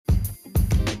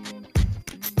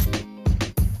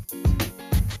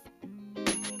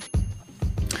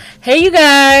Hey you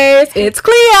guys, it's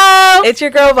Cleo. It's your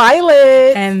girl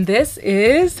Violet. And this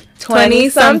is 20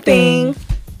 something.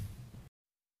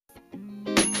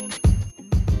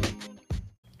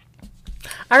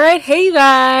 Alright, hey you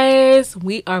guys.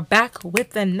 We are back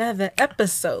with another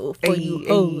episode for you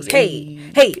hoes.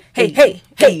 Hey. Break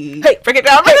it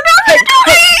down.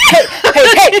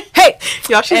 Hey.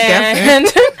 Y'all should And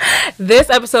this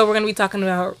episode we're going to be talking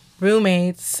about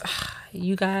roommates.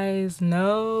 You guys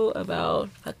know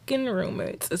about fucking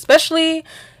roommates, especially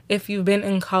if you've been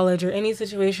in college or any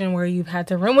situation where you've had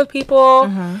to room with people.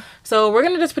 So we're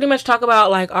going to just pretty much talk about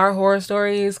like our horror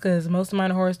stories, because most of my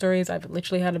horror stories, I've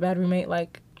literally had a bad roommate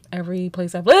like every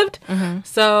place I've lived.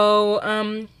 So,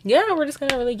 yeah, we're just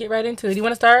going to really get right into it. Do you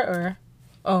want to start or?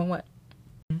 Oh, what?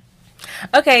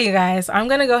 Okay, you guys, I'm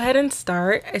going to go ahead and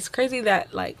start. It's crazy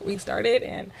that like we started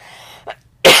and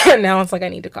now it's like I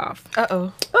need to cough.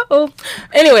 Uh-oh.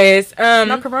 Anyways,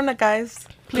 not Corona, guys.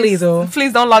 Please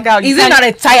don't log out. Is it not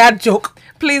a tired joke?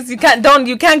 Please, you can't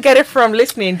get it from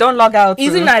listening. Don't log out.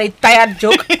 Is it not a tired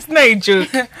joke? It's not a joke.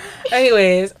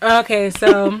 Anyways, okay,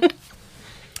 so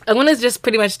I'm gonna just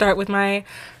pretty much start with my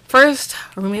first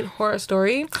roommate horror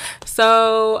story.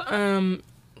 So,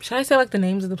 should I say like the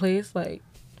names of the place? Like,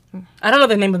 I don't know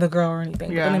the name of the girl or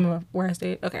anything, but the name of where I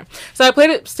stayed. Okay. So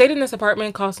I stayed in this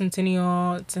apartment called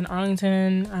Centennial. It's in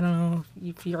Arlington. I don't know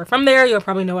if you're from there, you'll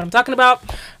probably know what I'm talking about.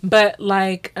 But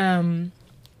like, when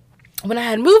I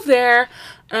had moved there,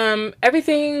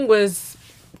 everything was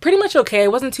pretty much okay.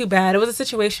 It wasn't too bad. It was a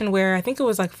situation where I think it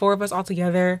was like 4 of us all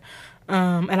together.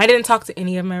 And I didn't talk to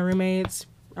any of my roommates.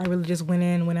 I really just went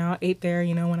in, went out, ate there,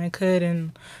 when I could,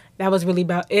 and that was really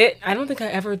about it. I don't think I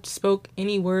ever spoke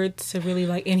any words to really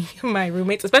like any of my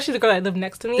roommates, especially the girl that lived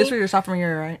next to me. This was your sophomore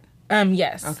year, right?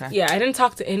 Yes. Okay. Yeah, I didn't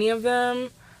talk to any of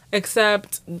them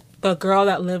except the girl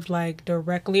that lived like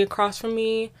directly across from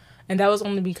me, and that was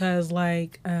only because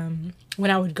like when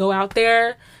I would go out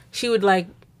there, she would like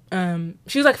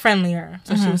she was like friendlier,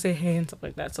 so she would say hey and stuff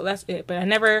like that. So that's it. But I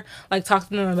never like talked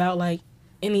to them about like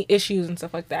any issues and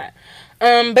stuff like that.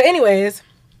 But anyways,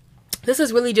 this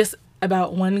is really just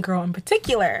about one girl in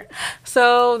particular.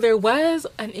 So there was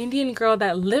an Indian girl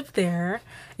that lived there,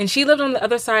 and she lived on the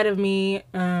other side of me,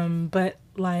 but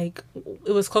like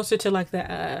it was closer to like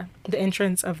the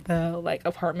entrance of the like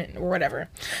apartment or whatever.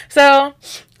 So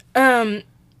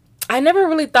I never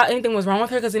really thought anything was wrong with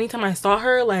her, because anytime I saw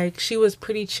her, like she was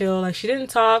pretty chill. Like she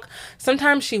didn't talk.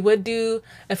 Sometimes she would do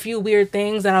a few weird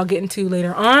things that I'll get into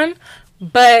later on,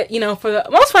 but for the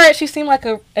most part she seemed like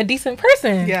a decent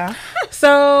person. Yeah.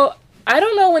 So I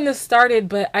don't know when this started,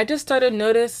 but I just started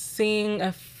noticing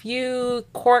a few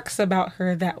quirks about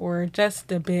her that were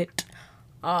just a bit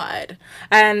odd.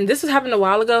 And this has happened a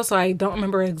while ago, so I don't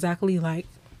remember exactly, like,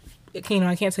 I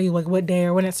can't tell you, like, what day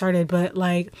or when it started, but,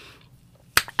 like,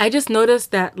 I just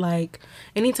noticed that, like,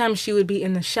 anytime she would be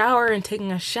in the shower and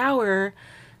taking a shower,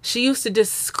 she used to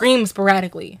just scream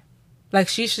sporadically. Like,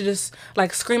 she used to just,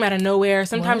 like, scream out of nowhere.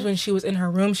 Sometimes when she was in her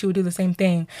room, she would do the same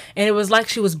thing. And it was like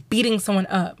she was beating someone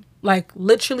up. Like,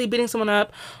 literally beating someone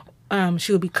up.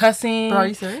 She would be cussing. Bro, are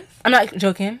you serious? I'm not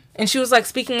joking. And she was, like,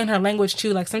 speaking in her language,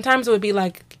 too. Like, sometimes it would be,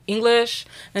 like, English.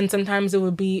 And sometimes it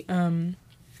would be,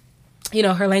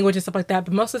 her language and stuff like that.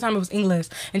 But most of the time it was English.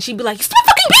 And she'd be like, you stupid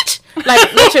fucking bitch!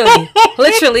 Like,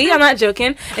 literally. I'm not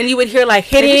joking. And you would hear, like,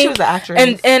 hitting. Maybe she was an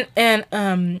actress.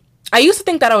 And I used to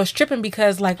think that I was tripping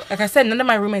because, like I said, none of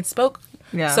my roommates spoke.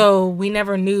 Yeah. So we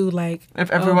never knew, like,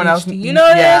 if everyone else, this? You know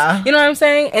what I'm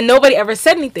saying? And nobody ever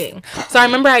said anything. So I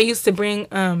remember I used to bring,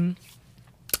 one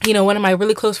of my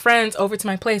really close friends over to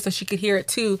my place so she could hear it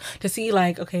too, to see,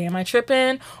 like, okay, am I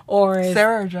tripping or is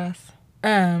Sarah or Jess?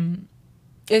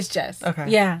 It's Jess. Okay.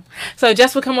 Yeah. So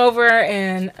Jess would come over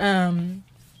and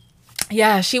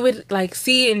she would like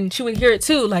see and she would hear it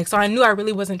too. Like, so I knew I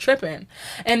really wasn't tripping.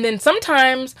 And then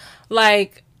sometimes,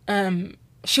 like,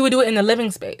 she would do it in the living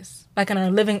space. Like in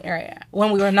our living area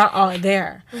when we were not all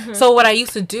there. So what I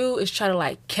used to do is try to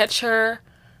like catch her,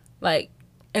 like,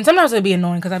 and sometimes it'd be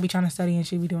annoying because I'd be trying to study and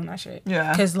she'd be doing that shit.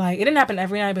 Yeah. Because like it didn't happen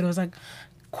every night, but it was like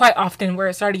quite often where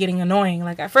it started getting annoying.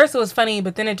 Like at first it was funny,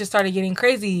 but then it just started getting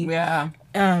crazy. Yeah.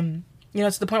 To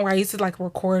the point where I used to like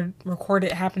record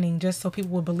it happening just so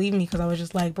people would believe me, because I was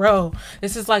just like, bro,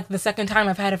 this is like the second time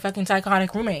I've had a fucking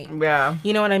psychotic roommate. Yeah.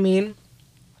 You know what I mean?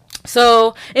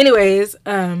 So, anyways,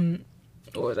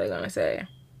 what was I gonna say?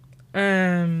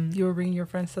 You were bringing your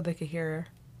friends so they could hear her.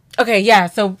 Okay, yeah.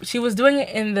 So she was doing it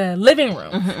in the living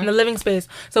room, in the living space.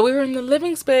 So we were in the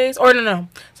living space, or no.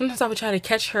 Sometimes I would try to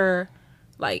catch her,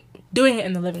 like, doing it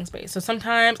in the living space. So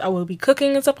sometimes I would be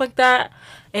cooking and stuff like that,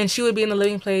 and she would be in the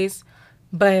living place.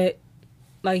 But,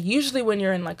 like, usually when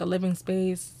you're in, like, a living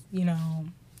space,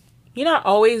 you're not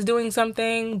always doing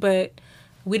something, but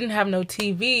we didn't have no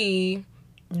TV.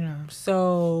 Yeah.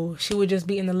 So she would just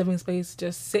be in the living space,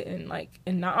 just sitting, like,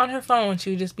 and not on her phone. She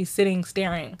would just be sitting,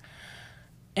 staring.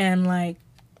 And, like...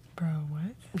 Bro,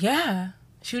 what? Yeah.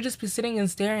 She would just be sitting and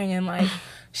staring, and, like,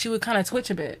 she would kind of twitch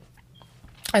a bit.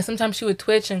 Like, sometimes she would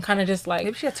twitch and kind of just, like...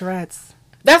 Maybe she had Tourette's.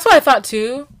 That's what I thought,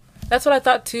 too.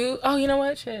 Oh, you know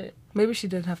what? Shit. Maybe she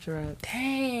did have Tourette's.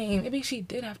 Dang. Maybe she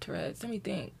did have Tourette's. Let me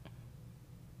think.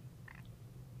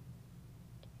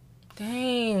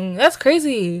 Dang. That's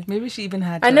crazy. Maybe she even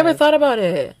had Tourette's. I never thought about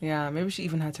it. Yeah, maybe she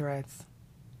even had Tourette's.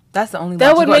 That's the only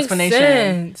that would make explanation.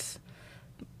 Sense.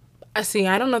 I see.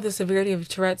 I don't know the severity of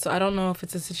Tourette's, so I don't know if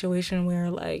it's a situation where,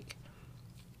 like...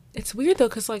 It's weird, though,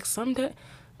 because, like, some days...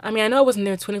 I mean, I know I wasn't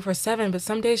there 24/7, but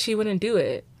some days she wouldn't do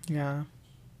it. Yeah.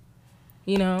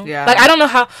 You know? Yeah. Like, I don't know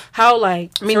how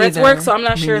like, Tourette's works, so I'm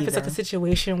not sure if it's, neither. like, a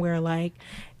situation where, like,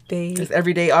 they... Just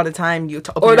every day, all the time, you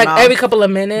open or, your like, mouth. every couple of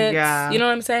minutes. Yeah. You know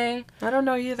what I'm saying? I don't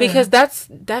know either. Because that's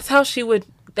how she would...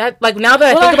 That, like, now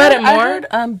that I think about it more...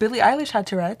 I heard Billie Eilish had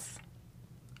Tourette's.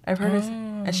 I've heard it.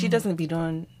 And she doesn't be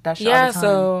doing that shit all the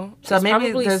time. So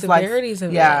maybe there's, severities like...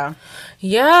 of Yeah. it.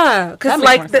 Yeah. Because,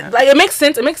 like, like, it makes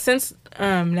sense. It makes sense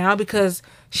now because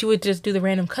she would just do the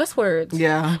random cuss words.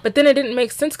 Yeah. But then it didn't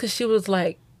make sense because she was,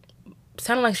 like...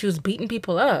 Sounded like she was beating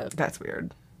people up. That's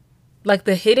weird. Like,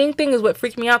 the hitting thing is what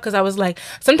freaked me out because I was like...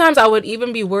 Sometimes I would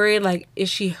even be worried, like, is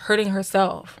she hurting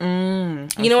herself? You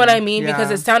know what I mean? Yeah.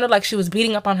 Because it sounded like she was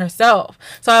beating up on herself.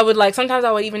 So I would, like... Sometimes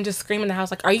I would even just scream in the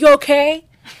house, like, are you okay?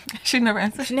 She never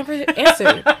answered. She never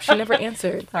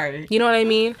answered. Sorry. You know what I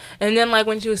mean? And then, like,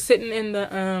 when she was sitting in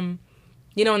the,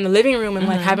 you know, in the living room and,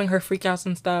 like, having her freakouts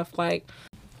and stuff, like,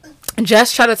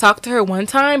 Jess tried to talk to her one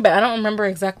time, but I don't remember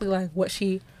exactly, like, what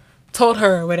she told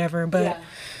her or whatever. But,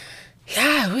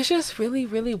 yeah, it was just really,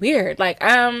 really weird. Like,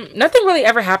 nothing really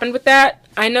ever happened with that.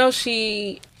 I know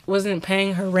she wasn't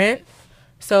paying her rent.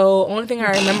 So, only thing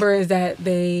I remember is that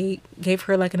they gave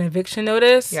her, like, an eviction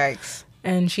notice. Yikes.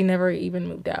 And she never even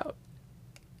moved out.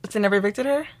 They never evicted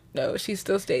her? No, she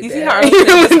still stayed there. See how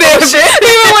even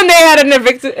when they had an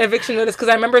eviction notice. Because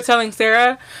I remember telling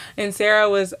Sarah, and Sarah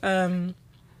was, Sarah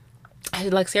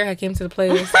had came to the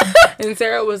place. And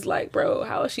Sarah was like, bro,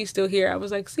 how is she still here? I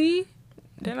was like, see?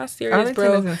 They're not serious,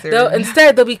 bro.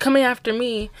 They'll be coming after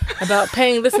me about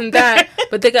paying this and that.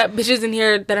 But they got bitches in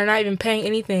here that are not even paying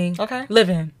anything. Okay.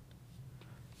 Living.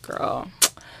 Girl.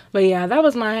 But yeah, that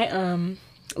was my,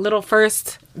 little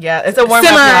first it's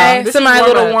a semi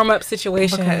little warm up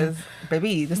situation because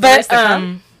baby this is to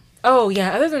come. Oh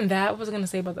yeah, other than that, what was I gonna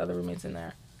say about the other roommates in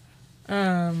there?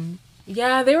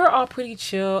 Yeah, they were all pretty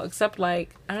chill except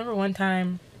like I remember one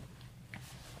time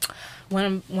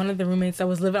one of the roommates that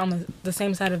was living on the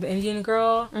same side of the Indian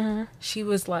girl, she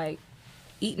was like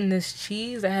eating this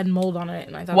cheese that had mold on it,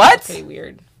 and I thought that was pretty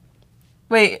weird.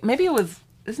 Wait, maybe it was.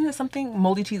 Isn't it something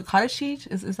moldy cheese? Cottage cheese?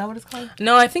 Is that what it's called?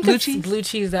 No, I think it's blue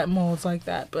cheese that molds like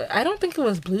that. But I don't think it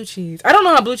was blue cheese. I don't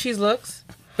know how blue cheese looks.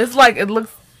 It's like it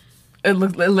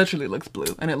literally looks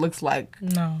blue, and it looks like.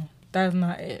 No, that's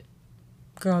not it,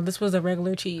 girl. This was a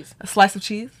regular cheese. A slice of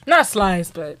cheese? Not slice,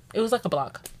 but it was like a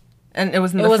block. And it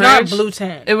was in the fridge. It was not blue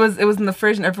tint. It was in the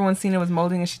fridge, and everyone's seen it was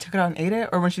molding, and she took it out and ate it.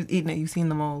 Or when she was eating it, you seen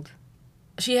the mold.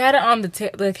 She had it on the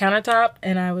countertop,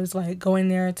 and I was like going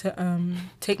there to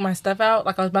take my stuff out.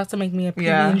 Like I was about to make me a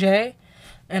PB&J,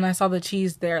 and I saw the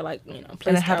cheese there, like placed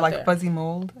and it had like there. Fuzzy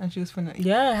mold, and she was finna eat.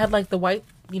 Yeah, it had like the white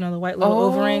little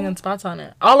O-ring and spots on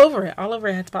it, all over it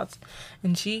had spots,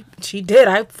 and she did.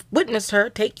 I witnessed her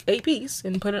take a piece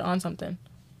and put it on something.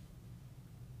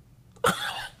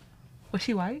 Was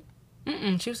she white?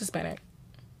 She was Hispanic.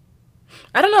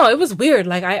 I don't know. It was weird.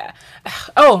 Like I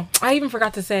even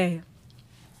forgot to say.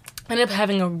 I ended up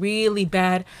having a really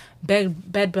bad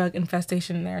bed bug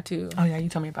infestation in there too. Oh yeah, you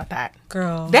told me about that,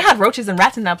 girl. They had roaches and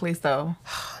rats in that place though.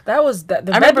 That was the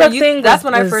bed bug thing. That's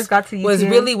when I first got to UT. Was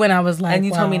really when I was like, and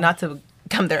you told me not to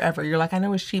come there ever. You're like, I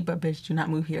know it's cheap, but bitch, do not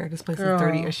move here. This place is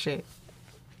dirty as shit.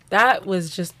 That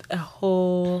was just a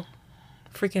whole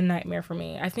freaking nightmare for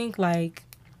me. I think like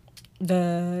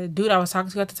the dude I was talking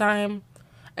to at the time,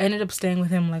 I ended up staying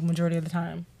with him like majority of the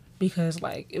time because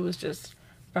like it was just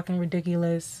fucking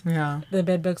ridiculous. Yeah. The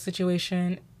bed bug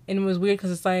situation. And it was weird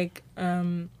because it's like,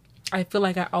 I feel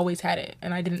like I always had it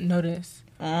and I didn't notice.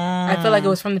 I feel like it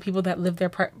was from the people that lived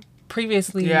there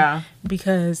previously. Yeah.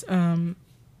 Because,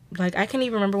 like, I can't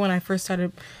even remember when I first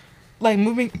started, like,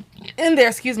 moving in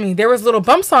there, there was little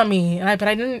bumps on me. But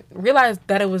I didn't realize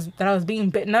that I was being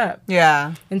bitten up.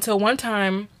 Yeah. Until one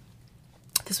time,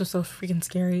 this was so freaking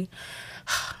scary.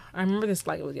 I remember this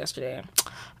like it was yesterday.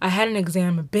 I had an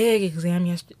exam, a big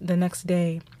exam the next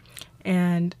day.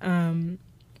 And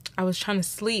I was trying to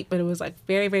sleep, but it was like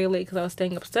very, very late because I was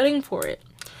staying up studying for it.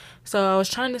 So I was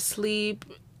trying to sleep,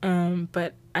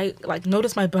 but I like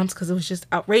noticed my bumps because it was just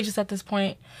outrageous at this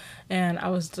point, and I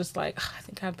was just like, I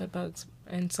think I have bed bugs.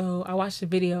 And so I watched the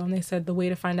video, and they said the way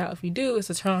to find out if you do is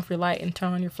to turn off your light and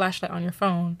turn on your flashlight on your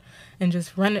phone, and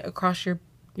just run it across your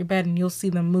bed, and you'll see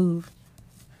them move.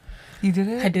 You did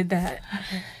it? I did that.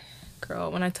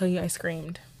 Girl, when I tell you I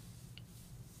screamed.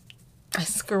 I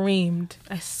screamed.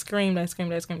 It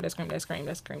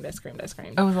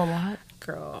was a lot?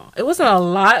 Girl, it wasn't a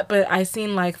lot, but I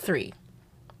seen like 3.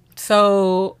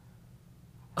 So,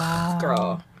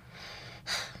 girl.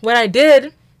 What I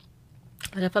did,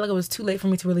 like, I felt like it was too late for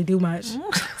me to really do much.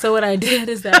 So what I did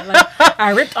is that, like,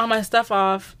 I ripped all my stuff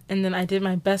off, and then I did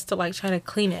my best to, like, try to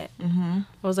clean it. I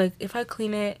was like, if I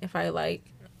clean it, if I, like,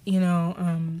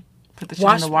 put the shit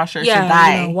in the washer, should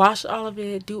die. Wash all of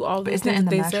it, do all the things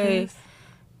they say.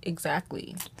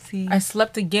 Exactly. See, I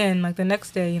slept again, like the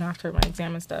next day, after my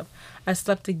exam and stuff. I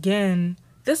slept again.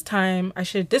 This time,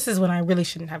 this is when I really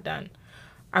shouldn't have done.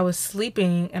 I was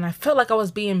sleeping, and I felt like I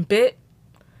was being bit.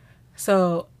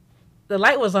 So the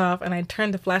light was off, and I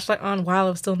turned the flashlight on while I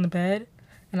was still in the bed,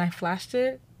 and I flashed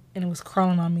it, and it was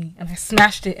crawling on me, and I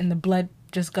smashed it, and the blood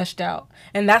just gushed out.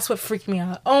 And that's what freaked me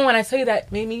out. Oh, when I tell you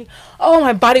that made me,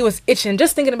 my body was itching.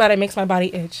 Just thinking about it makes my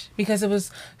body itch because it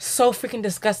was so freaking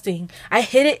disgusting. I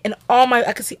hit it and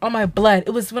I could see all my blood.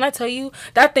 It was, when I tell you,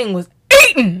 that thing was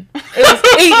eating. It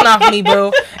was eating off me,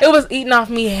 bro. It was eating off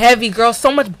me heavy, girl. So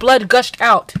much blood gushed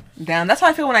out. Damn, that's how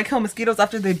I feel when I kill mosquitoes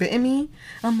after they bitten me.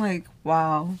 I'm like,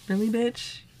 wow, really,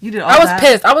 bitch? You did all that? I was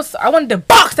pissed. I wanted to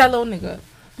box that little nigga.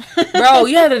 Bro,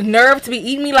 you had the nerve to be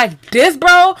eating me like this,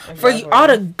 bro. Exactly.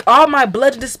 For all my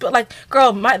blood to just spill. Like,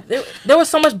 girl, there was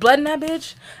so much blood in that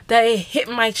bitch that it hit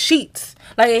my sheets.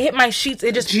 Like, it hit my sheets.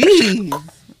 It just. Jeez.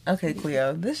 Okay,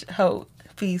 Cleo, this whole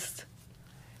feast.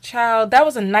 Child, that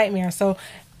was a nightmare. So,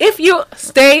 if you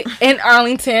stay in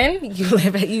Arlington, you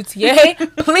live at UTA,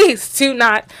 please do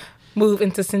not move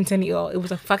into Centennial. It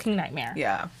was a fucking nightmare.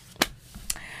 Yeah.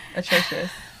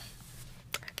 Atrocious.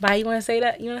 Bye, you want to say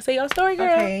that? You want to say your story,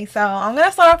 girl? Okay, so I'm going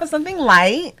to start off with something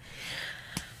light.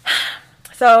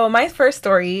 So my first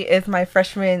story is my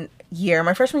freshman year.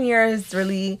 My freshman year is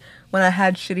really when I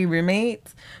had shitty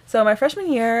roommates. So my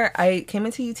freshman year, I came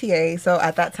into UTA. So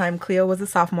at that time, Cleo was a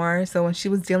sophomore. So when she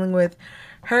was dealing with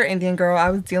her Indian girl,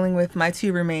 I was dealing with my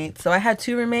 2 roommates. So I had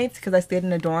 2 roommates because I stayed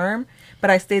in a dorm.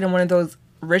 But I stayed in one of those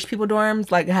rich people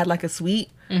dorms. Like, it had like a suite.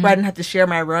 Where I didn't have to share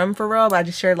my room for real, but I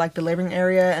just shared like the living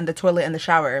area and the toilet and the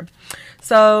shower.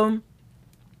 So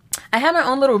I had my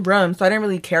own little room, so I didn't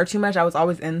really care too much. I was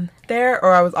always in there,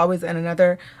 or I was always in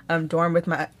another dorm with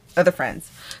my other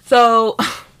friends. So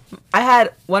I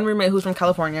had one roommate who was from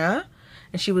California,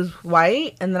 and she was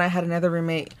white, and then I had another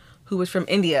roommate who was from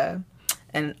India,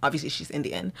 and obviously she's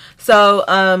Indian. So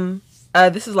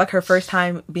this is like her first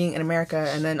time being in America,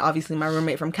 and then obviously my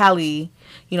roommate from Cali,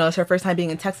 it's her first time being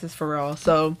in Texas for real.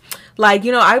 So like,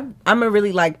 I'm a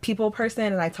really like people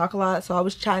person, and I talk a lot. So I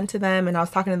was chatting to them, and I was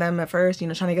talking to them at first, trying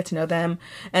to get to know them.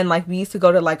 And like, we used to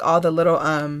go to like all the little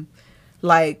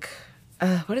like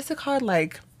what is it called,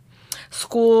 like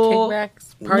school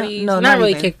kickbacks, parties. No, not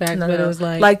really kickbacks, but it was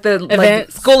like the events.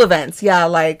 Like school events. Yeah,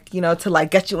 like to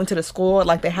like get you into the school.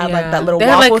 Like they had like that little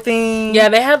waffle thing. Yeah,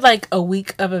 they had like a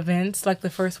week of events, like the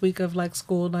first week of like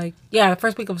school, the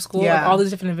first week of school, like all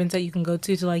these different events that you can go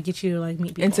to like get you to like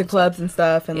meet people into clubs and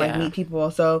stuff, and like meet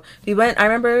people. So we went. I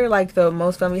remember like the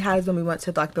most fun we had is when we went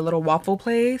to like the little waffle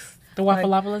place. The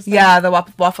Waffleopolis? Yeah, the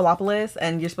Waffleopolis,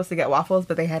 and you're supposed to get waffles,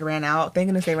 but they had ran out. Thank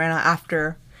goodness they ran out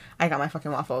after I got my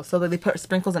fucking waffle. So they put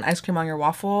sprinkles and ice cream on your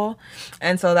waffle.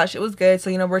 And so that shit was good.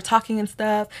 So, we're talking and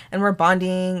stuff, and we're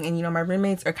bonding, and, my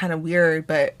roommates are kind of weird,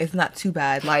 but it's not too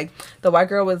bad. Like, the white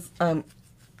girl was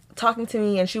talking to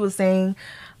me, and she was saying,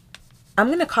 I'm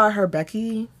going to call her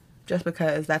Becky just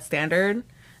because that's standard,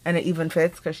 and it even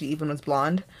fits because she even was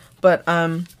blonde. But,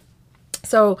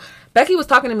 so Becky was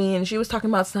talking to me, and she was talking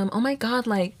about oh my God,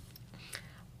 like,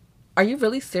 are you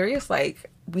really serious? Like,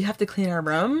 we have to clean our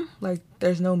room? Like,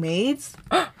 there's no maids?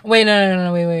 Wait,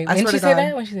 no, wait. When did she say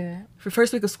that? When she say that? For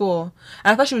first week of school.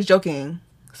 And I thought she was joking.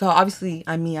 So, obviously,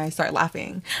 I start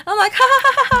laughing. I'm like, ha,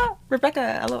 ha, ha, ha,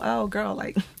 Rebecca, LOL, girl.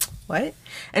 Like, what?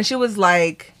 And she was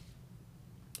like,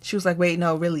 wait,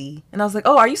 no, really? And I was like,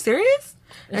 oh, are you serious?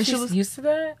 And she was used to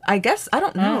that? I guess. I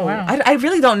don't know. Oh, wow. I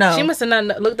really don't know. She must have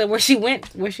not looked at where she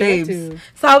went to.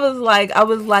 So I was like,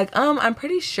 I'm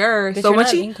pretty sure. But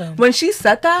so when she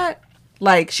said that,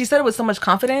 like, she said it with so much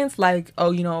confidence, like, oh,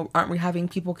 you know, aren't we having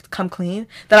people come clean?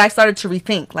 That I started to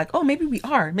rethink, like, oh, maybe we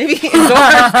are. Maybe in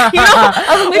dorms, you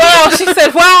know? Wow, she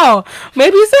said, wow,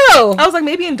 maybe so. I was like,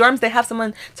 maybe in dorms they have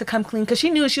someone to come clean. Because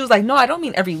she knew, she was like, no, I don't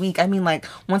mean every week. I mean, like,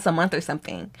 once a month or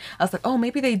something. I was like, oh,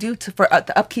 maybe they do for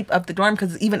the upkeep of the dorm,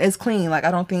 because it even is clean. Like, I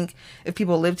don't think if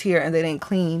people lived here and they didn't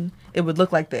clean, it would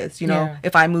look like this, you know,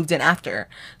 if I moved in after.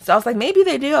 So I was like, maybe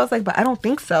they do. I was like, but I don't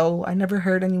think so. I never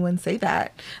heard anyone say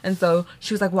that. And so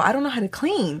she was like, well, I don't know how to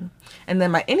clean. And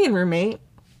then my Indian roommate,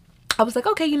 I was like,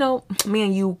 okay, you know, me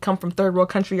and you come from third world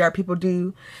country. Our people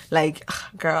do, like,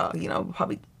 girl, you know,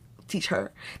 probably teach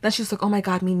her. Then she was like, oh my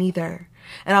God, me neither.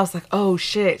 And I was like, oh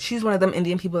shit, she's one of them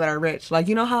Indian people that are rich. Like,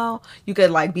 you know how you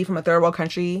could like be from a third world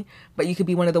country, but you could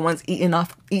be one of the ones eating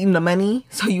the money.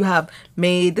 So you have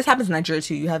maid. This happens in Nigeria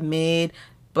too. You have maid,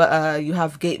 but you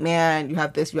have gate man, you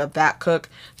have this, you have that, cook.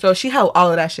 So she had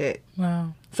all of that shit.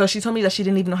 Wow. So she told me that she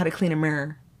didn't even know how to clean a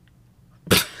mirror.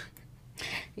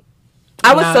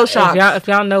 I was so shocked. If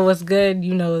y'all know what's good,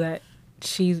 you know that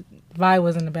Vi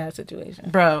was in a bad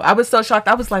situation. Bro, I was so shocked.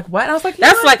 I was like, what? I was like,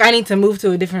 that's like, I need to move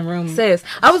to a different room. Sis,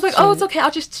 I was like, oh, it's okay.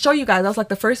 I'll just show you guys. I was like,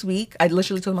 the first week, I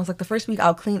literally told them, I was like, the first week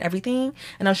I'll clean everything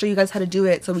and I'll show you guys how to do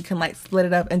it so we can like split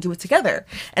it up and do it together.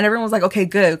 And everyone was like, okay,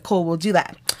 good, cool, we'll do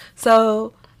that.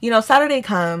 So, you know, Saturday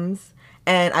comes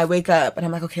and I wake up and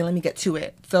I'm like, okay, let me get to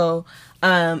it. So,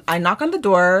 I knock on the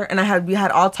door and we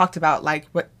had all talked about like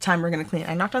what time we're going to clean.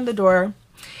 I knocked on the door.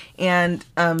 And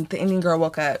the Indian girl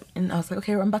woke up and I was like,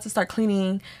 okay, I'm about to start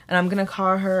cleaning and I'm gonna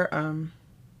call her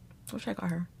what should I call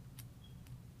her?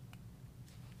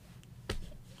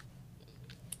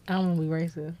 I don't want to be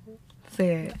racist.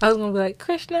 Say it. I was gonna be like,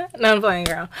 Krishna. No, I'm playing,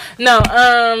 girl. No,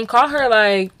 call her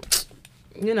like,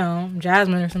 you know,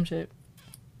 Jasmine or some shit.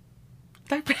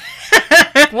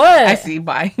 What? I see.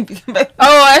 Bye.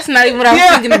 Oh, that's not even what I was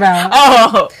thinking about.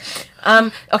 Oh.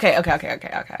 Okay.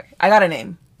 I got a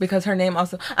name. Because her name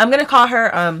also... I'm going to call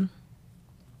her,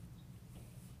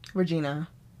 Regina.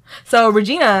 So,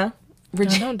 Regina... No,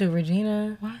 don't do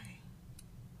Regina. Why?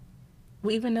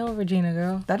 We even know Regina,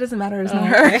 girl. That doesn't matter. It's not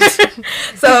her.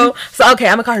 so, okay,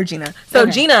 I'm going to call her Gina. So,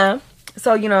 okay. Gina...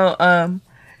 So, you know,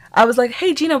 I was like,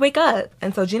 hey, Gina, wake up.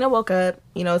 And so Gina woke up.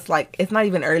 You know, it's like... It's not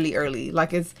even early.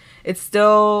 Like, it's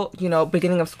still, you know,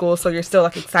 beginning of school, so you're still,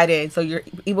 like, excited. So you're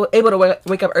able to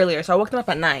wake up earlier. So I woke them up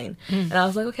at 9. And I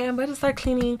was like, okay, I'm about to start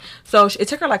cleaning. So it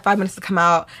took her, like, 5 minutes to come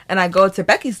out. And I go to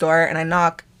Becky's door, and I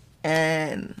knock,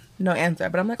 and no answer.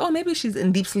 But I'm like, oh, maybe she's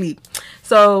in deep sleep.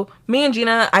 So me and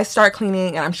Gina, I start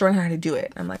cleaning, and I'm showing her how to do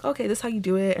it. I'm like, okay, this is how you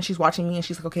do it. And she's watching me, and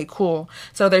she's like, okay, cool.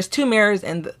 So there's 2 mirrors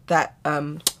in that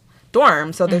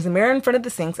dorm. So there's a mirror in front of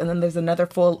the sinks, and then there's another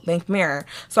full-length mirror.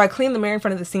 So I clean the mirror in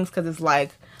front of the sinks because it's,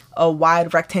 like, a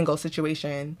wide rectangle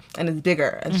situation and it's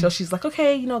bigger. And so she's like,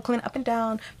 okay, you know, clean up and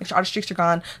down, make sure all the streaks are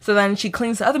gone. So then she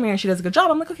cleans the other mirror and she does a good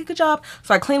job. I'm like, okay, good job.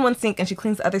 So I clean one sink and she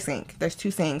cleans the other sink. There's 2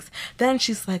 sinks. Then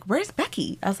she's like, where's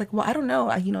Becky? I was like, well, I don't know.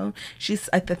 I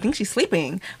think she's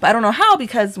sleeping, but I don't know how,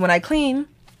 because when I clean,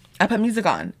 I put music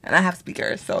on and I have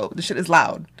speakers. So the shit is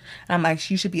loud. And I'm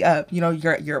like, you should be up. You know,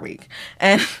 you're awake.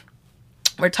 And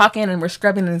we're talking and we're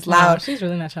scrubbing and it's loud. Wow, she's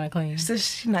really not trying to clean. So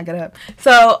she's not get up.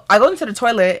 So I go into the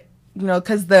toilet, you know,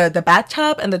 because the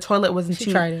bathtub and the toilet was in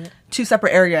two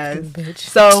separate areas. Bitch.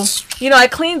 So, you know, I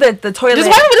cleaned the toilet. Wait.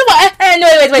 Does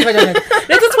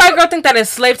this white girl think that is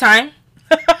slave time?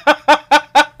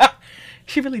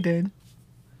 She really did.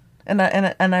 And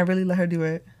I really let her do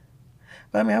it.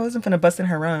 But I mean, I wasn't finna bust in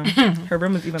her room. Her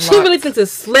room was even locked. She really thinks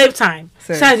it's slave time.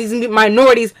 Besides these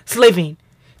minorities slaving.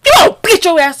 Get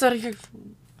your ass out of here.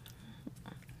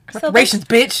 Reparations,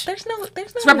 bitch. There's no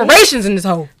reparations in this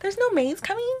hole. There's no maids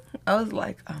coming. I was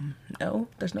like, no,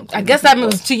 there's no. I guess that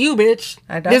means to you, bitch.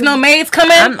 There's no maids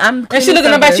coming. I'm and she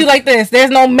looking up at you like this. There's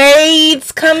no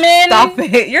maids coming. Stop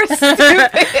it. You're stupid.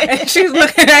 And she's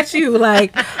looking at you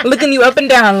like, looking you up and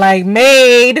down like,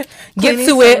 maid, get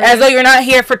to it, as though you're not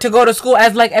here to go to school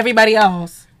as like everybody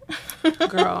else.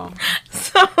 Girl.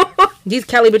 So these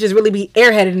Cali bitches really be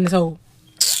airheaded in this hole.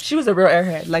 She was a real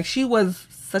airhead. Like, she was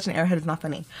such an airhead. It's not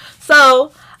funny.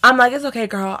 So I'm like, it's okay,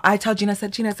 girl. I tell Gina, I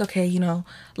said, Gina, it's okay, you know,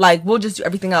 like, we'll just do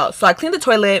everything else. So I cleaned the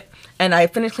toilet, and I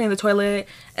finished cleaning the toilet,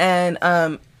 and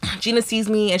Gina sees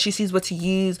me, and she sees what to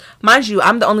use. Mind you,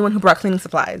 I'm the only one who brought cleaning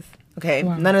supplies. Okay,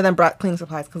 wow. None of them brought cleaning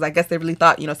supplies because I guess they really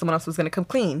thought, you know, someone else was going to come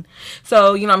clean.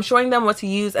 So, you know, I'm showing them what to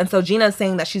use. And so Gina's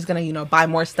saying that she's going to, you know, buy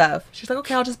more stuff. She's like,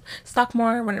 okay, I'll just stock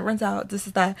more when it runs out. This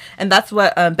is that. And that's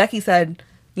what Becky said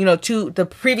you know, the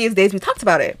previous days we talked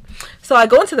about it. So I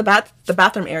go into the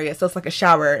bathroom area. So it's like a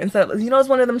shower. Instead of, you know, it's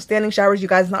one of them standing showers, you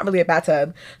guys, it's not really a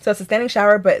bathtub. So it's a standing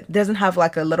shower, but it doesn't have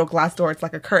like a little glass door. It's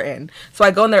like a curtain. So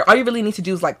I go in there. All you really need to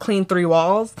do is like clean 3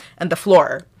 walls and the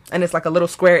floor. And it's like a little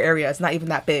square area. It's not even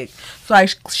that big. So I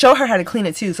show her how to clean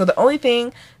it too. So the only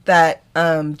thing that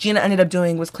Gina ended up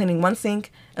doing was cleaning 1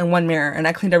 sink and 1 mirror. And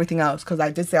I cleaned everything else because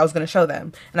I did say I was going to show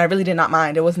them. And I really did not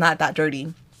mind. It was not that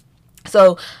dirty.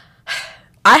 So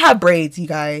I have braids, you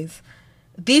guys.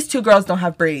 These 2 girls don't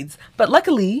have braids. But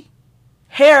luckily,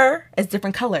 hair is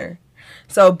different color.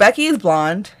 So Becky is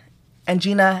blonde and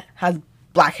Gina has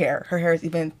black hair. Her hair is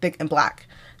even thick and black.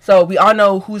 So we all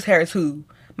know whose hair is who.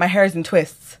 My hair is in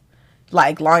twists.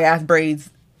 Like long ass braids.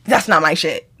 That's not my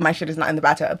shit. My shit is not in the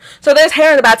bathtub. So there's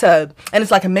hair in the bathtub and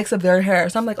it's like a mix of their hair.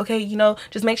 So I'm like, okay, you know,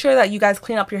 just make sure that you guys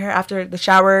clean up your hair after the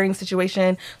showering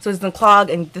situation so it doesn't clog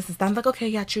and this is done. I'm like, okay,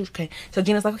 yeah, true, okay. So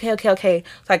Gina's like, okay.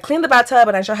 So I cleaned the bathtub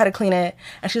and I show her how to clean it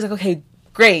and she's like, okay,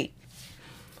 great.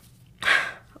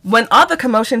 When all the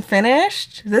commotion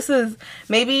finished, this is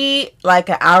maybe like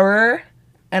an hour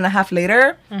and a half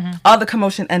later, all the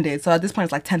commotion ended. So at this point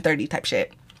it's like 10:30 type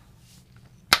shit.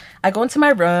 I go into my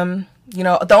room. You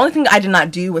know, the only thing I did not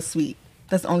do was sweep.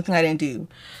 That's the only thing I didn't do.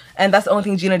 And that's the only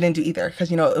thing Gina didn't do either. Because,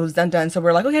 you know, it was done. So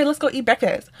we're like, okay, let's go eat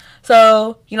breakfast.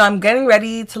 So, you know, I'm getting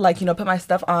ready to, like, you know, put my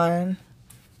stuff on.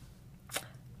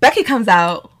 Becky comes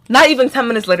out. Not even 10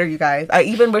 minutes later, you guys. I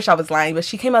even wish I was lying. But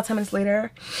she came out 10 minutes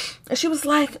later. And she was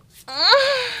like,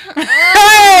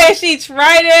 hey, she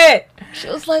tried it. She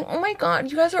was like, oh, my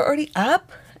God, you guys are already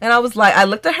up? And I was like, I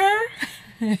looked at her.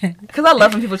 Because I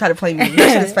love when people try to play me.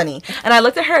 That shit is funny. And I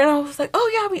looked at her and I was like,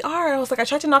 oh, yeah, we are. And I was like, I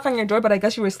tried to knock on your door, but I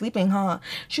guess you were sleeping, huh?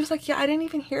 She was like, yeah, I didn't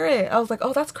even hear it. I was like,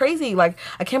 oh, that's crazy. Like,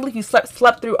 I can't believe you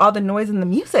slept through all the noise and the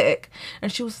music.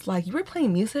 And she was like, you were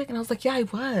playing music? And I was like, yeah, I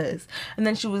was. And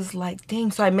then she was like, dang,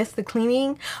 so I missed the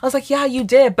cleaning? I was like, yeah, you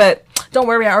did. But don't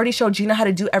worry, I already showed Gina how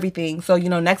to do everything. So, you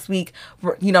know, next week,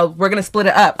 we're going to split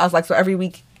it up. I was like, so every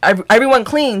week, everyone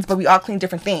cleans, but we all clean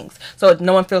different things. So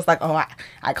no one feels like, oh,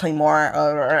 I clean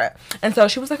more. And so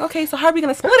she was like, okay, so how are we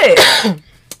going to split it?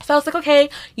 So I was like, okay,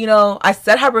 you know, I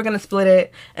said how we're going to split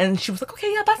it. And she was like,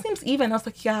 okay, yeah, that seems even. I was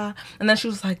like, yeah. And then she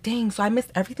was like, dang, so I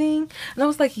missed everything? And I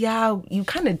was like, yeah, you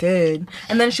kind of did.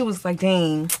 And then she was like,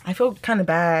 dang, I feel kind of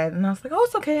bad. And I was like, oh,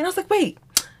 it's okay. And I was like, wait,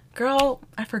 girl,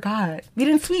 I forgot. We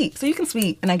didn't sweep, so you can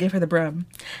sweep. And I gave her the broom.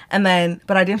 And then,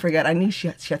 but I didn't forget. I knew she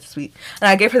had to sweep. And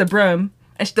I gave her the broom.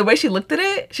 And the way she looked at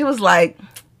it, she was like,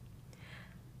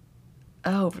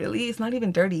 oh, really? It's not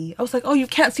even dirty. I was like, oh, you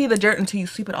can't see the dirt until you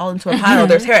sweep it all into a pile.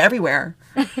 There's hair everywhere.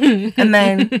 And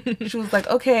then she was like,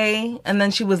 okay. And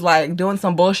then she was like doing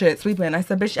some bullshit sweeping. I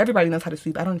said, bitch, everybody knows how to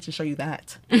sweep. I don't need to show you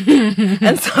that.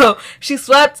 And so she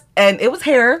swept and it was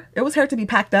hair. It was hair to be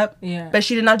packed up. Yeah. But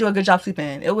she did not do a good job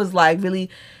sweeping. It was like really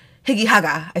higgy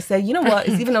haga. I said, you know what?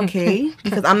 It's even okay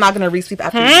because I'm not going to re-sweep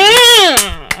after you.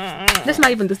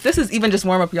 This is even just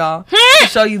warm up, y'all, to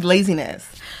show you laziness.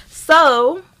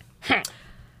 So,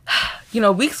 you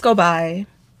know, weeks go by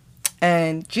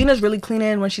and Gina's really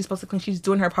cleaning when she's supposed to clean. She's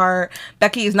doing her part.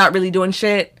 Becky is not really doing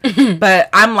shit, but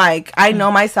I'm like, I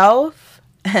know myself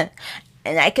and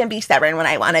I can be stubborn when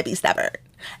I want to be stubborn.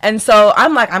 And so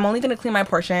I'm like, I'm only going to clean my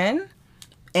portion.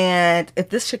 And if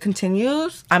this shit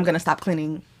continues, I'm going to stop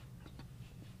cleaning.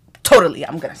 Totally,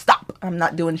 I'm gonna stop. I'm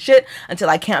not doing shit until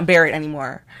I can't bear it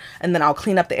anymore. And then I'll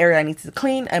clean up the area I need to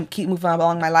clean and keep moving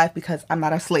along my life because I'm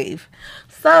not a slave.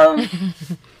 So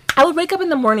I would wake up in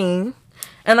the morning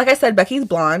and like I said, Becky's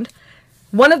blonde.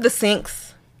 One of the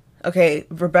sinks, okay,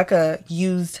 Rebecca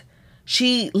used,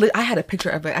 I had a picture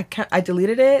of it. I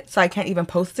deleted it, so I can't even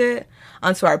post it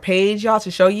onto our page, y'all,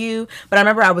 to show you. But I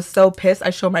remember I was so pissed. I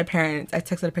showed my parents. I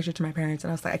texted a picture to my parents,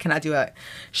 and I was like, I cannot do it.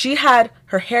 She had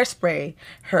her hairspray,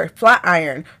 her flat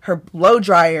iron, her blow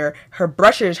dryer, her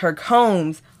brushes, her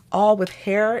combs, all with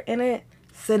hair in it,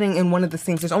 sitting in one of the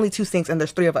sinks. There's only 2 sinks, and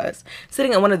there's 3 of us.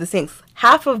 Sitting in one of the sinks.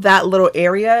 Half of that little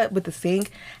area with the sink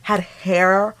had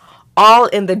hair all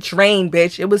in the drain,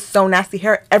 bitch. It was so nasty.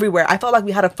 Hair everywhere. I felt like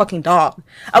we had a fucking dog.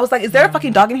 I was like, is there a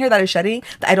fucking dog in here that is shedding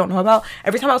that I don't know about?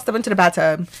 Every time I would step into the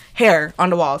bathtub, hair on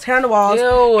the walls. Hair on the walls.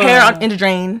 Ew. Hair in the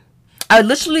drain. I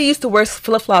literally used to wear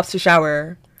flip-flops to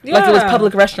shower. Yeah. Like it was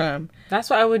public restroom. That's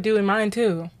what I would do in mine,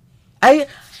 too. I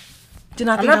did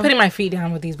not I'm not putting my feet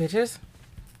down with these bitches.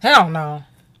 Hell no.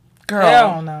 Girl.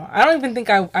 Hell no. I don't even think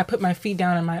I put my feet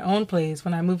down in my own place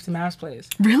when I moved to Mav's place.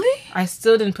 Really? I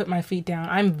still didn't put my feet down.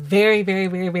 I'm very, very,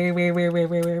 very, very, very, very,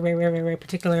 very, very, very, very, very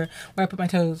particular where I put my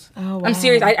toes. Oh, wow. I'm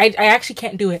serious. I actually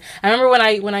can't do it. I remember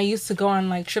when I used to go on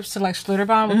like trips to like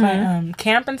Schlitterbahn with my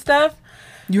camp and stuff.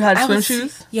 You had swim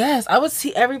shoes? Yes, I would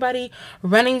see everybody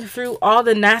running through all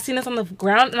the nastiness on the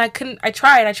ground, and I couldn't. I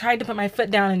tried to put my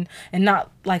foot down and not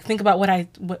like think about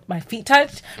what my feet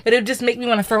touched, but it would just make me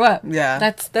want to throw up. Yeah,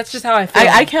 that's just how I feel.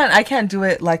 I can't do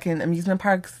it like in amusement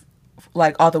parks.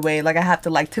 Like all the way, like I have to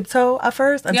like tiptoe at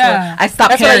first until I stop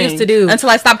that's carrying. What I used to do until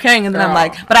I stop carrying, and then I'm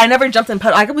like, but I never jumped in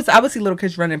puddles. I would see little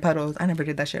kids run in puddles. I never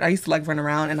did that shit. I used to like run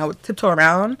around and I would tiptoe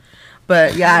around,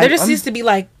 but yeah, there just used to be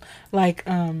like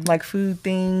food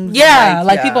things.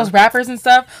 Like people's wrappers and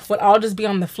stuff would all just be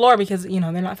on the floor because they're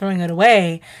not throwing it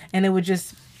away, and it would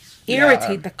just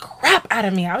irritate the crap out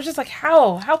of me. I was just like,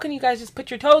 how can you guys just put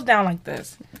your toes down like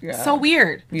this? Yeah, so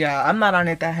weird. Yeah, I'm not on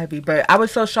it that heavy, but I was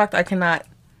so shocked I cannot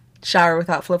shower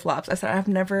without flip-flops. I said I've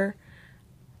never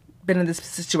been in this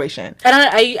situation. And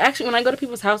I actually, when I go to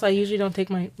people's house, I usually don't take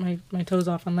my toes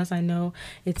off unless I know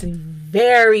it's a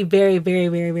very, very, very,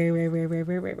 very, very, very, very, very, very,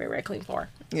 very, very, very clean floor.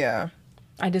 Yeah.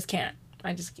 I just can't.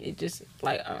 It just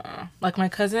like my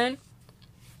cousin,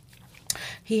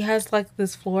 he has like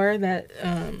this floor that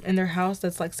in their house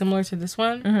that's like similar to this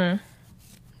one.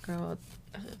 Mm-hmm. Girl,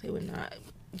 they would not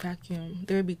vacuum.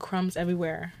 There would be crumbs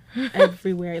everywhere.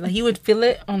 Like you would feel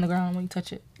it on the ground when you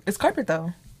touch it. It's carpet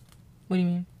though. What do you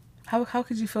mean? How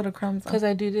could you feel the crumbs? Because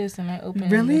I do this and I open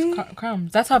really? And there's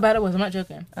crumbs. That's how bad it was. I'm not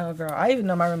joking. Oh girl, I even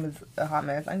know my room is a hot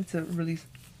mess. I need to really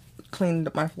clean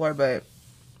my floor, but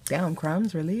damn,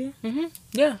 crumbs, really? Mm-hmm.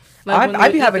 Yeah. Like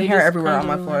I'd be having hair everywhere on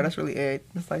my floor. That's really it.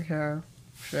 It's like hair.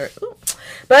 Sure. Ooh.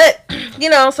 But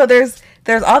so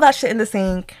there's all that shit in the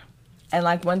sink, and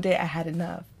like one day I had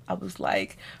enough. I was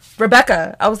like,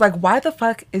 Rebecca. I was like, why the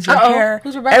fuck is your hair?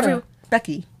 Who's Rebecca?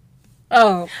 Becky.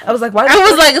 Oh. I was like, why? I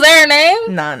was like, is that her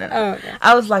name? No. Oh, okay.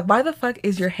 I was like, why the fuck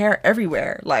is your hair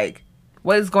everywhere? Like,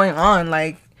 what is going on?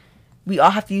 Like, we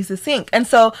all have to use the sink. And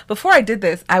so before I did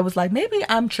this, I was like, maybe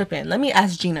I'm tripping. Let me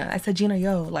ask Gina. I said, Gina,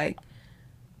 yo, like,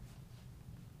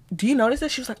 do you notice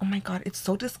this? She was like, oh my God, it's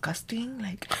so disgusting.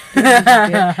 Like,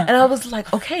 and I was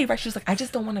like, okay, right. She was like, I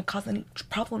just don't want to cause any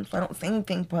problems, so I don't say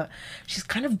anything, but she's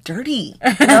kind of dirty.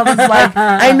 And I was like,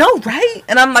 I know, right?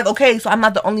 And I'm like, okay, so I'm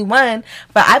not the only one,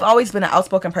 but I've always been an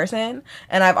outspoken person,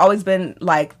 and I've always been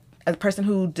like a person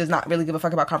who does not really give a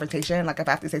fuck about confrontation. Like, if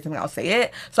I have to say something, I'll say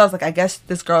it. So I was like, I guess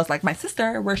this girl's like my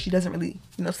sister, where she doesn't really,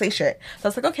 say shit. So I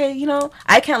was like, okay,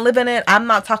 I can't live in it. I'm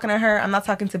not talking to her. I'm not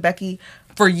talking to Becky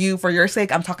for your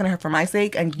sake. I'm talking to her for my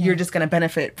sake, and you're just gonna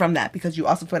benefit from that because you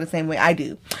also feel the same way I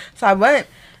do. So I went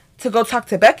to go talk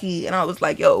to Becky, and I was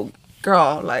like, yo,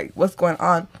 girl, like, what's going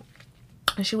on?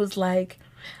 And she was like,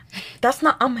 that's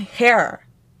not on my hair.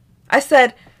 I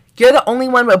said, you're the only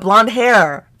one with blonde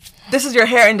hair. This is your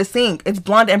hair in the sink. It's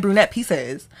blonde and brunette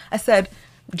pieces. I said,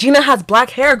 Gina has black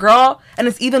hair, girl, and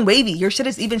it's even wavy. Your shit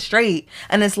is even straight.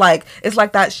 And it's like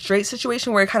that straight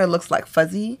situation where it kind of looks like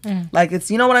fuzzy. Like, it's,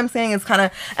 you know what I'm saying? It's kind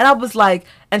of, and I was like,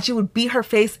 and she would beat her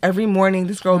face every morning.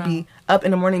 This girl would be up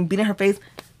in the morning beating her face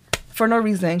for no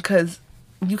reason, because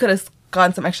you could have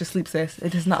gotten some extra sleep, sis.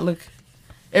 It does not look,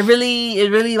 it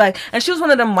really like, and she was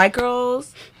one of them white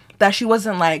girls that she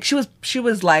wasn't like, she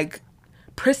was like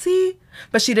prissy,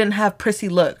 but she didn't have prissy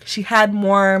look. She had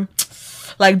more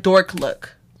like dork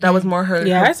look. That was more her.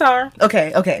 Yeah, I saw her. Okay.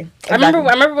 Exactly. I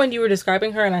remember when you were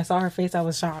describing her and I saw her face, I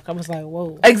was shocked. I was like,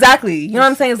 whoa. Exactly. You know what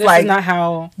I'm saying? It's this like, is not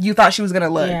how you thought she was going to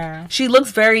look. Yeah. She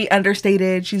looks very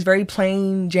understated. She's very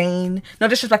plain Jane. No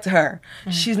disrespect to her.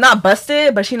 She's not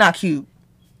busted, but she's not cute.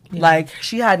 Yeah. Like,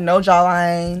 she had no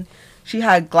jawline. She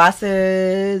had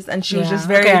glasses, and she was just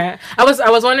very. Okay. I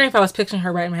was wondering if I was picturing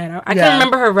her right in my head. I can't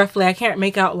remember her roughly. I can't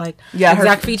make out like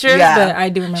exact features, but I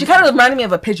do remember. She kind of reminded me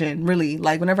of a pigeon, really.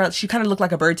 Like, whenever she kind of looked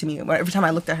like a bird to me every time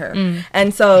I looked at her.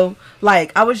 And so,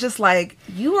 like, I was just like,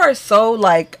 you are so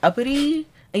like uppity,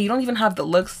 and you don't even have the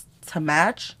looks to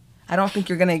match. I don't think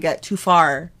you're gonna get too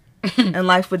far in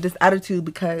life with this attitude,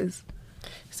 because.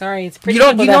 Sorry, it's pretty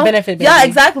people that benefit, baby. Yeah,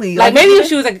 exactly. Like maybe if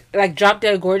she was like drop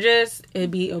dead gorgeous,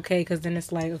 it'd be okay, because then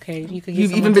it's like, okay, you could.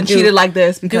 You've even been treated like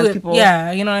this because people.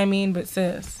 Yeah, you know what I mean. But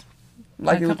sis,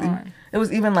 like it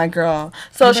was even like, girl.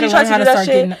 So she tried to do that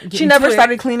shit. Getting she never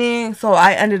started cleaning. So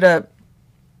I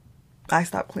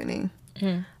stopped cleaning.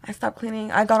 I stopped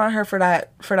cleaning. I got on her for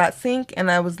that sink, and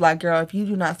I was like, girl, if you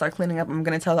do not start cleaning up, I'm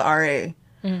gonna tell the RA.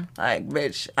 Like,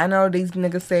 bitch, I know these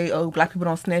niggas say, oh, black people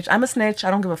don't snitch. I'm a snitch.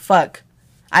 I don't give a fuck.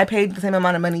 I paid the same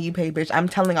amount of money you paid, bitch. I'm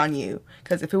telling on you.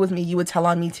 Because if it was me, you would tell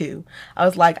on me too. I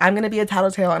was like, I'm going to be a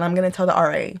tattletale, and I'm going to tell the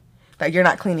RA that you're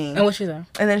not cleaning. And what she said?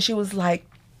 And then she was like,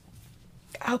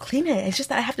 I'll clean it. It's just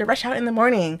that I have to rush out in the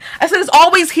morning. I said, it's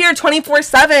always here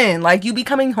 24/7. Like, you be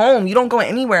coming home. You don't go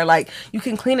anywhere. Like, you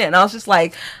can clean it. And I was just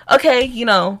like, okay,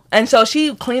 And so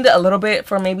she cleaned it a little bit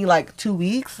for maybe like 2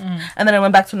 weeks. And then it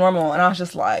went back to normal. And I was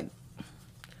just like,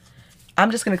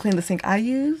 I'm just gonna clean the sink I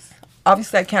use.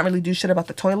 Obviously, I can't really do shit about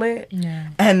the toilet Yeah.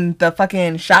 and the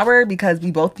fucking shower because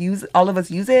all of us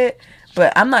use it.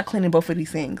 But I'm not cleaning both of these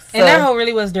sinks. So. And that hole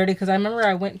really was dirty because I remember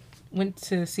I went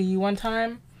to see you one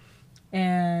time,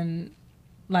 and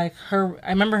like I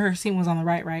remember her sink was on the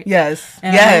right? Yes.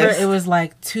 And I remember it was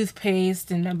like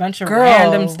toothpaste and a bunch of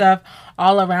random stuff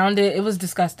all around it. It was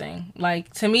disgusting.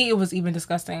 Like, to me, it was even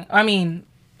disgusting. I mean,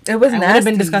 it was nasty. It would have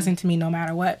been disgusting to me no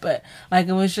matter what, but like,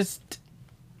 it was just,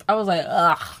 I was like,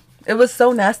 ugh. It was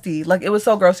so nasty. Like, it was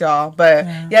so gross, y'all. But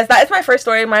yes, that is my first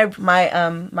story. My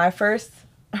first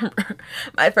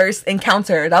my first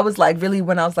encounter. That was like really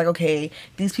when I was like, okay,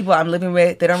 these people I'm living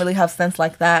with, they don't really have sense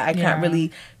like that. I can't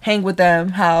really hang with them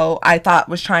how I thought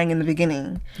was trying in the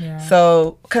beginning. Yeah.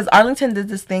 So, because Arlington did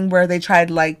this thing where they tried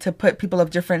like to put people of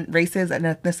different races and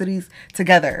ethnicities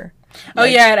together. Oh,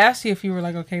 like, yeah, I'd asked you if you were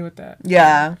like okay with that.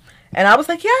 Yeah. And I was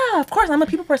like, yeah, of course, I'm a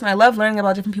people person. I love learning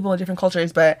about different people and different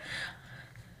cultures, but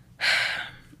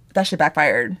that shit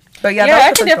backfired. But yeah,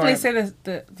 I can definitely say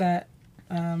that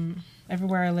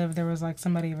everywhere I lived, there was like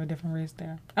somebody of a different race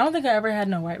there. I don't think I ever had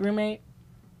no white roommate.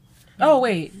 Oh,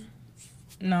 wait.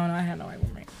 No, I had no white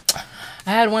roommate.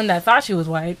 I had one that thought she was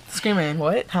white. Screaming,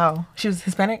 what? How? She was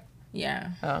Hispanic?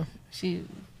 Yeah. Oh.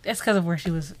 That's because of where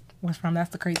she was from. That's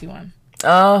the crazy one.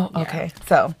 Oh, okay. Yeah.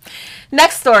 So,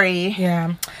 next story.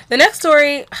 Yeah. The next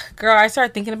story, girl, I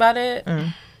started thinking about it.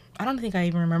 I don't think I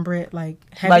even remember it like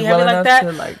heavy like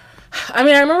that. I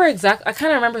mean, I remember I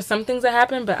kind of remember some things that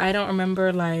happened, but I don't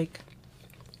remember like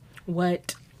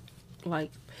what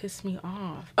like pissed me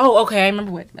off. Oh, okay. I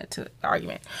remember what led to the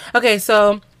argument. Okay,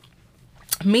 so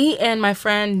me and my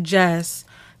friend Jess,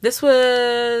 this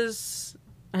was,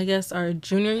 I guess, our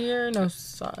junior year. No,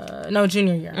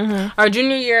 junior year. Mm-hmm. Our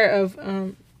junior year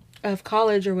of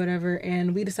college or whatever,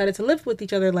 and we decided to live with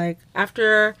each other. Like,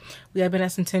 after we had been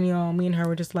at Centennial, me and her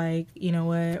were just like, you know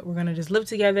what, we're gonna just live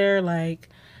together. Like,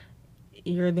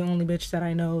 you're the only bitch that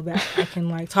I know that I can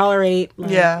like tolerate. Like,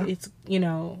 yeah, it's, you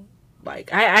know,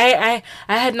 like I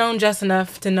had known Jess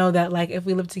enough to know that like if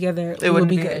we lived together, it would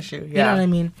be good. An issue. Yeah. You know what I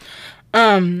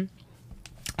mean?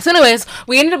 So anyways,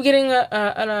 we ended up getting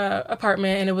an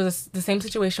apartment, and it was the same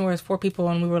situation where it's 4 people,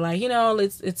 and we were like, you know,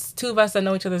 it's 2 of us that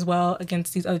know each other as well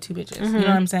against these other 2 bitches. Mm-hmm. You know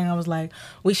what I'm saying? I was like,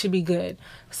 we should be good.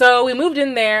 So we moved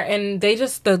in there, and they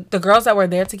just, the girls that were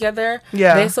there together,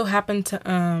 they so happened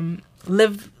to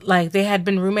live, like, they had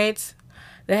been roommates.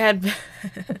 They had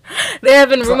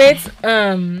been roommates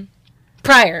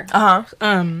prior.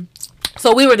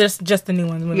 So we were just the new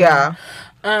ones. Yeah.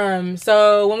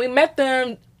 So when we met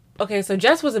them, okay, so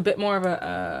Jess was a bit more of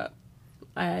a,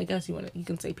 I guess you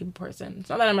can say people person. It's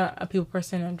not that I'm not a people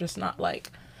person. I'm just not like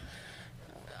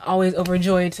always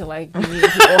overjoyed to like be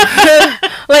with people.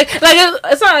 like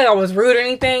it's not like I was rude or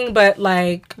anything, but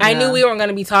like I knew we weren't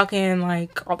gonna be talking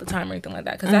like all the time or anything like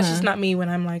that, because that's just not me when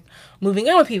I'm like moving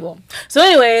in with people. So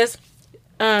anyways,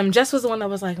 Jess was the one that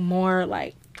was like more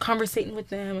like conversating with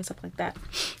them and stuff like that,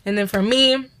 and then for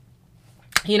me,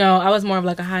 you know, I was more of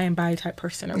like a high and by type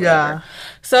person or whatever. Yeah.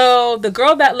 So the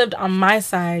girl that lived on my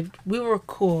side, we were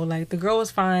cool. Like, the girl was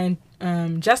fine.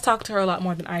 Jess talked to her a lot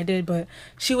more than I did, but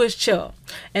she was chill.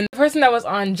 And the person that was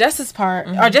on Jess's part,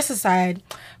 or Jess's side,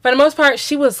 for the most part,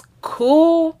 she was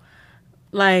cool.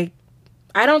 Like,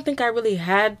 I don't think I really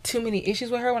had too many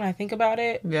issues with her when I think about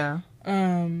it. Yeah.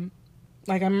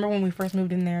 Like, I remember when we first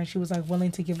moved in there, she was, like, willing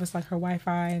to give us, like, her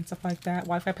Wi-Fi and stuff like that.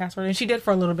 Wi-Fi password. And she did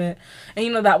for a little bit. And,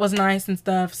 you know, that was nice and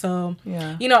stuff. So,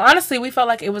 yeah. You know, honestly, we felt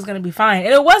like it was going to be fine.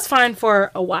 And it was fine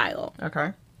for a while.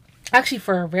 Okay. Actually,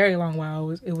 for a very long while,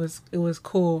 it was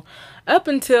cool. Up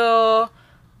until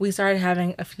we started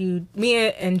having me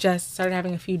and Jess started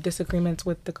having a few disagreements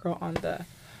with the girl on the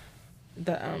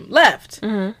left.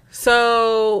 Mm-hmm.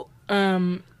 So,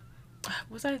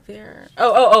 was I there?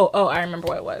 Oh, I remember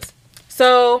what it was.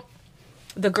 So,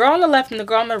 the girl on the left and the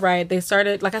girl on the right, they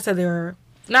started, like I said, they were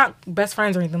not best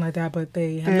friends or anything like that, but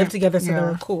they had lived together, so they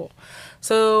were cool.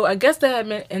 So, I guess they had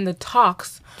been in the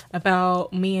talks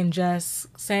about me and Jess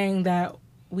saying that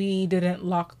we didn't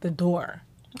lock the door.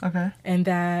 Okay. And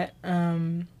that,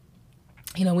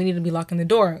 you know, we need to be locking the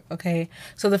door, okay?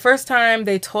 So, the first time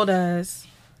they told us,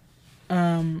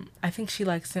 I think she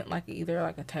like sent like either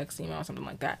like a text, email, or something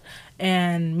like that.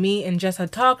 And me and Jess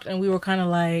had talked, and we were kind of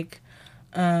like,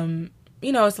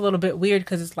 you know, it's a little bit weird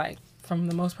because it's like, from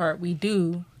the most part, we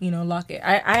do, you know, lock it.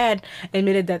 I had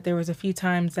admitted that there was a few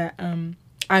times that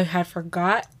I had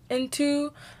forgotten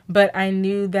to, but I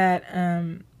knew that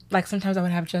like sometimes I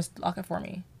would have just lock it for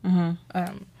me.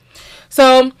 Mm-hmm.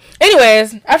 So,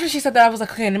 anyways, after she said that, I was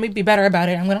like, okay, let me be better about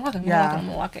it. I'm gonna lock it. I'm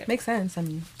gonna lock it. Makes sense. I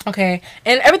mean, okay,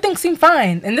 and everything seemed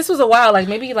fine. And this was a while, like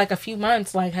maybe like a few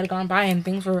months, like had gone by, and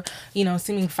things were, you know,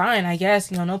 seeming fine. I guess,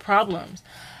 you know, no problems.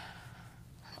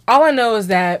 All I know is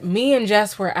that me and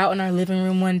Jess were out in our living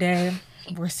room one day.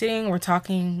 We're sitting, we're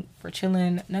talking, we're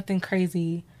chilling, nothing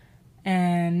crazy.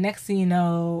 And next thing you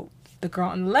know, the girl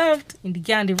on the left and the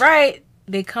guy on the right,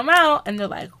 they come out and they're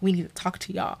like, we need to talk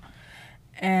to y'all.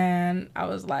 And I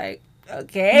was like,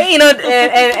 okay, you know,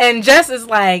 and Jess is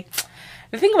like,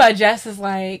 the thing about Jess is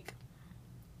like,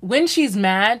 when she's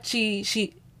mad,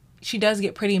 she does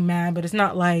get pretty mad, but it's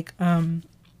not like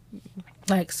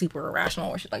super irrational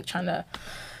where she's like trying to,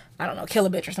 I don't know, kill a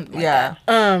bitch or something like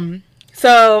that.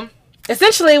 So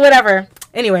essentially, whatever.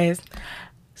 Anyways,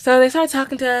 so they started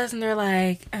talking to us and they're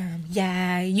like,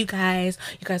 yeah, you guys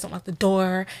don't lock the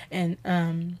door, and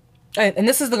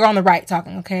this is the girl on the right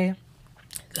talking, okay?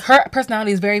 Her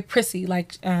personality is very prissy,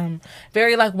 like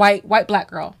very like white black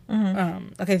girl.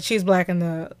 Okay, she's black, and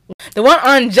the one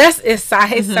on Jess's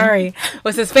side, sorry,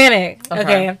 was Hispanic.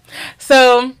 Okay.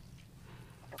 So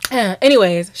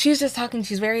anyways, she's just talking.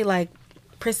 She's very like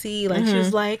prissy, like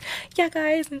she's like, yeah,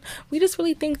 guys, and we just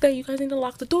really think that you guys need to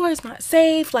lock the door. It's not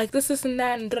safe. Like this and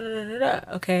that, and da da da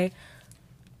da. Okay.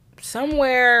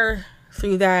 Somewhere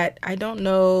through that, I don't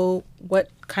know what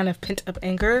kind of pent up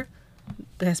anger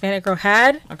the Hispanic girl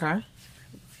had. Okay.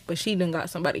 But she done got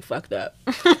somebody fucked up.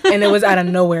 And it was out of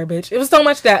nowhere, bitch. It was so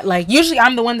much that, like, usually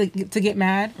I'm the one to get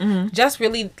mad. Just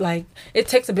really, like, it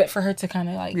takes a bit for her to kind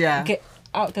of, like, get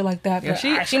out there like that. But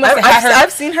she must have had her.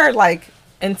 I've seen her, like,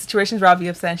 in situations where I'll be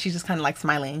upset and she's just kind of, like,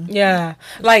 smiling. Yeah.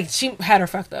 Like, she had her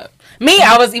fucked up. Me,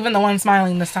 I was even the one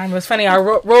smiling this time. It was funny.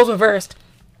 Our roles reversed.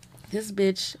 This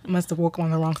bitch must have woke on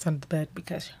the wrong side of the bed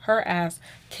because her ass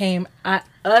came at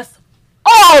us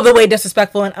all the way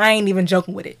disrespectful, and I ain't even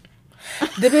joking with it.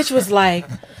 The bitch was like,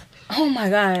 oh my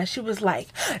god, she was like,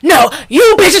 no,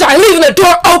 you bitches are leaving the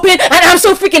door open and I'm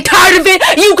so freaking tired of it.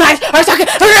 You guys are talking,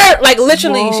 like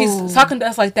literally. Whoa. She's talking to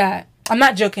us like that. I'm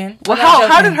not joking. Well,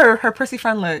 how did her prissy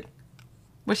friend look?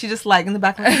 Was she just like in the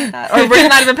back of that? Or were you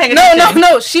not even paying attention?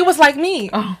 No, she was like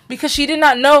me. Because she did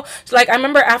not know. Like, I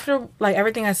remember after like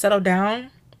everything had settled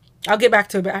down, I'll get back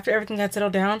to it, but after everything had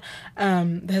settled down,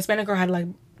 the Hispanic girl had like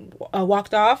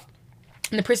walked off,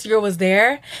 and the prissy girl was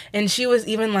there, and she was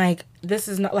even like, this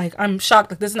is not, like, I'm shocked,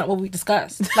 like, this is not what we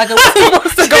discussed. Like, it was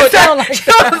supposed to go down like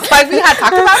that. Like, we had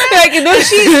talked about it? Like, you know,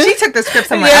 she took the script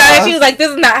somewhere else. She was like,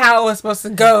 this is not how it was supposed to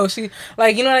go. She,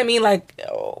 like, you know what I mean? Like,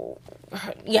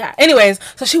 yeah. Anyways,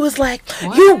 so she was like,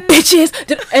 what? You bitches.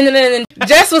 And then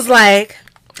Jess was like,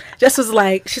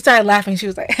 she started laughing. She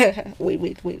was like,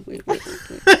 wait.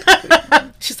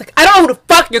 She's like, I don't know who the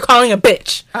fuck you're calling a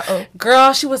bitch.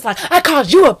 Girl, she was like, I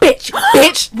called you a bitch,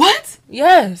 bitch. What?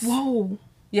 Yes. Whoa.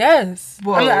 Yes.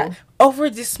 Whoa. I'm not, over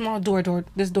this small door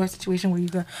situation where you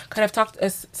could have talked to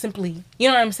us simply. You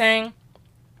know what I'm saying?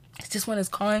 It's just when it's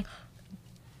calling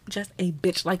just a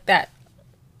bitch like that.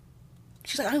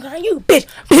 She's like, I'm calling you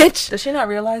bitch. Does she not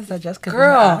realize that Jess could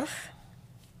Girl,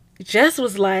 Jess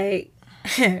was like,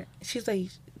 she's like,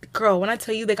 girl, when I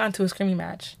tell you they got into a screaming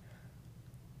match,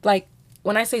 like,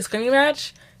 when I say screaming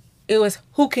match, it was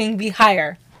who can be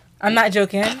higher. I'm not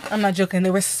joking.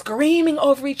 They were screaming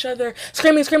over each other,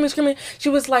 screaming. She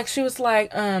was like,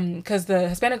 because the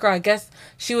Hispanic girl, I guess,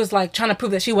 she was like trying to prove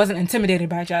that she wasn't intimidated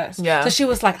by Jess. Yeah. So she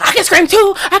was like, I can scream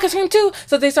too.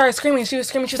 So they started screaming. She was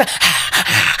screaming. She was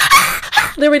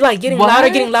like, they were like getting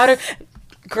louder.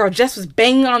 Girl, Jess was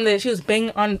banging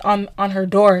on on her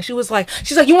door. She's like,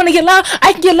 you want to get loud?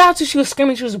 I can get loud too. She was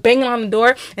screaming. She was banging on the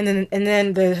door, and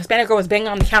then the Hispanic girl was banging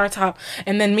on the countertop,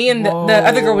 and then me and the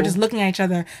other girl were just looking at each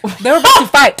other. They were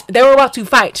about to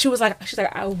fight. She's like,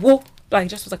 I will. Like,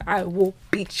 Jess was like, I will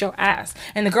beat your ass.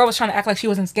 And the girl was trying to act like she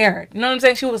wasn't scared. You know what I'm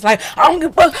saying? She was like, I don't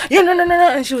give a fuck. Yeah, no.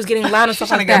 And she was getting loud and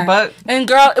stuff like that. And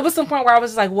girl, it was some point where I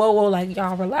was like, whoa, like,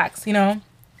 y'all relax, you know?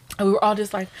 And we were all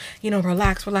just like, you know,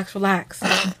 relax.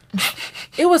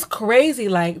 It was crazy.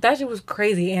 Like, that shit was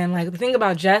crazy. And, like, the thing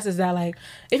about Jess is that, like,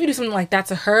 if you do something like that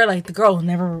to her, like, the girl will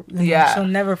never, she'll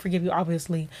never forgive you,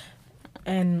 obviously.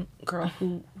 And, girl,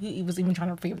 he was even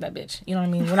trying to forgive that bitch. You know what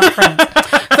I mean? We're not friends.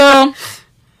 So,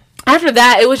 after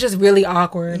that, it was just really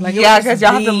awkward. Like, yeah, because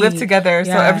y'all have to live together.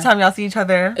 Yeah. So, every time y'all see each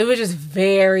other. It was just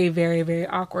very, very, very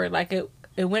awkward. Like, it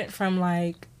went from,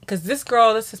 like, because this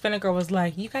Hispanic girl was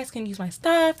like, you guys can use my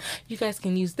stuff, you guys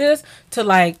can use this, to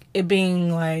like it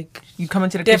being like, you come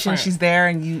into the kitchen, she's there,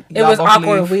 and it was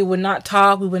awkward. We would not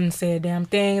talk, we wouldn't say a damn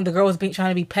thing. The girl was trying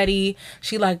to be petty.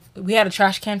 She like, we had a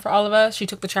trash can for all of us. She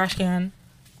took the trash can.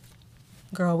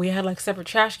 Girl, we had like separate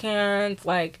trash cans.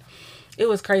 Like, It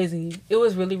was crazy. It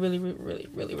was really, really, really, really,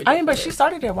 really ridiculous. I mean, but she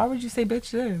started it. Why would you say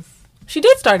bitch this? She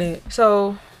did start it.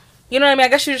 So, you know what I mean? I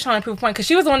guess she was just trying to prove a point. Because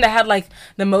she was the one that had, like,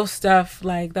 the most stuff,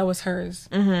 like, that was hers.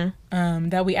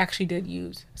 That we actually did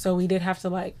use. So we did have to,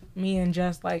 like, me and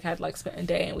Jess, like, had, like, spent a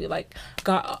day. And we, like,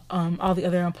 got all the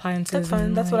other appliances. That's fine.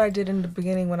 And, That's like, what I did in the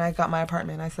beginning when I got my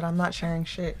apartment. I said, I'm not sharing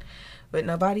shit with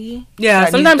nobody. Yeah,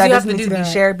 sometimes you have to do that.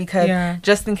 Be shared because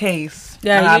just in case.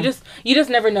 Yeah, you just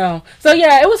never know. So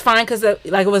yeah, it was fine because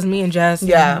like it was me and Jess.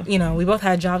 Yeah, and, you know, we both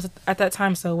had jobs at that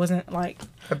time, so it wasn't like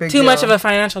too deal. much of a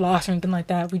financial loss or anything like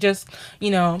that. We just,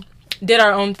 you know, did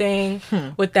our own thing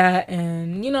with that,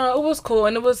 and you know, it was cool,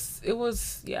 and it was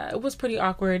pretty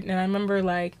awkward. And I remember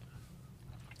like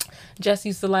Jess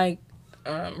used to like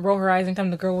roll her eyes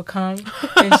anytime the girl would come,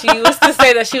 and she used to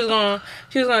say that she was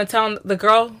gonna tell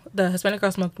the Hispanic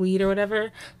girl smoked weed or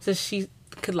whatever, so she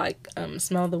could like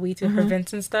smell the weed to her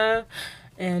vents and stuff.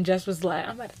 And Jess was like,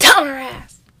 I'm about to tell her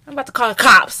ass. I'm about to call the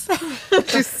cops.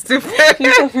 She's stupid.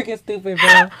 She's so freaking stupid,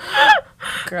 bro.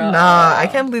 Girl. Nah, I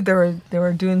can't believe they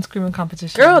were doing screaming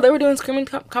competition. Girl, they were doing screaming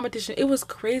competition. It was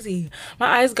crazy.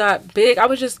 My eyes got big. I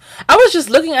was just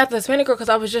looking at the Hispanic girl because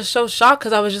I was just so shocked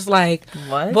because I was just like,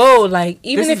 what? Whoa, like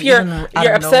even This if you're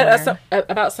upset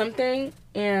about something,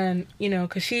 and you know,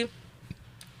 because she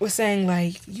was saying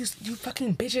like, you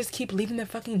fucking bitches keep leaving the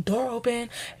fucking door open.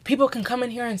 People can come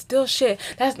in here and steal shit.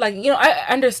 That's like, you know, I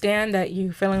understand that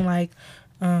you're feeling like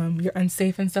you're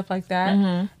unsafe and stuff like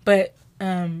that, but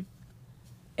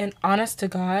and honest to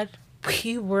God,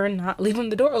 we were not leaving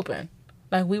the door open.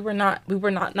 Like we were not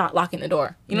locking the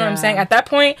door. You know what I'm saying? At that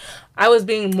point, I was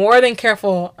being more than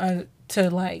careful to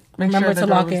like remember to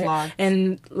lock it. Locked.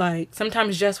 And like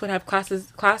sometimes Jess would have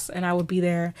class and I would be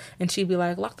there and she'd be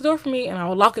like, lock the door for me, and I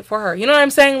would lock it for her. You know what I'm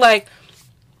saying? Like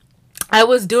I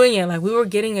was doing it, like we were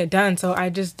getting it done, so I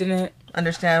just didn't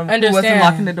understand who wasn't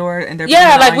locking the door, and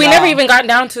like we never even got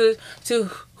down to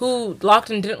who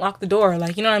locked and didn't lock the door.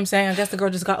 Like, you know what I'm saying? I guess the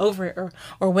girl just got over it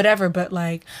or whatever. But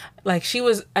like she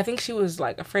was, I think she was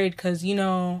like afraid because, you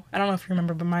know, I don't know if you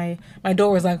remember, but my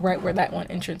door was like right where that one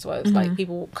entrance was. Like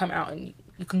people come out and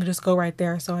you can just go right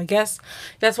there. So I guess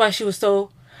that's why she was so,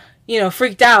 you know,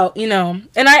 freaked out, you know.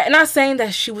 And I'm not saying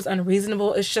that she was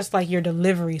unreasonable. It's just like your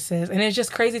delivery, sis. And it's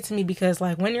just crazy to me because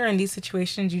like when you're in these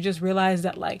situations, you just realize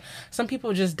that like some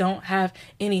people just don't have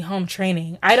any home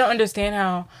training. I don't understand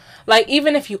how, like,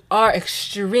 even if you are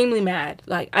extremely mad,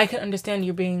 like I can understand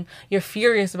you're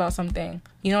furious about something.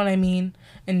 You know what I mean?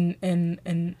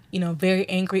 And you know, very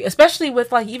angry, especially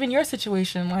with like even your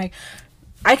situation. Like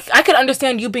I could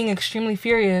understand you being extremely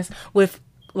furious with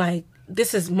like,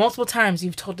 this is multiple times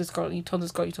you've told this girl,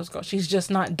 she's just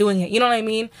not doing it. You know what I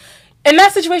mean? In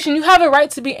that situation, you have a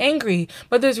right to be angry,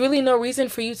 but there's really no reason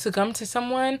for you to come to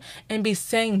someone and be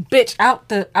saying bitch out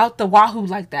the wahoo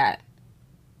like that.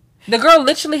 The girl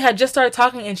literally had just started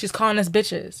talking and she's calling us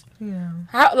bitches. Yeah.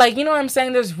 How, like, you know what I'm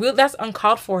saying? That's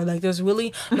uncalled for. Like, there's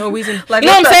really no reason. Like, you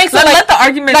know what I'm saying? So let the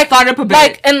argument start up a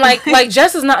bit. Like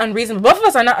Jess is not unreasonable. Both of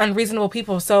us are not unreasonable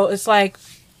people. So it's like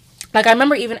I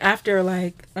remember even after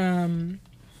like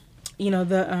you know,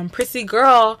 the prissy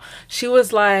girl, she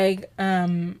was like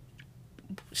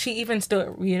she even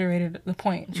still reiterated the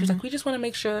point. She was like, we just want to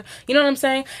make sure, you know what I'm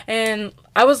saying? And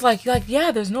I was like,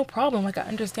 yeah, there's no problem. Like, I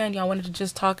understand y'all wanted to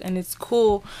just talk and it's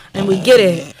cool and we get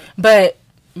it. But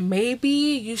maybe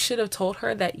you should have told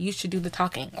her that you should do the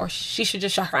talking, or she should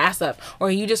just shut her ass up, or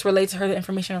you just relate to her the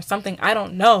information or something. I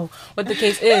don't know what the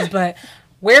case is, but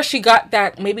where she got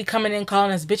that maybe coming in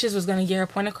calling us bitches was going to get her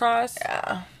point across.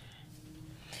 Yeah.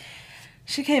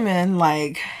 She came in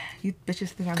like, you bitches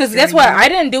think I'm because guess what? I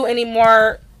didn't do any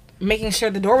more making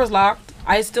sure the door was locked.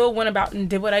 I still went about and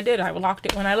did what I did. I locked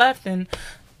it when I left, and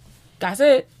that's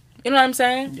it. You know what I'm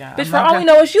saying? Yeah. Bitch, for all we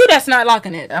know, it's you that's not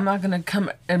locking it. I'm not gonna come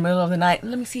in the middle of the night.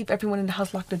 Let me see if everyone in the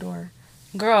house locked the door.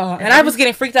 Girl, and I was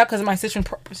getting freaked out because of my situation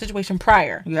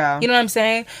prior. Yeah. You know what I'm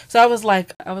saying? So I was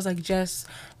like, Jess,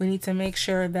 we need to make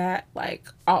sure that like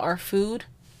all our food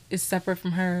is separate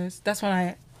from hers. That's when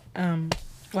I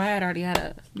I had already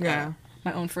had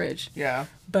my own fridge. Yeah.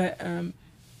 But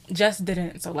Jess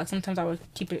didn't. So like sometimes I would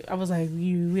keep it. I was like,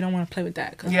 we don't want to play with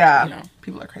that. Cause, yeah. You know,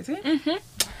 people are crazy.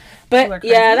 But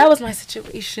yeah, that was my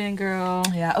situation, girl.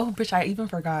 Yeah. Oh, bitch, I even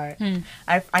forgot.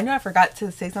 I know I forgot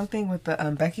to say something with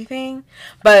the Becky thing,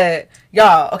 but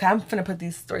y'all, okay, I'm finna put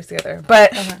these stories together.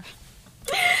 But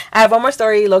I have one more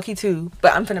story, low key too.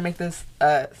 But I'm finna make this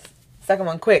second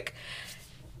one quick.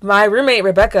 My roommate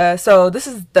Rebecca. So this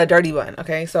is the dirty one.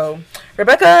 Okay, so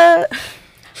Rebecca,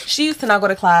 she used to not go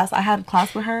to class. I had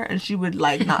class with her, and she would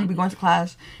like not be going to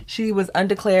class. She was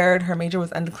undeclared. Her major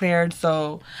was undeclared.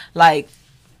 So like,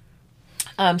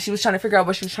 She was trying to figure out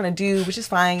what she was trying to do, which is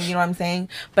fine, you know what I'm saying?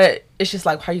 But it's just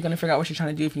like, how are you going to figure out what you're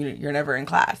trying to do if you're never in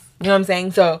class? You know what I'm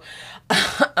saying? So,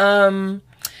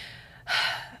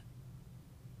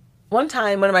 one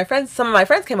time, some of my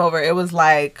friends came over. It was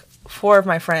like 4 of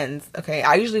my friends. Okay,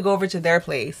 I usually go over to their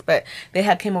place, but they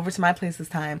came over to my place this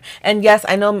time. And yes,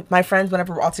 I know my friends,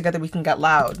 whenever we're all together, we can get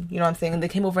loud. You know what I'm saying? And they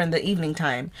came over in the evening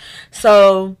time.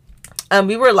 So,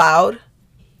 we were loud.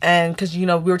 And because, you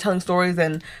know, we were telling stories,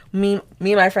 and me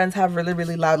and my friends have really,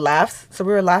 really loud laughs. So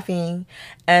we were laughing,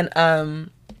 and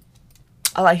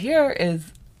all I hear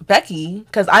is Becky,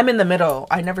 because I'm in the middle.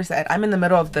 I never said. I'm in the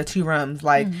middle of the 2 rooms.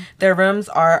 Like, their rooms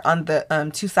are on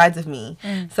the 2 sides of me.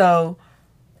 So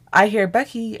I hear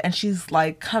Becky, and she's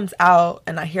like, comes out,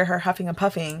 and I hear her huffing and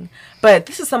puffing. But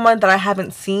this is someone that I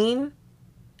haven't seen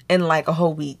in like a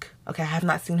whole week. Okay, I have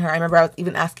not seen her. I remember I was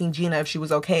even asking Gina if she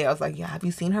was okay. I was like, yeah, have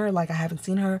you seen her? Like, I haven't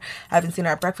seen her. I haven't seen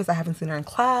her at breakfast. I haven't seen her in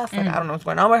class. Like, I don't know what's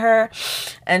going on with her.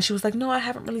 And she was like, no, I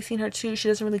haven't really seen her too. She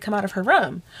doesn't really come out of her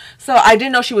room. So I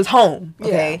didn't know she was home,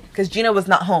 okay? Because Gina was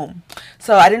not home.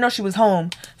 So I didn't know she was home.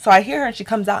 So I hear her, and she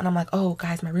comes out, and I'm like, oh,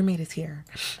 guys, my roommate is here.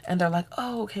 And they're like,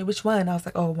 oh, okay, which one? I was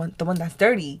like, oh, the one that's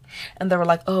dirty. And they were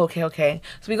like, oh, okay.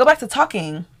 So we go back to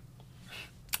talking.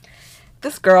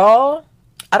 This girl,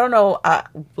 I don't know,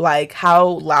 like, how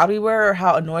loud we were or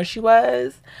how annoyed she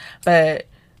was, but,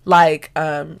 like,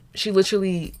 she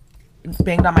literally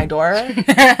banged on my door,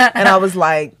 and I was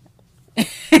like,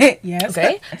 yes.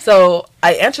 Okay. So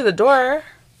I answer the door,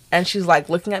 and she's, like,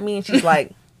 looking at me, and she's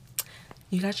like,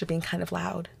 you guys are being kind of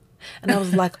loud. And I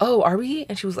was like, oh, are we?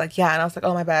 And she was like, yeah. And I was like,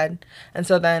 oh, my bad. And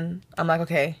so then I'm like,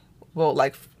 okay, well,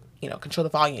 like, you know, control the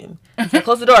volume. So I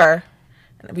close the door,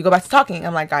 and we go back to talking.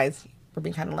 I'm like, guys, we're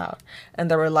being kind of loud.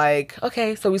 And they were like,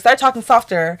 okay. So we start talking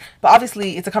softer, but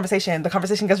obviously it's a conversation. The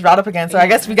conversation gets riled up again. So I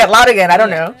guess we get loud again. I don't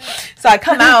know. So I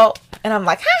come out, and I'm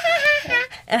like, ha, ha, ha, ha.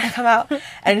 And I come out,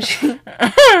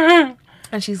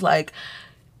 and she's like,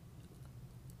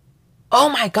 oh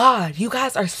my God, you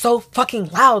guys are so fucking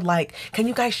loud. Like, can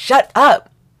you guys shut up?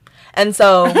 And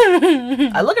so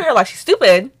I look at her like she's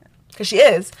stupid, because she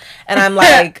is. And I'm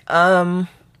like,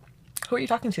 who are you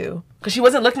talking to? Because she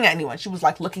wasn't looking at anyone. She was,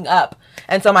 like, looking up.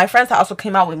 And so my friends also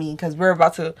came out with me, because we were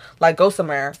about to, like, go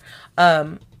somewhere.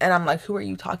 And I'm like, who are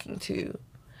you talking to?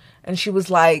 And she was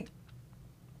like,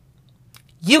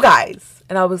 you guys.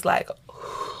 And I was like,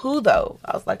 who, though?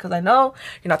 I was like, because I know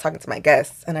you're not talking to my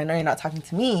guests, and I know you're not talking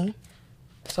to me.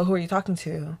 So who are you talking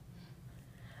to?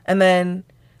 And then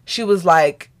she was,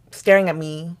 like, staring at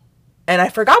me. And I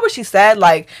forgot what she said.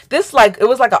 Like, this, like, it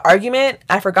was like an argument.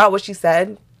 I forgot what she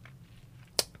said.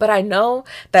 But I know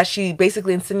that she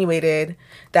basically insinuated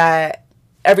that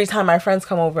every time my friends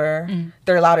come over,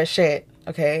 they're loud as shit,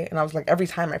 okay? And I was like, every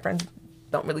time my friends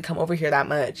don't really come over here that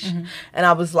much. And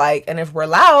I was like, and if we're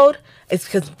loud, it's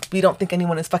because we don't think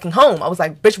anyone is fucking home. I was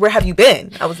like, bitch, where have you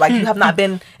been? I was like, you have not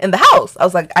been in the house. I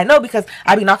was like, I know, because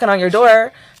I be knocking on your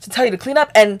door to tell you to clean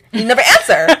up, and you never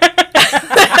answer.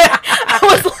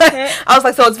 I was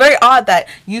like, so it's very odd that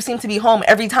you seem to be home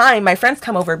every time my friends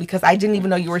come over, because I didn't even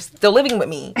know you were still living with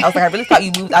me. I was like, I really thought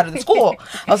you moved out of the school.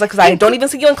 I was like, because I don't even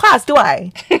see you in class, do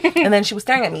I? And then she was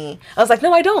staring at me. I was like,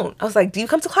 no, I don't. I was like, do you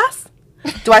come to class?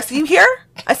 Do I see you here?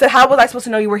 I said, how was I supposed to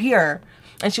know you were here?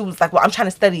 And she was like, well, I'm trying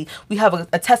to study. We have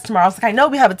a test tomorrow. I was like, I know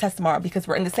we have a test tomorrow, because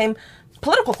we're in the same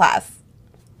political class.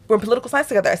 We're in political science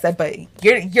together. I said, but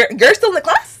you're still in the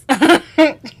class?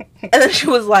 And then she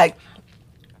was like,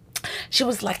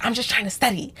 I'm just trying to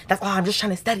study. That's all. I'm just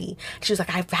trying to study. She was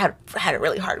like, I've had a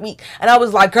really hard week. And I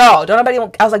was like, girl, don't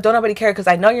nobody care, because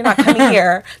I know you're not coming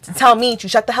here to tell me to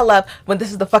shut the hell up when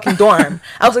this is the fucking dorm.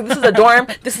 I was like, this is a dorm.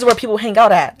 This is where people hang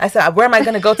out at. I said, where am I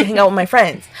going to go to hang out with my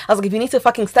friends? I was like, if you need to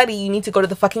fucking study, you need to go to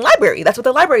the fucking library. That's what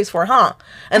the library is for, huh?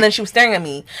 And then she was staring at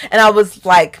me. And I was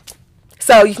like,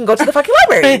 so you can go to the fucking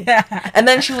library. And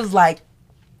then she was like,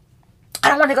 I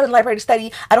don't want to go to the library to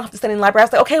study. I don't have to study in the library. I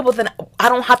was like, okay, well then I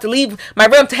don't have to leave my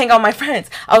room to hang out with my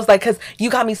friends. I was like, because you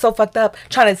got me so fucked up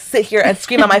trying to sit here and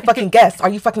scream at my fucking guests. Are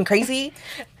you fucking crazy?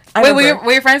 Wait,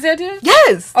 were your friends there too?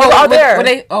 Yes. They were all there.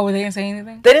 They didn't say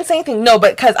anything? They didn't say anything. No,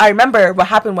 but because I remember what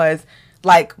happened was,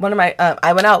 like, one of my,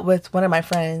 I went out with one of my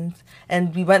friends,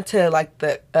 and we went to, like,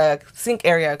 the sink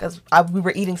area, because we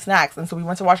were eating snacks. And so we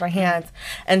went to wash our hands,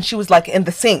 and she was, like, in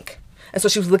the sink. And so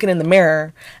she was looking in the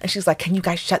mirror, and she's like, can you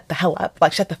guys shut the hell up?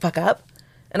 Like, shut the fuck up.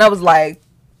 And I was like,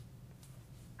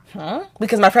 huh?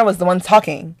 Because my friend was the one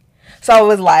talking. So I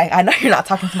was like, I know you're not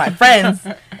talking to my friends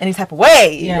any type of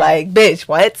way. Yeah. Like, bitch,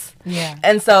 what? Yeah.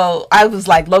 And so I was,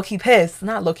 like, low-key pissed.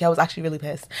 Not low-key, I was actually really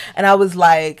pissed. And I was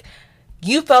like,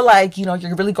 you feel like, you know,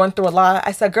 you're really going through a lot.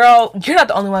 I said, girl, you're not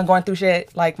the only one going through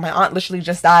shit. Like, my aunt literally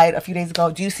just died a few days ago.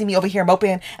 Do you see me over here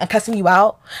moping and cussing you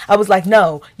out? I was like,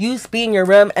 no, you used to be in your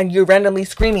room and you're randomly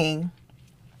screaming.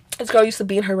 This girl used to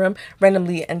be in her room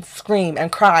randomly and scream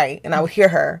and cry, and I would hear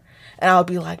her. And I would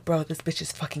be like, bro, this bitch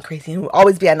is fucking crazy. And it would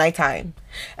always be at nighttime.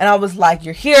 And I was like,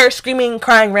 you're here screaming,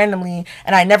 crying randomly.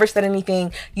 And I never said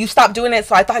anything. You stopped doing it,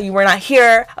 so I thought you were not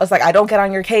here. I was like, I don't get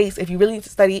on your case. If you really need to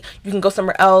study, you can go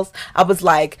somewhere else. I was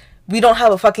like, we don't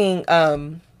have a fucking,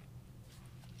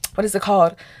 what is it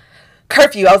called?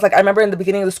 Curfew. I was like, I remember in the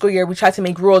beginning of the school year, we tried to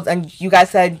make rules and you guys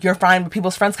said you're fine with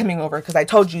people's friends coming over, because I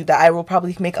told you that I will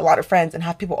probably make a lot of friends and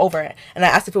have people over. And I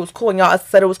asked if it was cool and y'all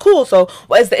said it was cool, so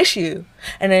what is the issue?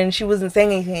 And then she wasn't saying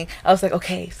anything. I was like,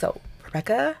 okay, so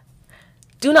Rebecca,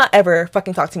 do not ever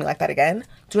fucking talk to me like that again.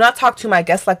 Do not talk to my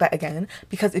guests like that again,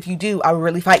 because if you do, I will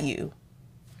really fight you.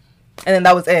 And then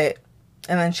that was it.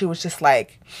 And then she was just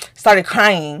like, started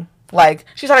crying. Like,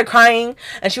 she started crying,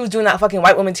 and she was doing that fucking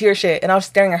white woman tear shit, and I was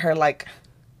staring at her like...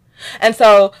 And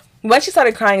so, when she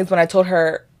started crying is when I told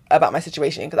her about my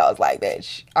situation, because I was like,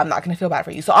 bitch, I'm not gonna feel bad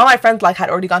for you. So all my friends, like, had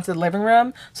already gone to the living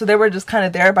room, so they were just kind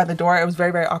of there by the door. It was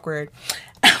very, very awkward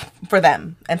for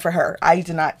them and for her. I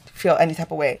did not feel any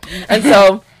type of way. And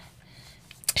so...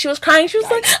 she was crying. She was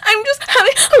like, I'm just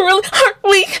having a really hard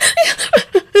week.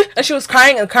 And she was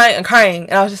crying and crying and crying,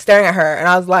 and I was just staring at her, and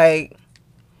I was like...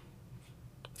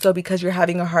 So because you're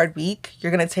having a hard week,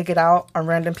 you're going to take it out on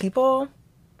random people?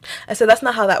 I said, that's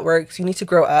not how that works. You need to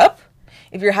grow up.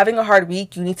 If you're having a hard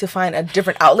week, you need to find a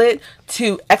different outlet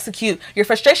to execute your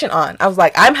frustration on. I was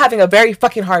like, I'm having a very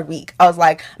fucking hard week. I was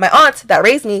like, my aunt that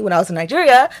raised me when I was in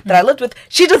Nigeria, that I lived with,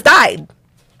 she just died.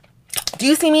 Do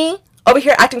you see me over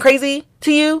here acting crazy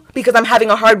to you because I'm having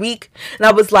a hard week? And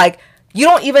I was like, you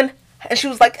don't even... And she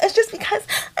was like, it's just because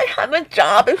I have a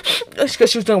job. Because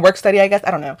she was doing work study, I guess.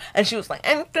 I don't know. And she was like,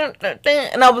 and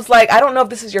I was like, I don't know if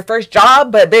this is your first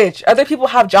job, but bitch, other people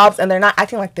have jobs and they're not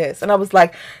acting like this. And I was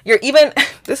like, you're even,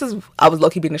 I was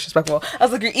low-key being disrespectful. I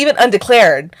was like, you're even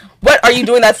undeclared. What are you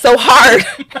doing that's so hard?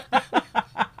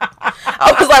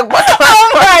 I was like, what class?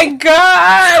 Oh my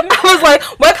God. I was like,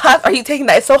 what class are you taking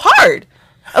that is so hard?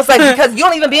 I was like, because you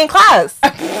don't even be in class.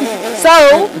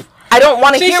 So... I don't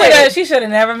want to hear it. She should have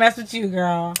never messed with you,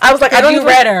 girl. I was like, I don't you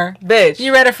read her. Bitch.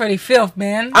 You read her for the filth,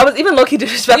 man. I was even low-key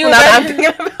disrespectful now that I'm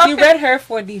thinking about you read her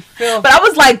for the filth. But I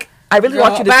was like, I really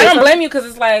want you to but say I don't blame you, because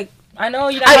it's like, I know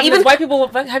you don't white people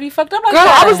have you fucked up like girl,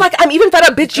 that. I was like, I'm even fed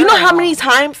up, bitch. Girl. You know how many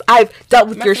times I've dealt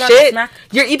with your shit?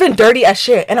 You're even dirty as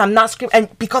shit, and I'm not screaming.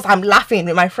 And because I'm laughing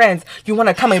with my friends, you want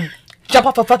to come and jump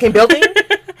off a fucking building?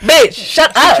 Bitch,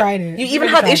 shut up. You even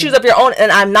have issues of your own,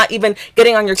 and I'm not even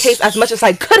getting on your case as much as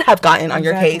I could have gotten on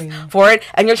your case for it,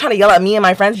 and you're trying to yell at me and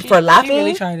my friends for laughing? She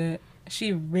really tried it.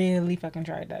 She really fucking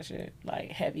tried that shit. Like,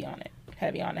 heavy on it.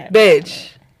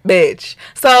 Bitch.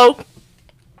 So,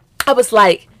 I was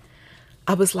like,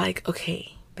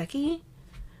 okay, Becky,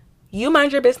 you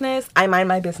mind your business, I mind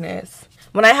my business.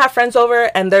 When I have friends over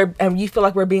and you feel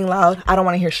like we're being loud, I don't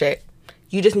want to hear shit.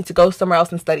 You just need to go somewhere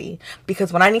else and study.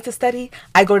 Because when I need to study,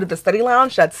 I go to the study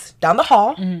lounge that's down the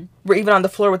hall. Mm-hmm. We're even on the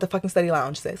floor with the fucking study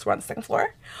lounge, sis. We're on the second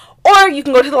floor. Or you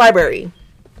can go to the library.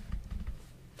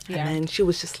 Yeah. And then she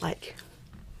was just like...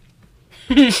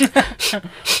 and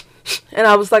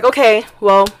I was like, okay,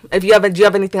 well, do you have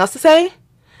anything else to say?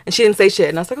 And she didn't say shit.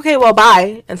 And I was like, okay, well,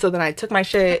 bye. And so then I took my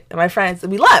shit and my friends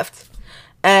and we left.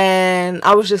 And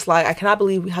I was just like, I cannot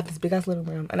believe we have this big ass living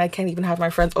room and I can't even have my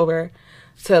friends over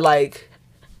to like...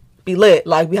 be lit.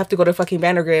 Like, we have to go to fucking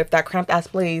Vandergrift, that cramped ass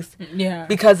place,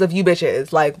 because of you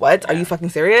bitches. Like, what? Are you fucking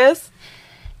serious?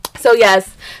 So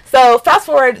yes. So fast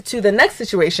forward to the next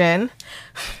situation.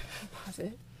 Pause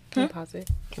it. Can you pause it?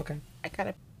 Okay. I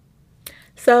gotta.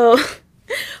 So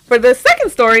for the second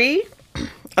story,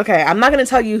 okay, I'm not gonna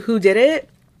tell you who did it,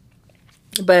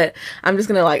 but I'm just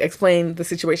gonna like explain the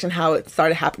situation, how it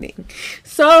started happening.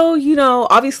 So, you know,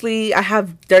 obviously I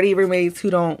have dirty roommates who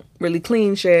don't really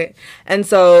clean shit, and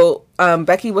so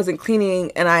Becky wasn't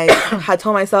cleaning, and I had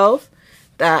told myself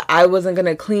that I wasn't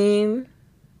gonna clean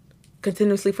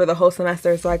continuously for the whole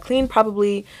semester. So I cleaned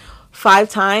probably 5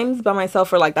 times by myself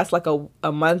for like, that's like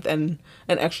a month and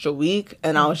an extra week,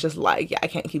 and I was just like, yeah, I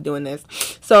can't keep doing this.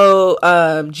 So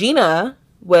Gina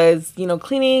was, you know,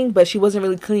 cleaning, but she wasn't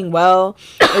really cleaning well.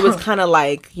 It was kind of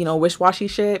like, you know, wish-washy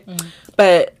shit.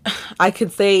 But I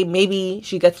could say maybe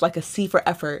she gets like a C for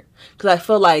effort, because I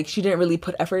feel like she didn't really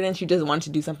put effort in. She just wanted to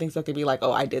do something so it could be like,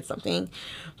 oh, I did something.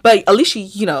 But at least she,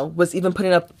 you know, was even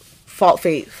putting up false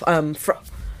faith.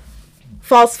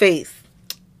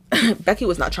 Becky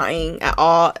was not trying at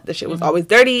all. The shit was always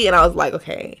dirty, and I was like,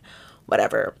 okay,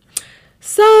 whatever.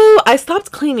 So I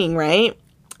stopped cleaning, right?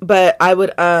 But I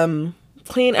would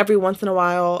clean every once in a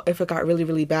while if it got really,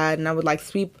 really bad. And I would like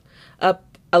sweep up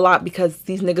a lot because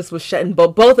these niggas was shedding,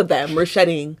 both of them were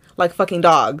shedding like fucking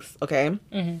dogs, okay?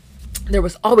 There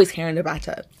was always hair in the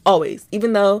bathtub. Always.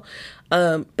 Even though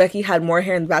Becky had more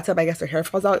hair in the bathtub, I guess her hair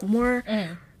falls out more.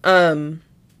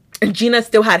 And Gina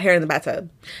still had hair in the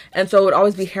bathtub. And so it would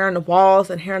always be hair on the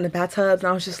walls and hair in the bathtubs. And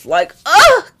I was just like,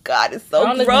 oh, God, it's so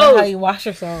gross. I don't know how you wash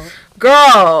yourself.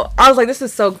 Girl, I was like, this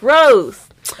is so gross.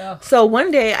 Ugh. So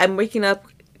one day I'm waking up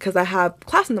because I have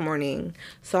class in the morning.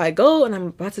 So I go and I'm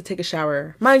about to take a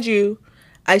shower. Mind you,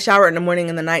 I shower in the morning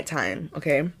and the nighttime,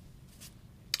 okay?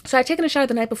 So I'd taken a shower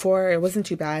the night before. It wasn't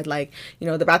too bad. Like, you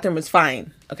know, the bathroom was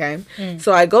fine, okay?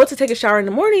 So I go to take a shower in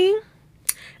the morning.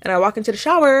 And I walk into the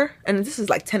shower, and this is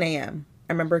like 10 a.m.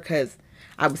 I remember because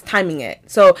I was timing it.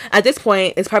 So at this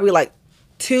point, it's probably like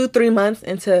 2-3 months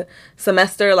into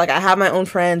semester. Like I have my own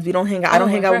friends. We don't hang out. I don't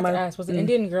hang out with my. Was the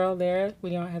Indian girl there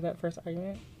when you don't have that first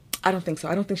argument? I don't think so.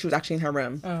 I don't think she was actually in her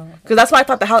room. Because that's why I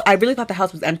thought the house. I really thought the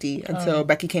house was empty until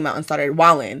Becky came out and started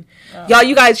wilding. Y'all,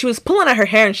 you guys, she was pulling at her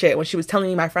hair and shit when she was telling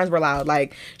me my friends were loud.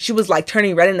 Like she was like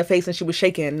turning red in the face and she was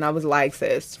shaking, and I was like,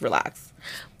 sis, relax.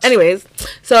 Anyways,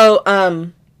 so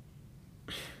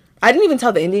I didn't even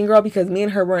tell the Indian girl because me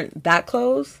and her weren't that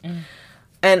close.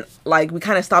 And, like, we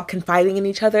kind of stopped confiding in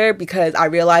each other because I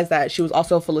realized that she was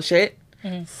also full of shit.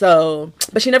 So,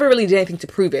 but she never really did anything to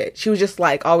prove it. She was just,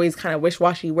 like, always kind of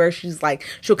wish-washy where she's, like,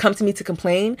 she'll come to me to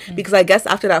complain. Because I guess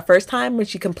after that first time when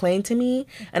she complained to me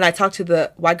and I talked to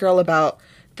the white girl about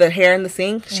the hair in the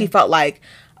sink, she felt like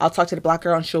I'll talk to the black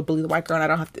girl and she'll bully the white girl and I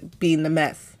don't have to be in the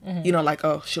mess. You know, like,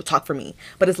 oh, she'll talk for me.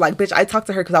 But it's like, bitch, I talked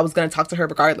to her because I was going to talk to her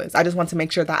regardless. I just want to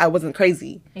make sure that I wasn't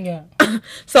crazy. Yeah.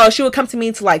 So she would come to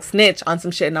me to, like, snitch on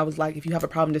some shit. And I was like, if you have a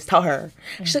problem, just tell her.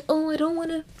 She's like, oh, I don't want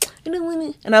to.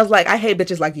 And I was like, I hate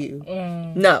bitches like you.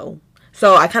 No.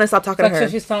 So I kind of stopped talking to her. So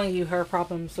she's telling you her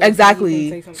problems. So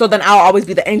exactly. So then I'll always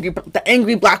be the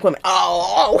angry black woman.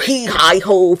 Oh, he, hi,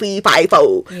 ho, fee, fi,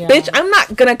 fo. Yeah. Bitch, I'm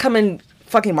not going to come and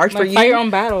fucking march for you. Fight your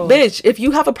own battle. Bitch, if you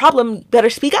have a problem,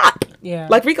 better speak up. Yeah.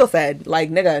 Like Rico said. Like,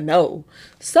 nigga, no.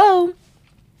 So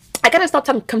I kind of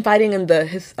stopped confiding in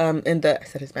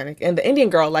the Indian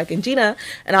girl, like in Gina,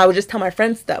 and I would just tell my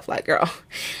friends stuff like, girl,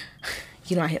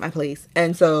 you know, I hate my place.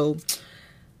 And so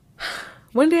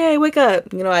one day I wake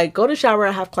up, you know, I go to shower,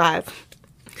 I have class.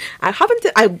 I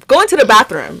go into the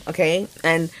bathroom, okay?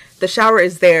 And the shower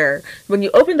is there. When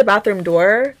you open the bathroom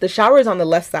door, the shower is on the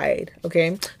left side,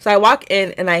 okay? So I walk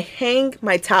in and I hang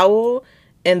my towel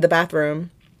in the bathroom.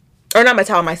 Or not my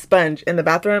towel, my sponge in the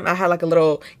bathroom. I had like a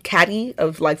little caddy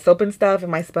of like soap and stuff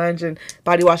and my sponge and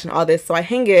body wash and all this. So I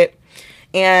hang it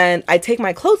and I take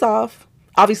my clothes off.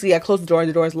 Obviously, I close the door and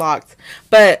the door is locked.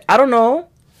 But I don't know.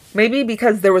 Maybe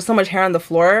because there was so much hair on the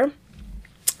floor.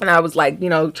 And I was like, you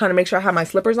know, trying to make sure I had my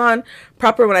slippers on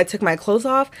proper when I took my clothes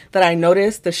off, that I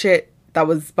noticed the shit that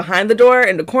was behind the door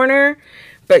in the corner.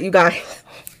 But you guys,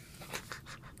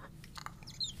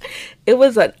 it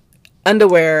was an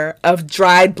underwear of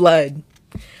dried blood.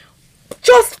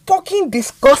 Just fucking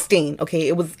disgusting. Okay,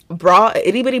 it was bra,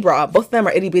 itty bitty bra. Both of them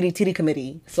are itty bitty titty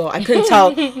committee. So I couldn't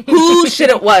tell whose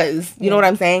shit it was. You know what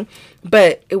I'm saying?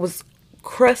 But it was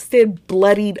crusted,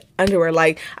 bloodied underwear.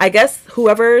 Like, I guess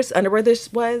whoever's underwear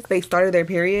this was, they started their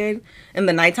period in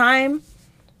the nighttime.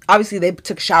 Obviously, they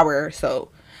took a shower, so.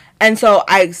 And so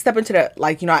I step into the,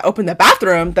 like, you know, I open the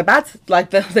bathroom,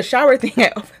 the shower thing,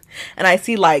 and I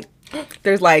see, like,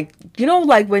 there's, like, you know,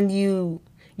 like, when you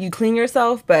clean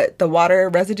yourself, but the water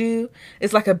residue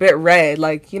is, like, a bit red,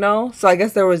 like, you know? So I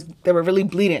guess they were really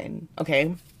bleeding,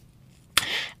 okay?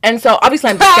 And so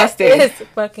obviously I'm disgusted. It's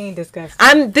fucking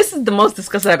disgusting. This is the most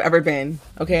disgusted I've ever been.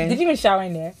 Okay. Did you even shower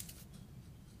in there?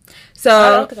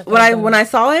 So when I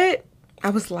saw it, I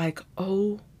was like,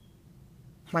 oh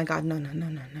my God, no.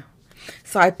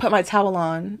 So I put my towel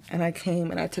on and I came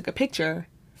and I took a picture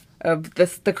of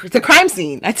the crime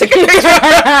scene. I took a picture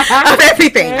of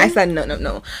everything. I said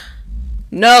no.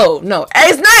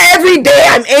 It's not every day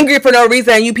I'm angry for no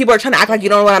reason and you people are trying to act like you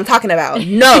don't know what I'm talking about.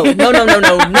 No.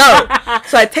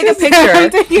 So I take a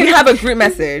picture. We have a group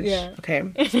message. Yeah. Okay.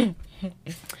 And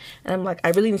I'm like, I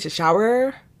really need to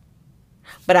shower.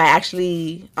 But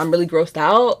I'm really grossed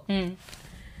out.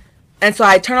 And so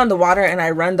I turn on the water and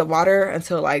I run the water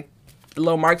until like the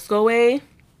little marks go away.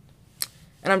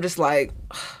 And I'm just like,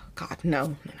 oh, God,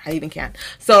 no, I even can't.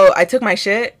 So I took my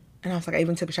shit. And I was like, I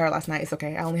even took a shower last night. It's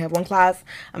okay. I only have one class.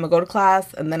 I'm going to go to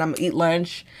class. And then I'm going to eat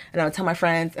lunch. And I'm going to tell my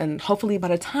friends. And hopefully by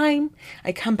the time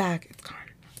I come back, it's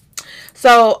gone.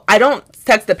 So I don't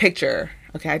text the picture.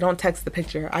 Okay, I don't text the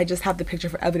picture. I just have the picture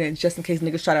for evidence just in case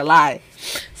niggas try to lie.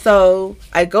 So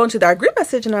I go into our group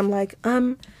message and I'm like,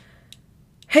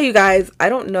 hey, you guys, I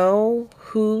don't know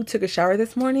who took a shower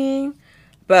this morning,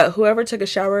 but whoever took a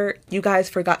shower, you guys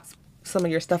forgot some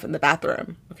of your stuff in the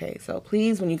bathroom. Okay, so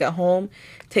please, when you get home,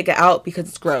 take it out because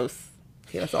it's gross.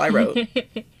 Okay, that's all I wrote.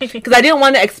 Because I didn't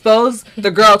want to expose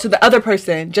the girl to the other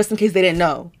person just in case they didn't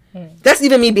know. That's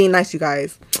even me being nice, you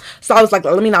guys. So I was like,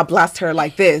 let me not blast her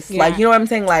like this. Yeah. Like, you know what I'm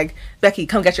saying? Like, Becky,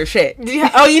 come get your shit. Yeah.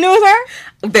 Oh, you knew it was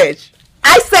her? Bitch.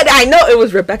 I said I know it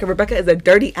was Rebecca. Rebecca is a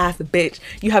dirty ass bitch.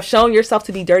 You have shown yourself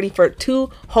to be dirty for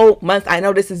 2 whole months. I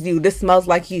know this is you. This smells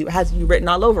like you. It has you written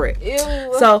all over it.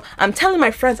 Ew. So I'm telling my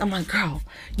friends, I'm like, girl,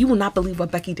 you will not believe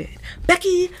what Becky did.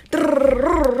 Becky,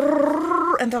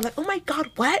 and they're like, oh my God,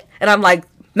 what? And I'm like,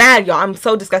 mad, y'all. I'm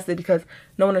so disgusted because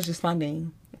no one is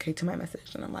responding, okay, to my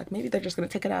message. And I'm like, maybe they're just going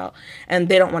to take it out. And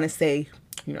they don't want to say,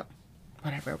 you know,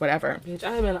 whatever. Bitch,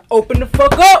 I have been open the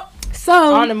fuck up.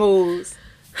 So on the moves.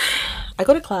 I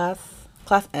go to class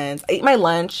ends, I eat my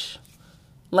lunch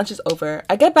is over,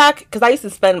 I get back, because I used to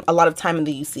spend a lot of time in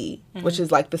the UC, which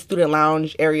is like the student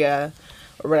lounge area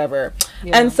or whatever,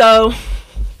 and so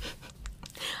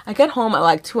I get home at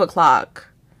like 2 o'clock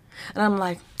and I'm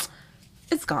like,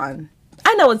 it's gone.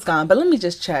 I know it's gone, but let me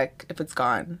just check if it's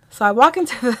gone. So I walk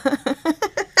into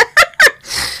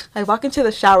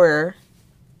the shower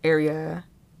area.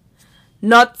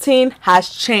 Nothing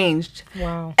has changed.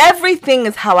 Wow. Everything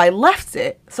is how I left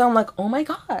it. So I'm like, oh my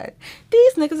God,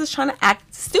 these niggas is trying to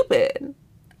act stupid.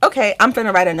 Okay, I'm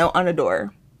finna write a note on the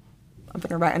door. I'm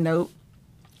finna write a note.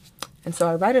 And so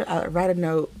I write a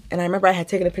note. And I remember I had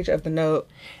taken a picture of the note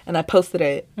and I posted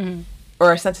it.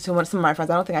 Or I sent it to some of my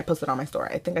friends. I don't think I posted it on my story.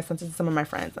 I think I sent it to some of my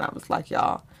friends. And I was like,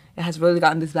 y'all, it has really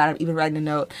gotten this bad. I'm even writing a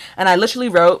note. And I literally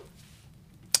wrote,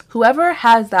 whoever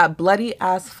has that bloody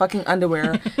ass fucking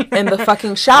underwear in the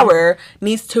fucking shower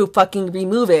needs to fucking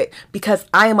remove it because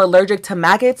I am allergic to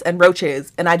maggots and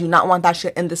roaches and I do not want that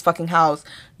shit in this fucking house.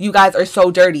 You guys are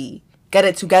so dirty. Get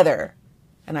it together.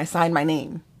 And I signed my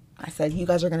name. I said, you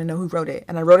guys are going to know who wrote it.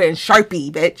 And I wrote it in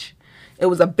Sharpie, bitch. It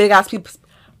was a big ass piece.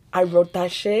 I wrote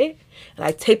that shit and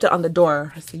I taped it on the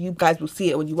door. So you guys will see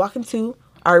it when you walk into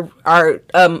our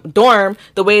dorm.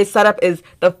 The way it's set up is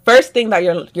the first thing that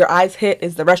your eyes hit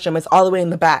is the restroom. It's all the way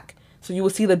in the back, so you will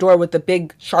see the door with the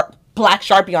big black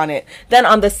Sharpie on it. Then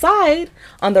on the side,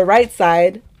 on the right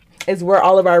side, is where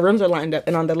all of our rooms are lined up,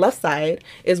 and on the left side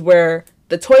is where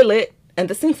the toilet and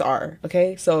the sinks are.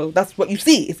 Okay, so that's what you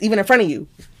see. It's even in front of you.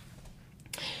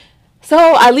 So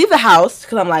I leave the house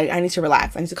because I'm like, I need to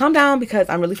relax. I need to calm down because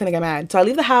I'm really finna get mad. So I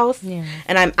leave the house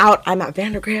and I'm out. I'm at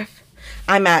Vandergrift.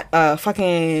 I'm at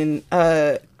fucking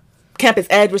Campus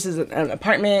Edge, which is an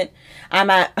apartment. I'm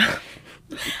at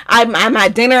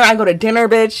dinner. I go to dinner,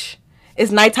 bitch.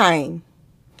 It's nighttime.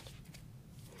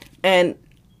 And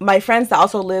my friends that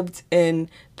also lived in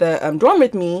the dorm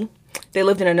with me, they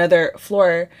lived in another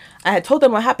floor. I had told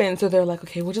them what happened, so they're like,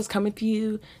 okay, we'll just come with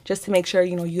you just to make sure,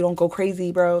 you know, you don't go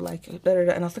crazy, bro. Like, blah, blah,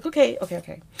 blah. And I was like, okay. I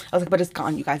was like, but it's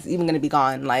gone, you guys. It's even gonna be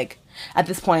gone. Like, at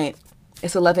this point,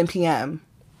 it's 11 p.m.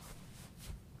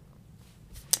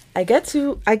 I get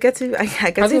to Are these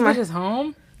bitches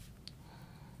home?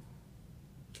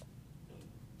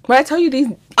 When I tell you these,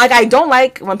 like, I don't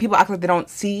like when people act like they don't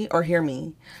see or hear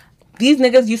me. These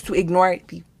niggas used to ignore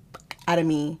the fuck out of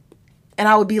me. And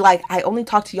I would be like, I only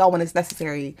talk to y'all when it's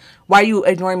necessary. Why are you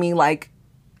ignoring me? Like,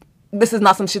 this is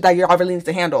not some shit that y'all really need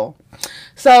to handle.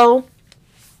 So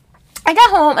I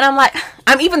got home and I'm like,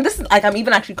 I'm even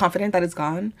actually confident that it's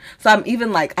gone. So I'm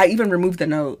even like, I even removed the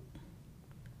note.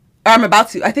 Or I'm about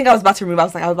to. I think I was about to remove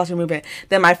it. I was about to remove it.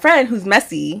 Then my friend, who's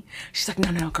messy, she's like,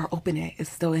 no, girl, open it.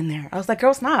 It's still in there. I was like, girl,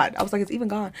 it's not. I was like, it's even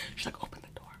gone. She's like, open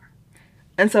the door.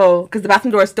 And so, because the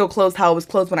bathroom door is still closed how it was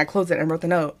closed when I closed it and wrote the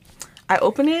note. I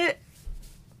open it.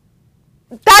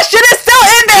 That shit is still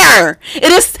in there.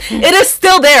 It is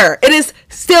still there. It is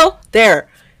still there.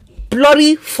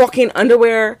 Bloody fucking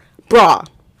underwear bra.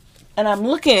 And I'm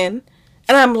looking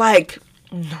and I'm like,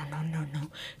 no.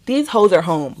 These hoes are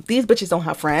home. These bitches don't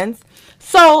have friends.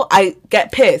 So I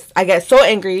get pissed. I get so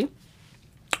angry.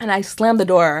 And I slam the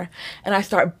door. And I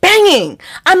start banging.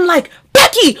 I'm like,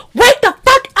 Becky, wake the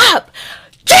fuck up.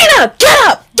 Gina, get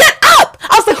up. Get up.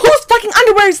 I was like, whose fucking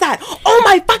underwear is that? Oh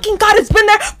my fucking God, it's been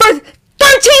there for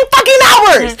 13 fucking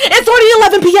hours. It's already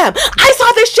 11 p.m. I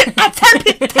saw this shit at 10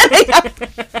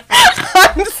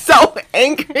 a.m. I'm so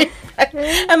angry.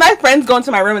 And my friends go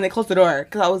into my room and they close the door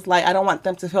because I was like, I don't want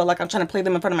them to feel like I'm trying to play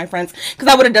them in front of my friends because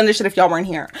I would have done this shit if y'all weren't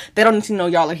here. They don't need to know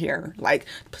y'all are here. Like,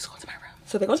 please go to my room.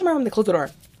 So they go to my room, they close the door.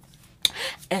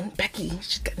 And Becky,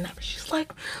 she's getting up. She's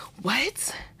like,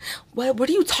 what? What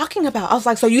are you talking about? I was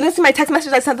like, so you didn't see my text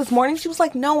message I sent this morning? She was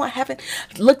like, no, I haven't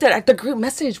looked at the group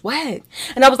message. What?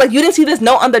 And I was like, you didn't see this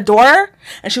note on the door?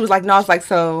 And she was like, no. I was like,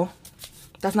 so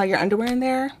that's not your underwear in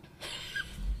there?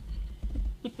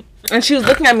 And she was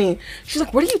looking at me. She's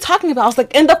like, what are you talking about? I was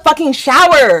like, in the fucking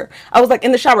shower. I was like,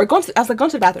 in the shower. I was like, go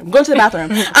to the bathroom. Go to the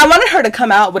bathroom. I wanted her to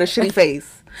come out with a shitty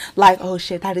face. Like, oh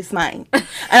shit, that is mine. And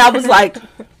I was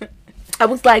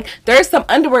like, there's some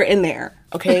underwear in there,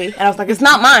 okay? And I was like, it's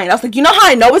not mine. I was like, you know how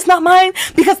I know it's not mine?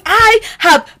 Because I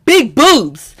have big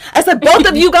boobs. I said, both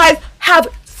of you guys have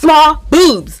small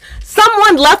boobs.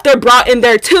 Someone left their bra in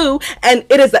there too, and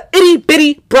it is an itty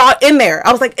bitty bra in there.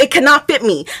 I was like, it cannot fit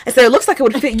me. I said, it looks like it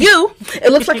would fit you. It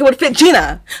looks like it would fit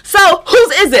Gina. So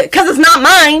whose is it? Because it's not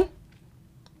mine.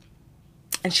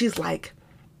 And she's like,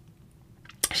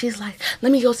 let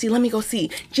me go see.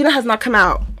 Gina has not come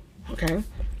out, okay?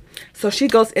 So she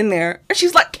goes in there, and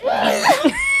she's like, oh my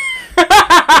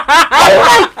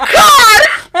God!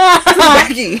 This is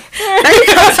Becky. Becky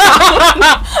comes out.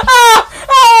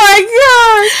 Oh my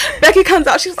God! Becky comes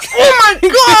out. She's like, oh my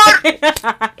God!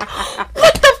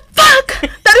 What the fuck?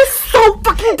 That is so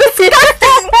fucking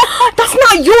disgusting. That's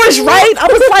not yours, right? I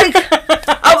was like,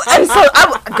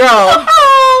 girl.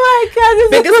 Oh my God! This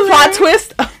biggest plot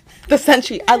twist of the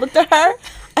century. I looked at her.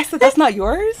 I said, that's not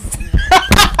yours?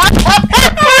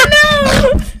 Oh no!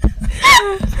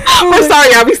 I'm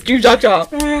sorry, y'all. We screwed y'all.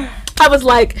 I was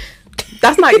like,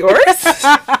 that's not yours?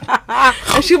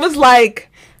 And she was like,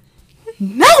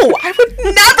 no, I would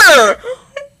never.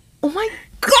 Oh my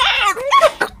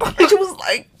God. And she was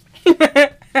like,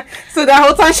 so that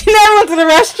whole time she never went to the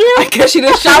restroom? I guess she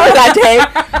didn't shower that day.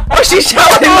 Or she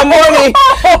showered in the morning.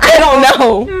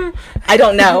 I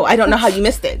don't know. I don't know how you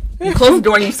missed it. You close the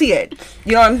door and you see it.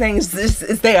 You know what I'm saying?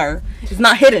 It's there. It's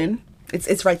not hidden.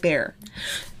 It's right there.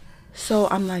 So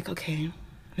I'm like, okay,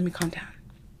 let me calm down.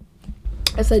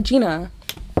 I said, Gina.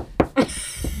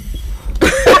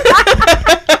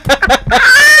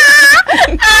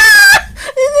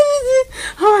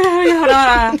 Oh my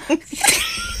God.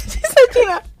 She said,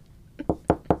 Gina.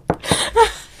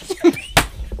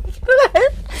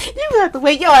 You have to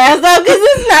wake your ass up because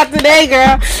it's not today,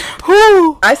 girl.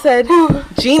 Whew. I said,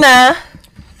 Gina.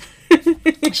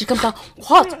 She comes out,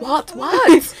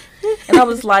 what? And I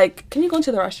was like, can you go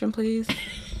into the restroom, please?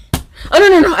 Oh,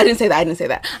 no. I didn't say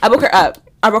that. I woke her up.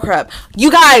 You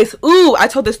guys, I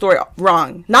told this story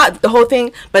wrong. Not the whole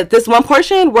thing, but this one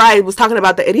portion where I was talking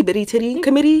about the itty bitty titty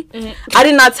committee. Mm-hmm. I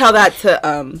did not tell that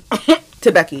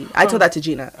to Becky. I told that to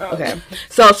Gina. Okay.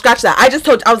 So scratch that. I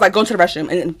was like, go to the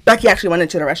restroom. And Becky actually went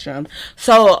into the restroom.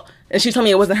 So, and she told me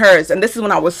it wasn't hers. And this is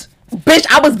when I was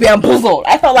bamboozled.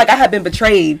 I felt like I had been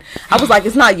betrayed. I was like,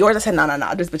 it's not yours. I said, no.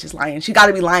 This bitch is lying. She got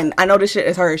to be lying. I know this shit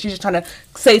is hers. She's just trying to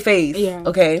save face. Yeah.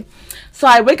 Okay. So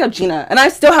I wake up Gina. And I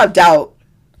still have doubt.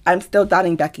 I'm still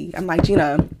doubting Becky. I'm like,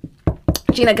 Gina,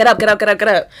 get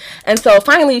up. And so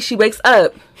finally she wakes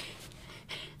up.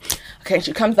 Okay,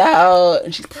 she comes out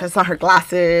and she puts on her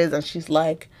glasses and she's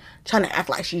like trying to act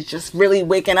like she's just really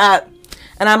waking up.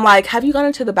 And I'm like, have you gone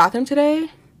into the bathroom today?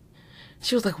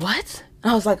 She was like, what?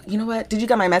 And I was like, you know what? Did you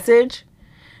get my message?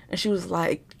 And she was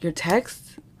like, your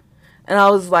text? And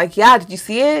I was like, yeah, did you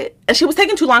see it? And she was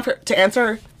taking too long to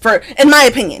answer. In my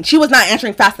opinion, she was not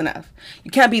answering fast enough.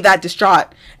 You can't be that distraught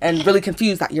and really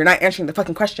confused that you're not answering the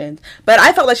fucking questions. But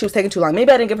I felt like she was taking too long.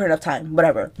 Maybe I didn't give her enough time.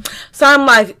 Whatever. So I'm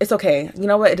like, it's okay. You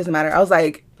know what? It doesn't matter. I was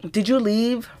like, did you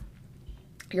leave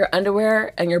your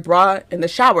underwear and your bra in the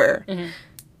shower? Mm-hmm.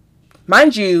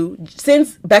 Mind you,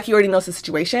 since Becky already knows the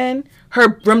situation,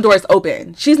 her room door is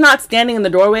open. She's not standing in the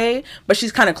doorway, but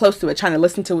she's kind of close to it, trying to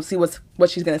listen to see what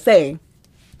she's going to say.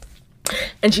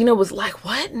 And Gina was like,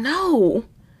 what? No.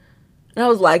 And I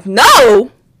was like,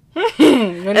 no.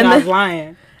 You're not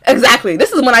lying. Exactly.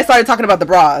 This is when I started talking about the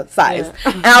bra size.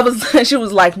 Yeah. And she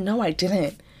was like, no, I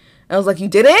didn't. And I was like, you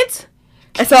didn't?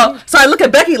 And so I look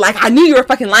at Becky like, I knew you were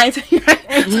fucking lying to me.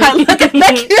 So I look at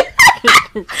Becky.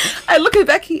 I look at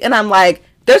Becky and I'm like,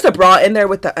 there's a bra in there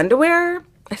with the underwear.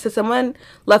 I said, someone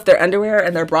left their underwear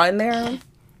and their bra in there.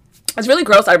 It's really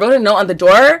gross. I wrote a note on the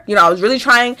door. You know, I was really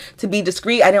trying to be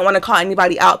discreet. I didn't want to call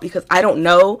anybody out because I don't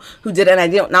know who did it, and I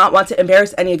did not want to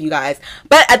embarrass any of you guys.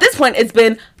 But at this point, it's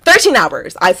been 13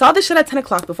 hours. I saw this shit at 10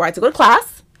 o'clock before I had to go to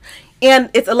class. And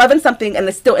it's 11 something and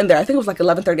it's still in there. I think it was like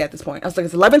 11:30 at this point. I was like,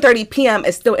 it's 11:30 p.m.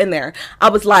 It's still in there. I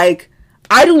was like,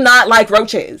 I do not like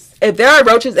roaches. If there are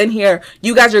roaches in here,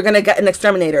 you guys are going to get an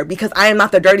exterminator because I am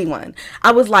not the dirty one.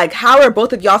 I was like, how are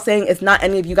both of y'all saying it's not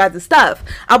any of you guys' stuff?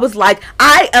 I was like,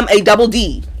 I am a double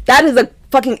D. That is a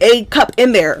fucking egg cup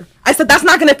in there. I said, that's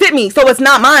not going to fit me, so it's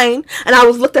not mine. And I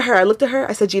looked at her.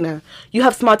 I said, Gina, you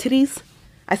have small titties?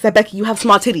 I said, Becky, you have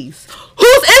small titties.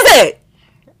 Whose is it?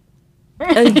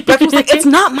 And Becky was like, it's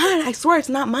not mine. I swear it's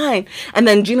not mine. And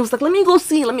then Gina was like, let me go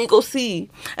see.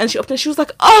 And she opened it. She was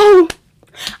like, oh,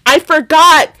 I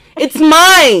forgot. It's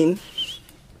mine.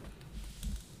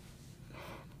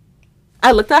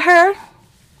 I looked at her.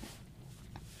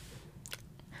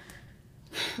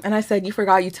 And I said, you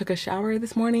forgot you took a shower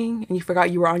this morning, and you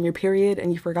forgot you were on your period,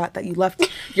 and you forgot that you left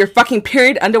your fucking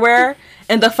period underwear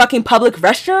in the fucking public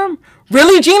restroom?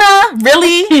 Really, Gina?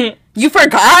 Really? You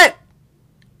forgot?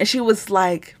 And she was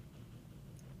like,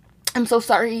 I'm so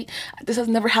sorry. This has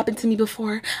never happened to me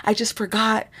before. I just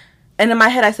forgot. And in my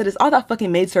head, I said, it's all that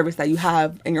fucking maid service that you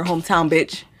have in your hometown,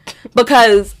 bitch.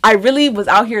 Because I really was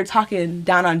out here talking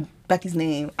down on Becky's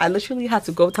name. I literally had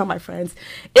to go tell my friends,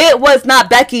 it was not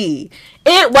Becky.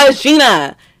 It was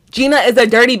Gina. Gina is a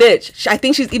dirty bitch. I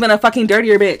think she's even a fucking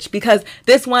dirtier bitch, because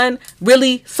this one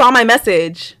really saw my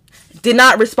message, did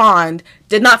not respond,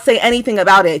 did not say anything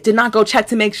about it, did not go check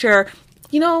to make sure.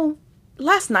 You know,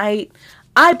 last night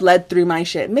I bled through my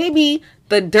shit. Maybe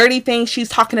the dirty thing she's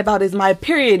talking about is my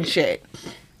period shit.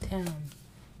 Damn.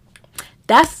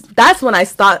 That's when I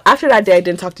stopped. After that day, I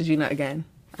didn't talk to Gina again.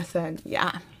 I said,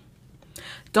 yeah,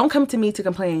 don't come to me to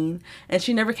complain. And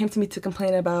she never came to me to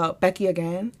complain about Becky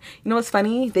again. You know what's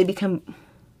funny? They become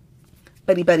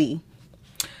buddy.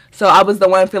 So I was the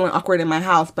one feeling awkward in my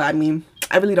house. But I mean,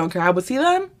 I really don't care. I would see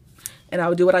them and I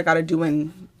would do what I gotta do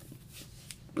and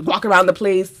walk around the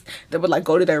place. They would like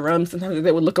go to their room. Sometimes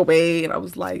they would look away. And I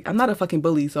was like, I'm not a fucking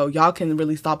bully. So y'all can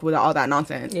really stop with all that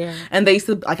nonsense. Yeah. And they used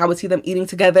to, like, I would see them eating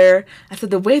together. I said,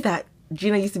 the way that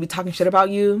Gina used to be talking shit about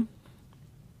you,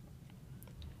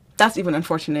 that's even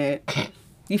unfortunate.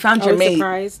 You found your mate.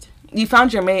 Surprised. You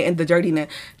found your mate in the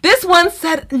dirtiness. This one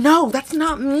said, no, that's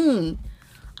not me.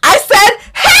 I said,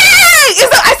 hey!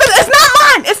 I said, it's not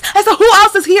mine. I said, who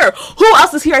else is here? Who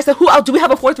else is here? I said, who else? Do we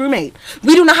have a fourth roommate?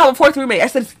 We do not have a fourth roommate. I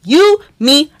said, it's you,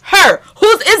 me, her.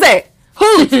 Whose is it?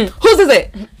 Whose is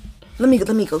it? Let me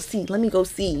go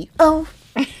see. Oh,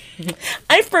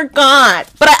 I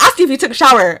forgot. But I asked you if you took a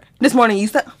shower this morning. You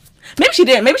said, maybe she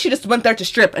didn't. Maybe she just went there to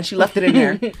strip and she left it in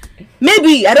there.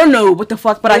 Maybe. I don't know what the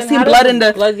fuck, but I seen blood in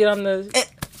the... Blood get on the...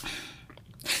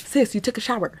 Sis, you took a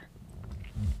shower.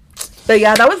 But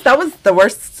yeah, that was the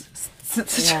worst.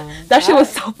 Yeah, that shit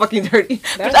was so fucking dirty.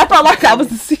 But I felt like I was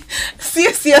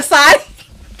CSI.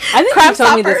 I think you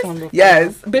told me this one before.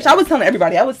 Yes. Bitch, I was telling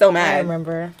everybody. I was so mad. I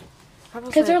remember.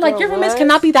 Because they're like, your roommates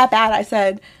cannot be that bad. I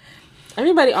said.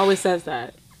 Everybody always says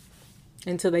that.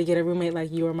 Until they get a roommate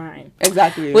like you or mine.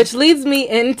 Exactly. Which leads me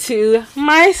into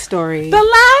my story. The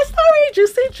last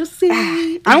story.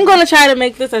 Juicy. I'm going to try to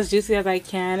make this as juicy as I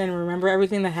can and remember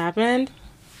everything that happened.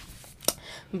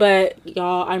 But,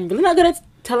 y'all, I'm really not good at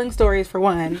telling stories, for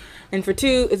one. And for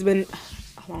two, it's been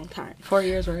a long time. 4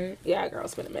 years, right? Yeah, girl,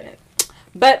 it's been a minute.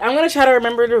 But I'm going to try to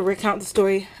remember to recount the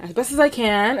story as best as I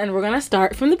can. And we're going to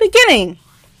start from the beginning.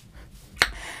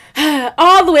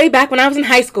 All the way back when I was in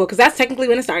high school, because that's technically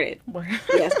when it started.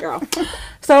 Yes, girl.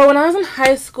 So when I was in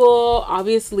high school,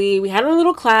 obviously we had a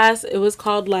little class. It was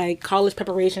called like college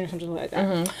preparation or something like that.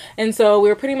 Mm-hmm. And so we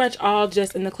were pretty much all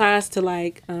just in the class to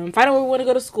like find out where we want to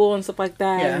go to school and stuff like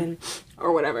that, yeah.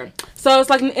 Or whatever. So it's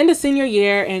like the end of senior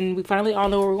year, and we finally all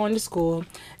know where we're going to school.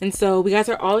 And so we guys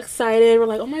are all excited. We're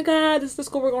like, oh my god, this is the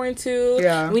school we're going to.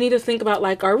 Yeah. We need to think about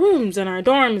like our rooms and our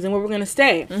dorms and where we're going to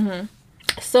stay. Mm-hmm.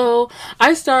 So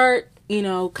I start,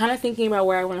 kind of thinking about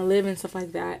where I want to live and stuff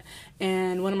like that.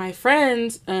 And one of my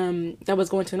friends that was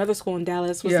going to another school in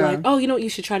Dallas was like, oh, you know what you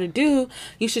should try to do?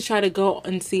 You should try to go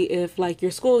and see if, like,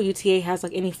 your school, UTA, has,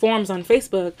 like, any forums on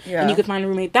Facebook. Yeah. And you could find a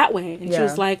roommate that way. And she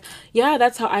was like, yeah,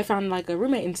 that's how I found, like, a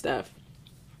roommate and stuff.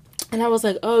 And I was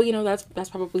like, oh, that's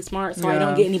probably smart, so I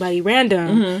don't get anybody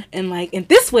random. Mm-hmm. And, like, in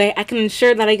this way, I can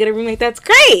ensure that I get a roommate that's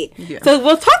great. Yeah. So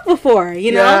we'll talk before,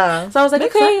 Yeah. So I was like,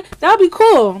 okay, that would be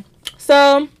cool.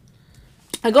 So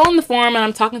I go on the forum, and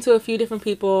I'm talking to a few different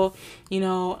people,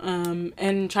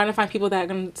 and trying to find people that are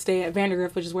going to stay at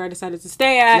Vandergrift, which is where I decided to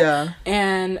stay at. Yeah.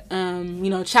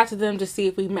 And, chat to them to see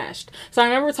if we meshed. So I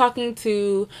remember talking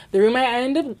to the roommate I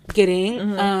ended up getting.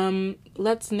 Mm-hmm.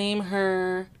 Let's name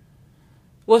her...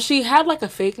 Well, she had, like, a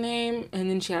fake name, and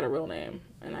then she had a real name.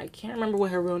 And I can't remember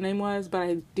what her real name was, but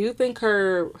I do think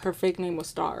her fake name was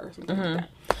Star or something like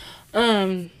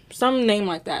that. Some name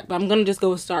like that. But I'm going to just go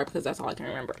with Star because that's all I can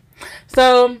remember.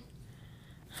 So,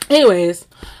 anyways.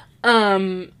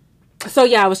 So,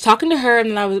 yeah, I was talking to her,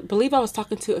 and then believe I was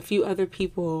talking to a few other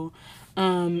people.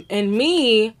 And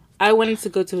me, I wanted to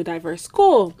go to a diverse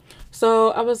school.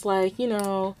 So I was like,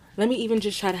 let me even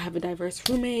just try to have a diverse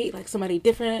roommate, like somebody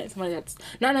different, somebody that's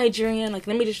not Nigerian. Like,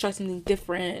 let me just try something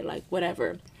different, like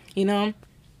whatever,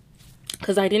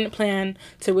 because I didn't plan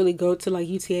to really go to like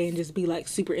UTA and just be like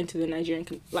super into the Nigerian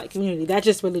community. That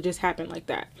just really just happened like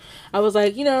that. I was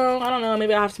like, I don't know,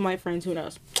 maybe I'll have some white friends, who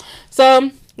knows.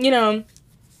 So,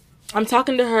 I'm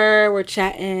talking to her, we're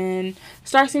chatting.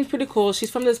 Star seems pretty cool. She's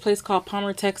from this place called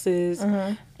Palmer, Texas.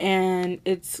 And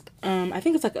it's, I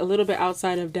think it's like a little bit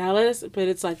outside of Dallas, but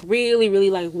it's like really, really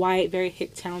like white, very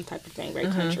hick town type of thing, very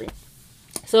country.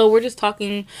 So we're just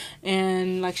talking,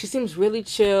 and like she seems really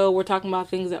chill. We're talking about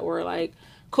things that we're like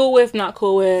cool with, not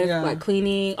cool with, like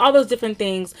cleaning, all those different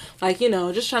things. Like,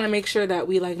 just trying to make sure that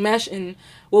we like mesh and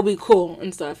we'll be cool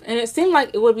and stuff. And it seemed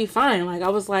like it would be fine. Like I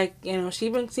was like, she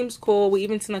even seems cool. We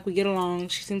even seem like we get along.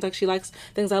 She seems like she likes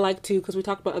things I like too, because we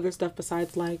talk about other stuff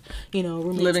besides like,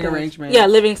 roommate living stuff. arrangement. Yeah,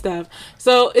 living stuff.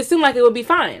 So it seemed like it would be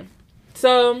fine.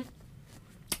 So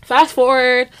fast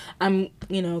forward, I'm,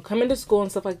 coming to school and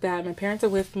stuff like that. My parents are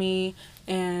with me,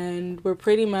 and we're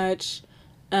pretty much,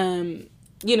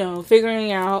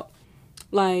 figuring out,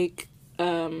 like,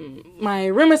 my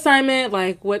room assignment,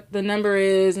 like, what the number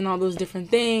is and all those different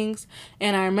things.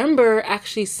 And I remember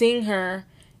actually seeing her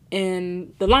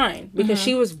in the line, because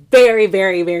she was very,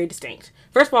 very, very distinct.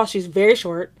 First of all, she's very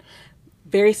short,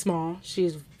 very small.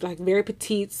 She's, like, very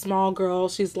petite, small girl.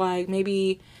 She's, like,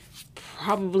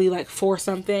 probably like 4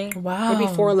 something. Wow. Maybe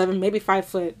 4'11", maybe 5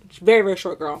 foot. Very, very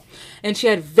short girl. And she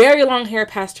had very long hair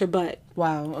past her butt.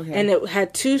 Wow. Okay. And it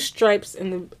had 2 stripes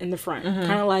in the front,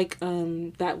 kind of like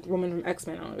that woman from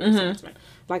X-Men. I don't know if it's X-Men.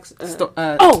 Like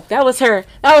that was her.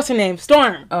 That was her name,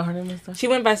 Storm. Oh, her name was Storm. She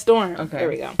went by Storm. Okay. There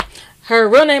we go. Her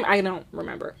real name I don't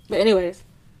remember. But anyways,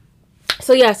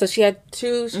 so yeah, so she had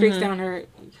 2 streaks down her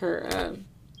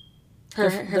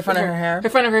the front of her hair. The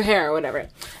front of her hair or whatever.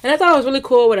 And I thought it was really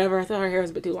cool, whatever. I thought her hair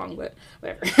was a bit too long, but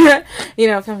whatever.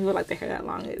 Some people like their hair that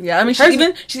long. Yeah, I mean,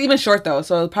 she's even short, though,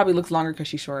 so it probably looks longer because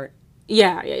she's short.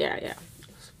 Yeah.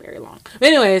 It's very long. But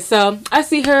anyway, so I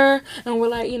see her, and we're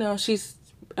like, she's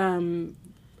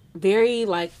very,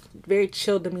 like, very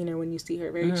chill demeanor when you see her.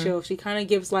 Very chill. She kind of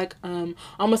gives, like,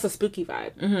 almost a spooky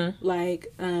vibe. Like,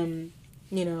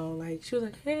 like, she was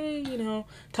like, hey,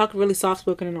 talked really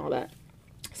soft-spoken and all that.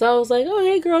 So I was like, oh,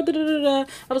 hey, girl, da-da-da-da.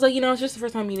 I was like, it's just the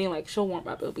first time meeting. Like, she'll warm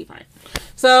up. It'll be fine.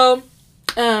 So,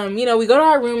 we go to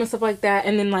our room and stuff like that.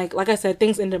 And then, like I said,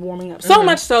 things ended up warming up. So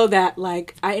much so that,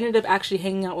 like, I ended up actually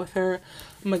hanging out with her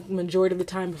majority of the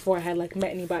time before I had, like,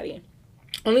 met anybody.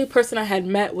 Only person I had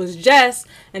met was Jess.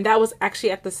 And that was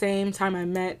actually at the same time I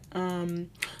met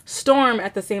Storm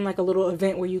at the same, like, a little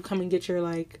event where you come and get your,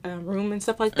 like, room and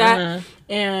stuff like that.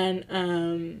 And,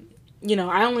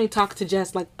 I only talked to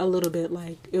Jess, like, a little bit.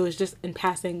 Like, it was just in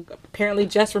passing. Apparently,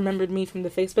 Jess remembered me from the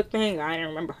Facebook thing. I didn't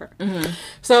remember her.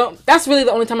 So, that's really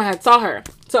the only time I saw her.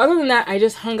 So, other than that, I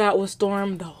just hung out with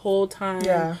Storm the whole time.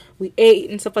 Yeah. We ate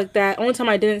and stuff like that. Only time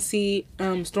I didn't see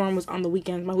Storm was on the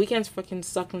weekends. My weekends fucking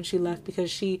sucked when she left,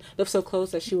 because she lived so close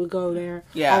that she would go there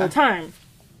all the time.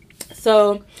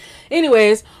 So,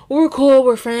 anyways, we were cool.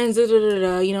 We're friends.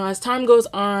 As time goes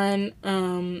on,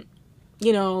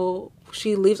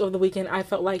 she leaves over the weekend, I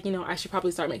felt like, I should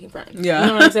probably start making friends. Yeah. You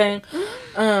know what I'm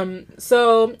saying?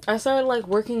 So I started, like,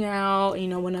 working out.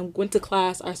 When I went to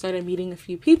class, I started meeting a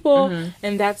few people.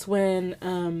 And that's when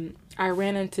I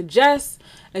ran into Jess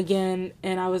again.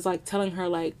 And I was, like, telling her,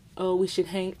 like, oh, we should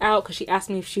hang out. Because she asked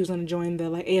me if she was going to join the,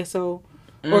 like, ASO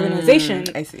organization.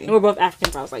 I see. And we're both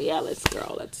Africans. I was like, yeah, let's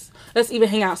even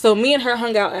hang out. So me and her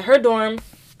hung out at her dorm.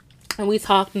 And we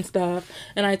talked and stuff.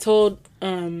 And I told,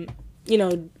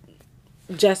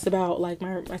 Jess about, like,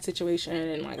 my situation,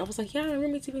 and, like, I was like, yeah, my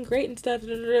roommate's even great and stuff,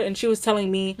 and she was telling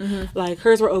me like,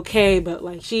 hers were okay, but,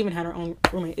 like, she even had her own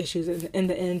roommate issues in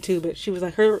the end too, but she was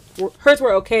like, hers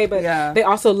were okay, but they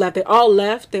also left. They all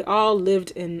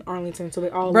lived in Arlington, so they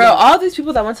all left. All these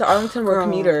people that went to Arlington were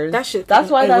commuters.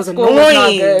 That's why that school annoying. Was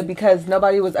not good, because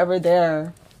nobody was ever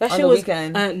there that on shit the was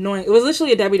weekend. Annoying. It was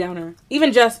literally a Debbie Downer.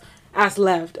 Even just ass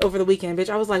left over the weekend, bitch.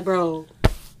 I was like, bro,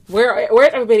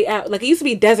 Where's everybody at? Like, it used to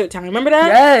be desert time. Remember that?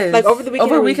 Yes. Like, over the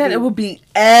weekend, it would be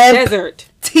desert.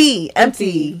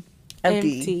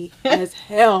 Empty as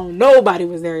hell. Nobody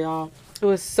was there, y'all. It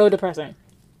was so depressing.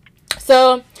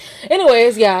 So,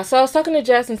 anyways, yeah. So I was talking to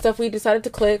Jess and stuff. We decided to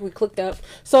click. We clicked up.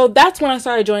 So that's when I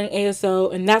started joining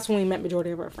ASO, and that's when we met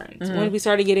majority of our friends. When we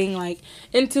started getting, like,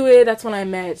 into it, that's when I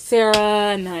met Sarah,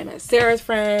 and then I met Sarah's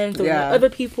friends, and other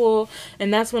people,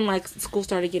 and that's when, like, school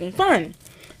started getting fun.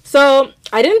 So,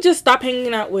 I didn't just stop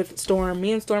hanging out with Storm.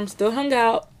 Me and Storm still hung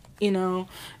out,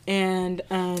 and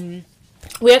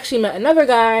we actually met another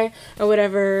guy, or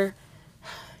whatever.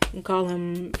 You can call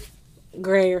him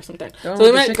gray or something. So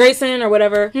we met Grayson or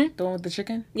whatever. The one with the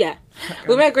chicken? Yeah.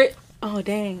 We met Oh,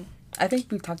 dang. I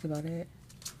think we've talked about it.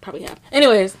 Probably have.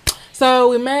 Anyways, so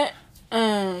we met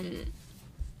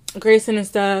Grayson and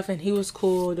stuff, and he was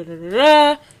cool.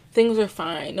 Things were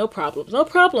fine. No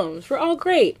problems. We're all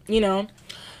great,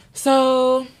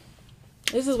 So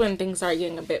this is when things start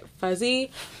getting a bit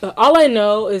fuzzy. But all I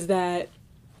know is that,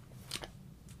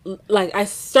 like, I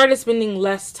started spending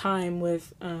less time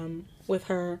with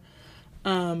her,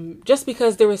 just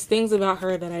because there was things about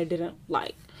her that I didn't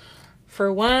like.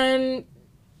 For one,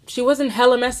 she wasn't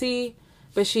hella messy,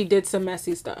 but she did some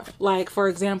messy stuff. Like, for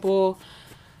example,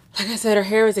 like I said, her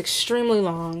hair is extremely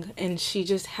long, and she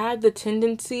just had the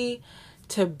tendency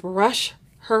to brush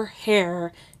her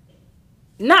hair.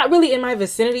 Not really in my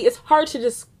vicinity. It's hard to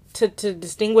just to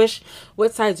distinguish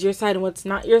what side's your side and what's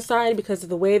not your side because of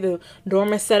the way the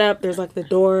dorm is set up. There's like the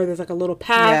door, there's like a little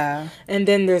path, and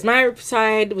then there's my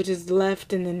side, which is the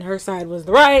left, and then her side was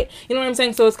the right. You know what I'm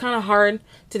saying? So it's kind of hard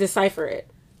to decipher it,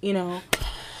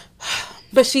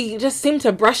 But she just seemed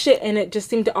to brush it, and it just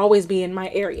seemed to always be in my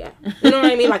area. You know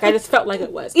what I mean? Like, I just felt like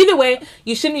it was. Either way,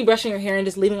 you shouldn't be brushing your hair and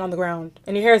just leaving it on the ground.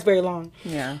 And your hair is very long.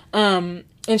 Yeah.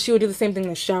 And she would do the same thing in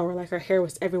the shower. Like, her hair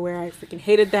was everywhere. I freaking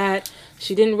hated that.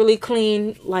 She didn't really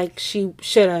clean like she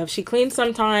should have. She cleaned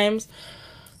sometimes,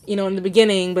 in the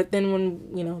beginning. But then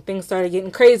when, things started getting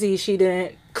crazy, she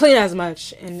didn't clean as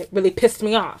much. And it really pissed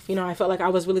me off. I felt like I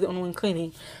was really the only one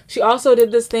cleaning. She also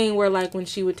did this thing where, like, when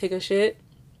she would take a shit,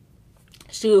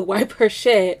 she would wipe her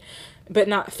shit, but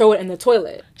not throw it in the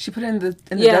toilet. She put it in the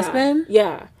dustbin?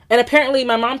 Yeah. And apparently,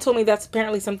 my mom told me that's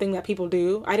apparently something that people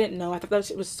do. I didn't know. I thought that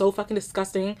shit was so fucking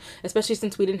disgusting, especially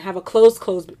since we didn't have a closed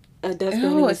dustbin.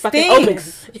 Ew, it was fucking open.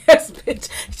 Yes, bitch.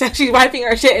 So she's wiping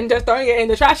her shit and just throwing it in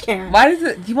the trash can. Why does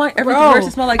it? Do you want everything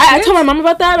to smell like shit? I told my mom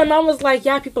about that. My mom was like,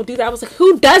 "Yeah, people do that." I was like,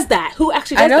 "Who does that? Who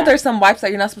actually does that?" I know there's some wipes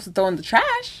that you're not supposed to throw in the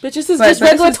trash. But this is just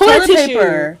regular toilet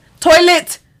tissue.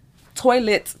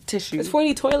 Toilet tissue. It's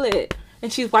 40 toilet,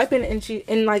 and she's wiping,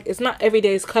 and like it's not every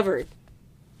day. It's covered.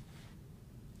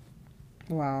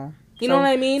 Wow. You know what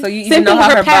I mean? So you even know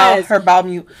how her bowel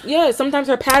mute. Yeah, sometimes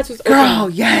her pads was open. Girl,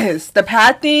 yes. The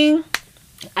pad thing.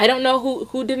 I don't know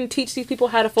who didn't teach these people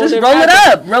how to fold their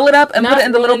pads. Roll it up and put it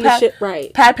in the little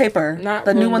pad paper. Not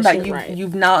the new one that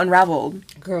you've now unraveled.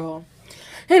 Girl.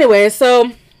 Anyway,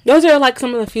 so those are like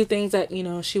some of the few things that,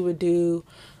 she would do.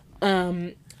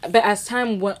 But as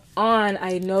time went on,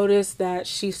 I noticed that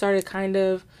she started kind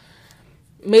of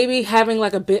maybe having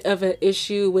like a bit of an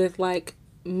issue with like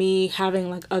me having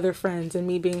like other friends and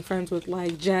me being friends with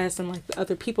like Jess and like the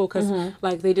other people because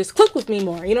like they just click with me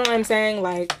more. You know what I'm saying?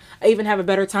 Like I even have a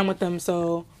better time with them,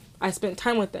 so I spent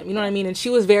time with them. You know what I mean? And she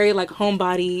was very like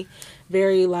homebody,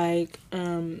 very like I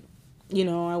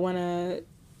want to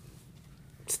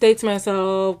stay to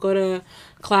myself, go to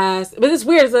class. But it's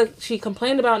weird. It's like she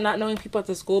complained about not knowing people at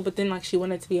the school, but then like she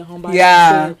wanted to be a homebody.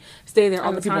 Yeah, stay there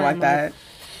all the time. People like that.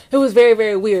 It was very,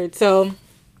 very weird. So,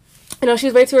 she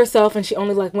was very to herself, and she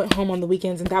only like went home on the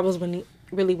weekends, and that was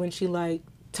when she like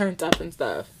turned up and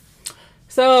stuff.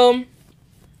 So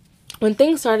when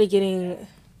things started getting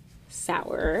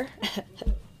sour,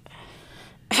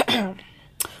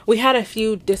 we had a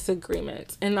few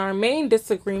disagreements, and our main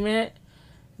disagreement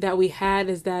that we had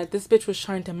is that this bitch was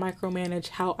trying to micromanage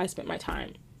how I spent my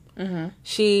time.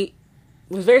 She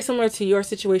was very similar to your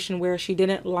situation where she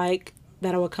didn't like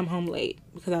that I would come home late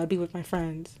because I would be with my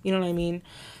friends. You know what I mean?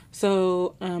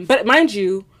 So, but mind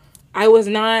you, I was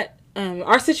not,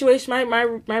 our situation, my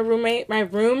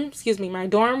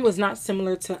dorm was not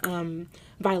similar to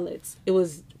Violet's.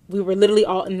 We were literally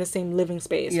all in the same living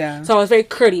space. Yeah. So I was very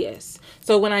courteous.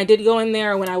 So when I did go in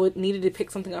there, when I needed to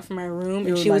pick something up from my room,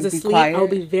 and she was asleep, I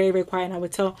would be very, very quiet, and I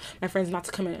would tell my friends not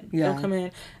to come in. Yeah. Don't come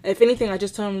in. If anything, I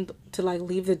just told them to like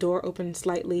leave the door open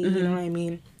slightly. You know what I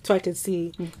mean, so I could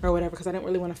see or whatever, because I didn't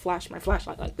really want to flash my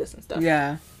flashlight like this and stuff.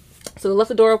 Yeah. So they left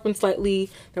the door open slightly.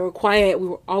 They were quiet. We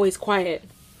were always quiet.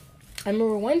 I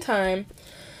remember one time.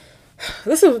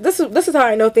 This is how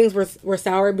I know things were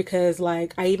sour, because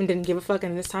like I even didn't give a fuck,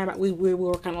 and this time we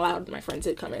were kind of loud. My friends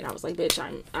had come in. I was like, bitch,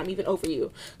 I'm even over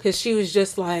you, because she was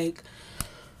just like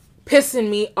pissing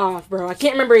me off, bro. I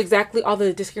can't remember exactly all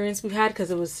the disagreements we've had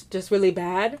because it was just really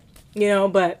bad,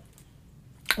 but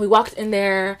we walked in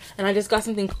there and I just got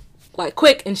something like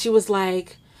quick, and she was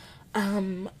like,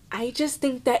 I just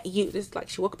think that this like,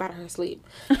 she woke up out of her sleep,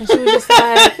 and she was just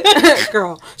like,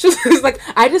 girl, she was like,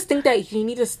 I just think that you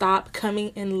need to stop coming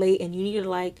in late, and you need to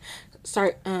like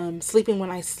start sleeping when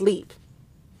I sleep.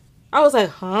 I was like,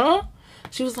 huh?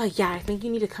 She was like, yeah, I think you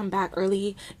need to come back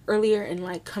earlier and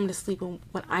like come to sleep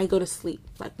when I go to sleep.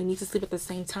 Like we need to sleep at the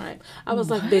same time. I was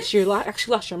like, bitch, you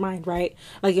actually lost your mind, right?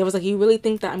 Like I was like, you really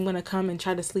think that I'm gonna come and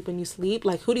try to sleep when you sleep?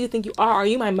 Like who do you think you are? Are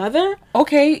you my mother?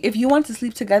 Okay, if you want to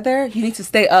sleep together, you need to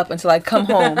stay up until I come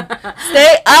home.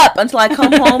 Stay up until I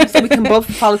come home so we can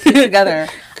both fall asleep together.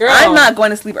 Girl, I'm not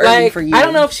going to sleep early like, for you. I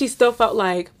don't know if she still felt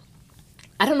like,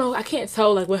 I don't know, I can't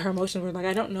tell like what her emotions were. Like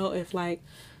I don't know if like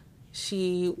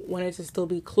she wanted to still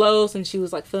be close and she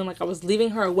was like feeling like I was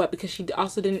leaving her or what, because she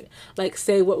also didn't like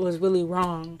say what was really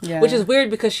wrong, which is weird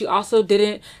because she also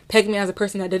didn't peg me as a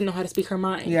person that didn't know how to speak her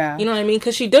mind. You know what I mean?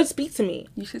 Because she did speak to me.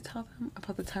 You should tell them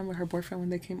about the time with her boyfriend when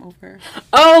they came over.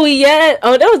 Oh yeah,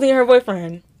 oh that was her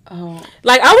boyfriend. Oh,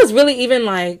 like I was really even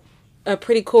like a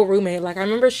pretty cool roommate. Like I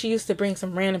remember she used to bring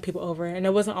some random people over, and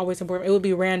it wasn't always important. It would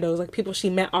be randos, like people she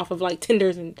met off of like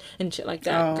Tinders and shit like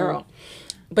that. Girl.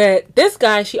 But this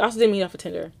guy, she also didn't meet off of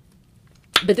Tinder.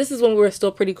 But this is when we were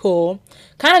still pretty cool.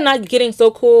 Kind of not getting so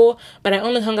cool, but I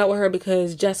only hung out with her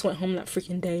because Jess went home that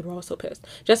freaking day, bro. I was so pissed.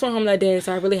 Jess went home that day,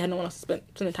 so I really had no one else to spend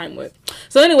the time with.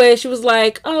 So anyway, she was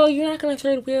like, oh, you're not going to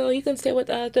third wheel. You can stay with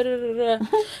us. Da, da, da, da.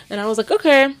 And I was like,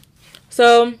 okay.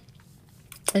 So,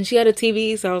 and she had a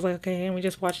TV, so I was like, okay. And we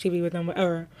just watched TV with them,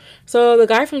 whatever. So the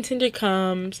guy from Tinder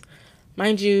comes.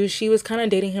 Mind you, she was kind of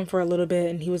dating him for a little bit,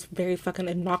 and he was very fucking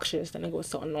obnoxious. That nigga was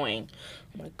so annoying.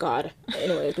 Oh my god.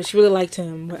 Anyway, but she really liked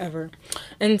him, whatever.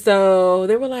 And so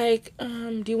they were like,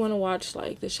 do you want to watch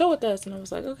like the show with us? And I was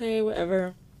like, okay,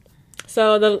 whatever.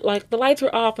 So the lights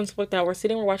were off and stuff like that.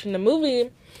 We're watching the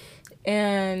movie,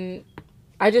 and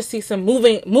I just see some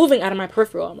moving out of my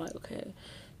peripheral. I'm like, okay.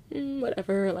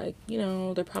 Whatever, like, you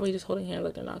know, they're probably just holding hands,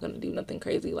 like they're not gonna do nothing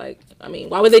crazy. Like, I mean,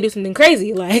 why would they do something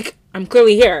crazy? Like, I'm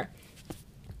clearly here.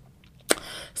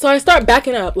 So I start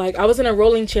backing up. Like, I was in a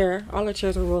rolling chair. All our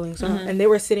chairs were rolling. So and they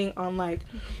were sitting on, like,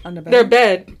 on the bed? Their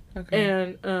bed. Okay.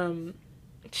 And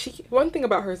one thing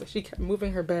about her is that she kept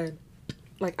moving her bed.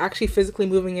 Like, actually physically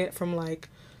moving it from, like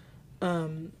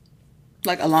along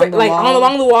the wall?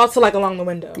 Along the wall to, like, along the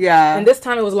window. Yeah. And this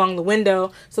time it was along the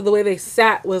window. So the way they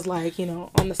sat was, like, you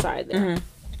know, on the side there.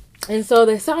 And so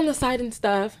they sat on the side and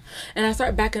stuff. And I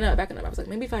started backing up. I was like,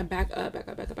 maybe if I back up,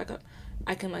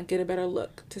 I can, like, get a better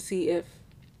look to see if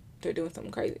they're doing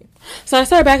something crazy. So I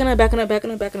started backing up,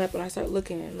 and I started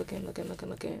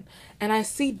looking. And I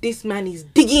see this man is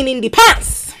digging in the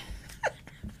pants.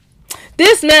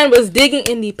 This man was digging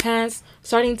in the pants,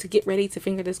 starting to get ready to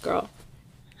finger this girl.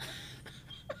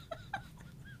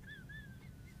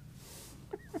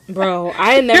 Bro,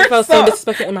 I had never felt so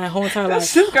disrespected in my whole entire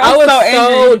life. I was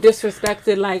so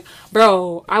disrespected. Like,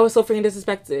 bro, I was so freaking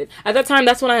disrespected. At that time,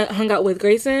 that's when I hung out with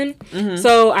Grayson.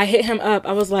 So I hit him up.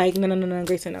 I was like, no,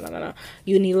 Grayson, no.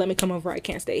 You need to let me come over. I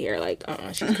can't stay here. Like,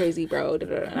 she's crazy, bro.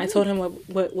 And I told him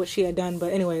what she had done.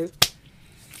 But anyways,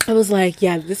 I was like,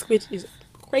 yeah, this bitch is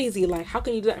crazy. Like, how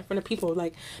can you do that in front of people?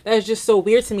 Like, that is just so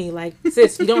weird to me. Like,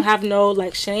 sis, you don't have no,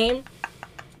 like, shame.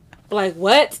 Like,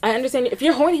 what? I understand. If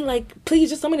you're horny, like, please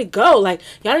just tell me to go. Like,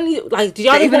 y'all don't need, like, did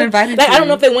y'all even invite me? Like, I don't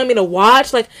know if they want me to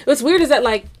watch. Like, what's weird is that,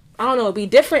 like, I don't know, it'd be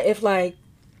different if, like,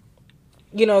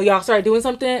 you know, y'all started doing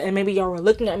something and maybe y'all were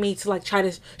looking at me to, like, try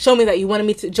to show me that you wanted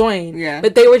me to join. Yeah.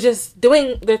 But they were just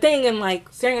doing their thing and, like,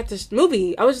 staring at this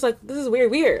movie. I was just like, this is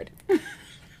weird.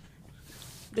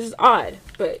 This is odd.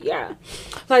 But, yeah.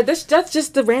 Like, that's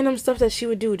just the random stuff that she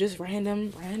would do. Just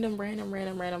random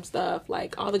stuff.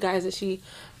 Like, all the guys that she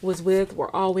was with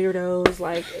were all weirdos.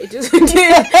 Like, it just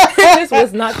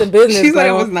was not the business. She's like,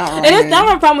 it was not wrong. And it's not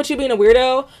my problem with you being a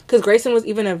weirdo, because Grayson was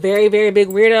even a very, very big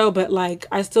weirdo, but, like,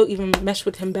 I still even meshed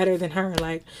with him better than her.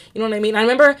 Like, you know what I mean? I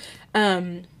remember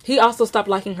he also stopped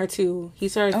liking her, too. He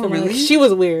started feeling like she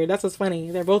was weird. That's what's funny.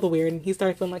 They're both weird, and he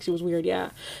started feeling like she was weird, yeah.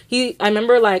 I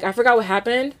remember, like, I forgot what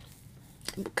happened,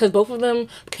 because both of them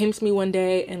came to me one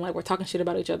day and, like, we're talking shit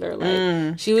about each other.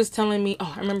 Like, she was telling me,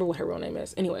 I remember what her real name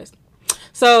is. Anyways.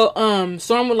 So,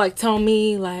 Storm would, like, tell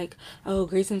me, like, oh,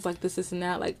 Grayson's like this and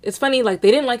that. Like, it's funny, like, they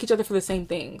didn't like each other for the same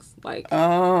things. Like,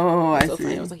 I see.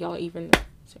 Funny. I was like, y'all even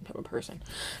same type of person.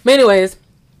 But anyways,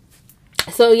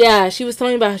 so, yeah, she was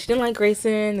telling me about how she didn't like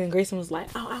Grayson, and Grayson was like,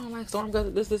 oh, I don't like Storm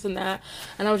because this and that.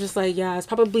 And I was just like, yeah, it's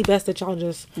probably best that y'all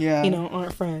just, you know,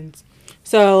 aren't friends.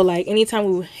 So, like, anytime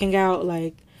we would hang out,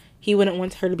 like, he wouldn't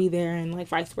want her to be there, and, like,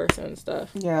 vice versa and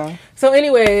stuff. Yeah. So,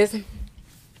 anyways,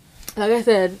 like I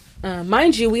said,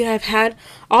 mind you, we have had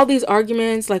all these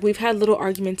arguments. Like, we've had little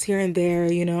arguments here and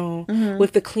there, you know,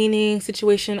 with the cleaning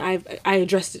situation. I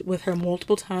addressed it with her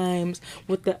multiple times.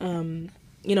 With the,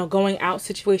 you know, going out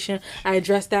situation, I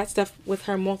addressed that stuff with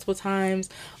her multiple times.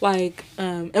 Like,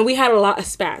 and we had a lot of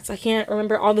spats. I can't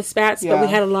remember all the spats, but we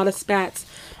had a lot of spats.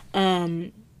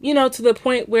 you know, to the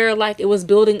point where, like, it was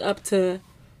building up to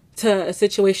a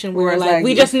situation where, like,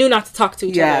 we yeah. just knew not to talk to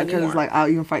each other anymore. Yeah, because, like, I'll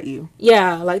even fight you.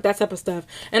 Yeah, like, that type of stuff.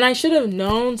 And I should have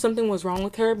known something was wrong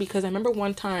with her, because I remember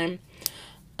one time,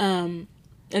 and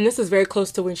this is very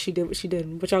close to when she did what she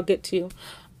did, which I'll get to.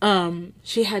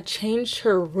 She had changed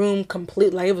her room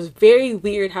completely. Like, it was very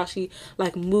weird how she,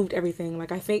 like, moved everything.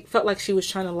 Like, I felt like she was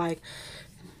trying to, like,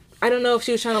 I don't know if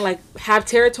she was trying to, like, have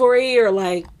territory, or,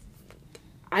 like,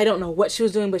 I don't know what she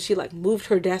was doing, but she, like, moved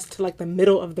her desk to, like, the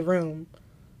middle of the room.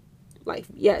 Like,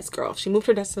 yes, girl. She moved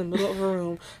her desk to the middle of her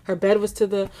room. Her bed was to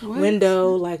the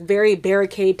window, like, very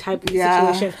barricade type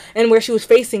situation. And where she was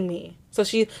facing me. So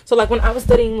like, when I was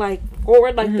studying, like,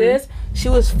 forward like this, she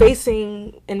was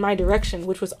facing in my direction,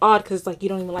 which was odd, because, like, you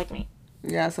don't even like me.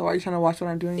 Yeah, so why are you trying to watch what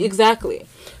I'm doing? Exactly.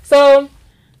 So,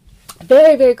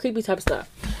 very, very creepy type of stuff.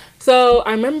 So,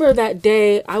 I remember that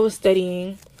day I was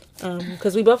studying,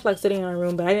 because we both like studying in our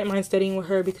room, but I didn't mind studying with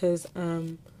her because,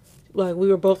 like, we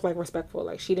were both, like, respectful.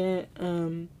 Like, she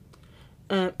didn't,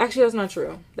 actually, that's not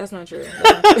true. That's not true.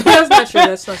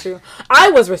 That's not true.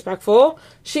 I was respectful.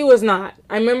 She was not.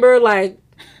 I remember, like,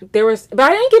 but I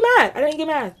didn't get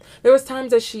mad. There was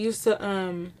times that she used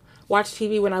to, watch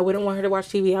TV when I wouldn't want her to watch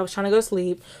TV. I was trying to go to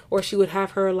sleep, or she would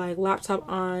have her, like, laptop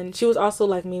on. She was also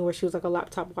like me, where she was, like, a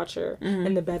laptop watcher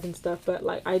in the bed and stuff, but,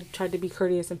 like, I tried to be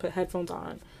courteous and put headphones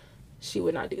on. She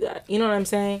would not do that. You know what I'm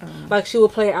saying? Like, she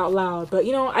would play it out loud. But,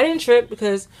 you know, I didn't trip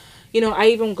because, you know, I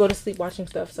even go to sleep watching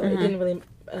stuff. So it didn't really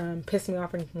piss me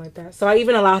off or anything like that. So I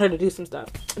even allowed her to do some stuff.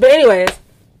 But anyways,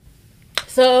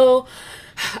 so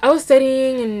I was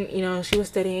studying and, you know, she was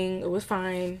studying. It was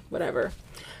fine. Whatever.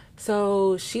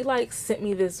 So she, like, sent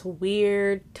me this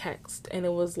weird text. And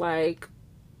it was, like,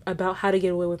 about how to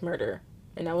get away with murder.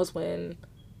 And that was when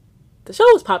the show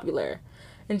was popular.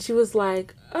 And she was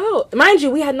like, oh, mind you,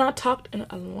 we had not talked in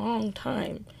a long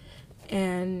time.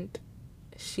 And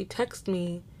she texted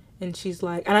me, and she's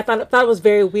like, and I thought it was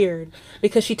very weird,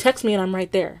 because she texted me and I'm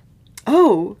right there.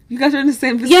 Oh, you guys are in the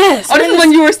same position? Yes. Oh, this is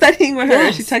when you were studying with her,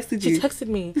 and she texted you. She texted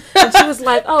me. And she was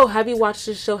like, oh, have you watched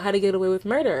this show, How to Get Away with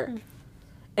Murder?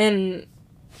 And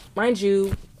mind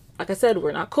you, like I said,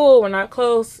 we're not cool, we're not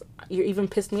close. You even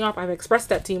pissed me off. I've expressed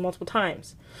that to you multiple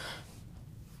times.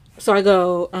 So I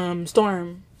go,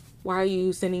 Storm, why are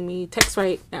you sending me text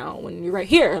right now when you're right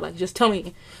here? Like, just tell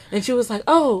me. And she was like,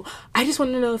 oh, I just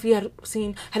wanted to know if you had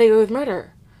seen How to Get Away with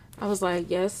Murder. I was like,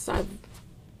 yes, I've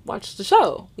watched the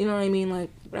show. You know what I mean?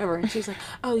 Like, whatever. And she's like,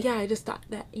 oh, yeah, I just thought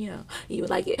that, you know, you would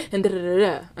like it. And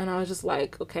da-da-da-da. And I was just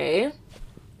like, okay.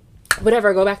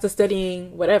 Whatever. Go back to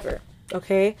studying. Whatever.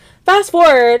 Okay. Fast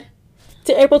forward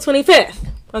to April 25th.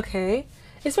 Okay.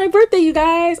 It's my birthday, you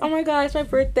guys. Oh my god, it's my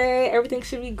birthday. Everything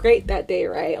should be great that day,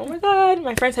 right? Oh my god.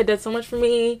 My friends had done so much for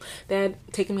me. They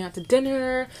had taken me out to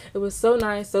dinner. It was so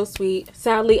nice, so sweet.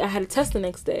 Sadly, I had a test the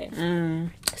next day.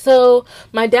 So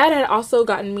my dad had also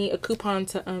gotten me a coupon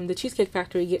to the Cheesecake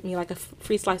Factory, get me like a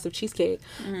free slice of cheesecake.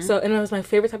 So, and it was my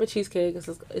favorite type of cheesecake.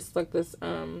 It's like this,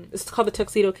 it's called the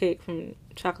tuxedo cake from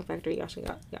Chocolate Factory. Y'all should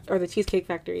or the Cheesecake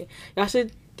Factory. Y'all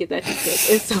should get that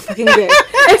cheesecake. It's so fucking good.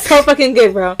 It's so fucking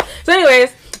good, bro. So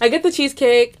anyways, I get the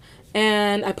cheesecake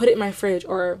and I put it in my fridge,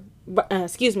 or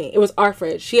excuse me, it was our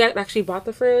fridge. She had actually bought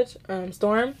the fridge,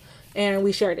 Storm, and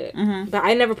we shared it. But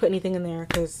I never put anything in there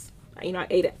because, you know, I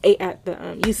ate at the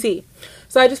UC.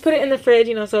 So I just put it in the fridge,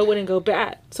 you know, so it wouldn't go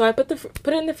bad. So I put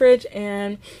it in the fridge,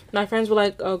 and my friends were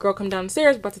like, oh, girl, come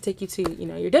downstairs, about to take you to, you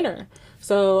know, your dinner.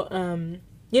 So,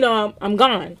 you know, I'm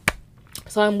gone.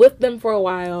 So I'm with them for a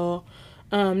while.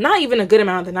 Not even a good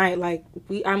amount of the night. Like,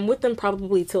 I'm with them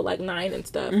probably till like 9 and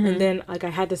stuff. And then, like, I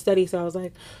had to study, so I was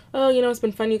like, oh, you know, it's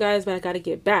been fun, you guys, but I gotta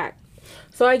get back.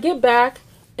 So I get back,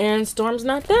 and Storm's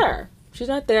not there. She's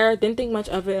not there. Didn't think much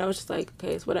of it. I was just like,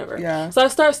 okay, it's whatever. Yeah. So I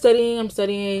start studying. I'm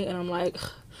studying, and I'm like,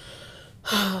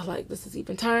 like, this is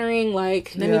even tiring.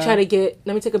 Like, let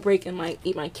me take a break and, like,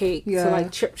 eat my cake. Yeah. So,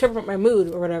 like, trip up my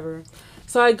mood or whatever.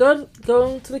 So I go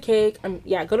to the cake.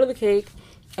 Go to the cake,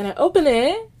 and I open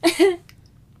it.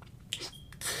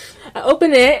 I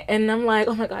open it, and I'm like,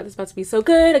 oh my god, this is about to be so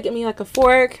good. I get me, like, a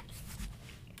fork.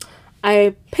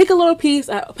 I pick a little piece,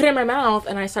 I put it in my mouth,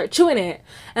 and I start chewing it.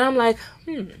 And I'm like,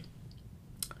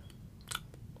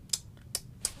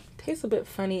 tastes a bit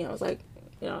funny. I was like,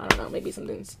 you know, I don't know, maybe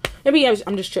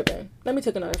I'm just tripping. Let me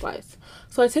take another slice.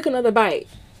 So I take another bite.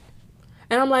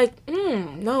 And I'm like,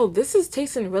 no, this is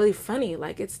tasting really funny.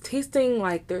 Like, it's tasting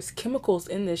like there's chemicals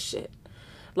in this shit.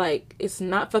 Like, it's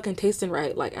not fucking tasting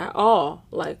right, like, at all.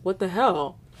 Like, what the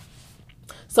hell?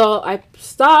 So I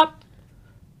stop,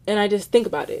 and I just think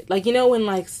about it. Like, you know when,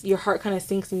 like, your heart kind of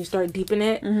sinks and you start deep in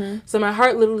it? So my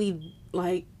heart literally,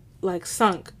 like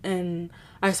sunk. And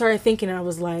I started thinking, I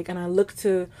was like, and I looked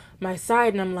to my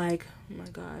side and I'm like, oh my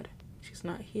God, she's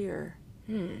not here.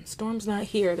 Storm's not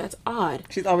here. That's odd.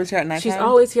 She's always here at nighttime? She's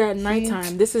always here at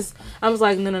nighttime. I was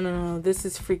like, no. This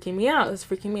is freaking me out. It's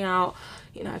freaking me out.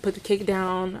 You know, I put the cake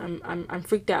down. I'm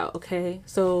freaked out. Okay.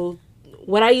 So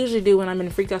what I usually do when I'm in a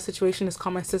freaked out situation is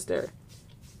call my sister.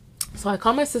 So I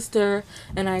call my sister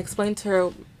and I explain to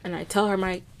her and I tell her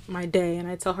my day and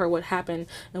I tell her what happened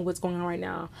and what's going on right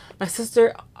now. My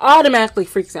sister automatically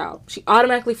freaks out. She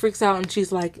automatically freaks out and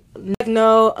she's like,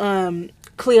 no,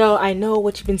 Cleo, I know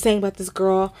what you've been saying about this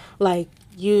girl. Like,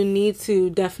 you need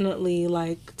to definitely,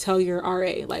 like, tell your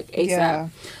RA, like, ASAP. Yeah.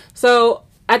 So,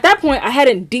 at that point, I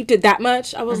hadn't deeped it that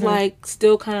much. I was, like,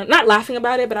 still kind of, not laughing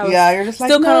about it, but I was you're just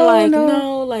still like, kind of like,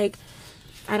 no, like,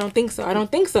 I don't think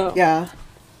so. Yeah.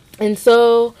 And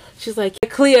so, she's like,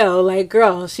 Cleo, like,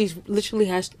 girl, she's literally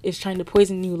is trying to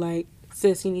poison you. Like,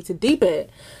 sis, you need to deep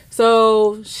it.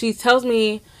 So, she tells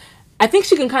me, I think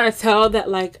she can kind of tell that,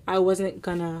 like, I wasn't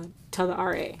gonna tell the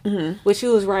RA, which she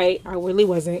was right. I really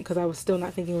wasn't, because I was still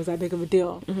not thinking it was that big of a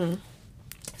deal.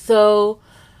 So,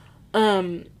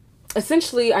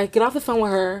 essentially, I get off the phone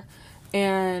with her,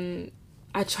 and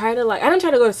I try to, like, I don't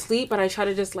try to go to sleep, but I try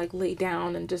to just, like, lay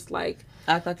down and just, like,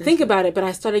 think about it. But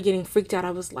I started getting freaked out.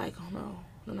 I was like, oh no.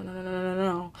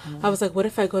 I was like, what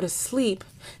if I go to sleep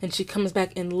and she comes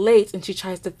back in late and she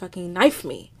tries to fucking knife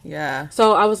me? Yeah.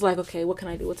 So I was like, okay, what can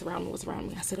I do? What's around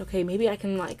me? I said, okay, maybe I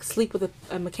can, like, sleep with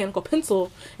a mechanical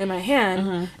pencil in my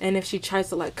hand, and if she tries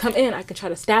to, like, come in, I can try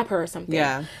to stab her or something.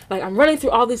 Yeah. Like, I'm running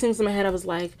through all these things in my head. I was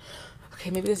like, okay,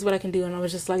 maybe this is what I can do. And I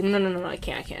was just like, no, I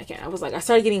can't. I was like, I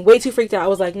started getting way too freaked out. I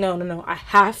was like, no, I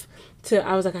have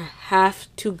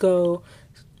to go.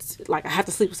 Like, I have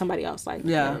to sleep with somebody else. Like,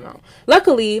 yeah. No.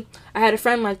 Luckily, I had a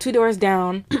friend, like, 2 doors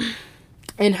down,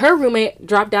 and her roommate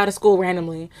dropped out of school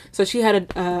randomly. So she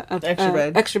had a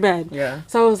extra bed. Yeah.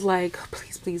 So I was like,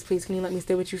 please, can you let me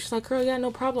stay with you? She's like, girl, yeah,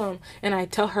 no problem. And I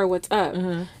tell her what's up.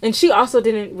 And she also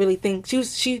didn't really think,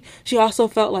 she also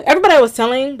felt like, everybody I was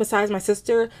telling, besides my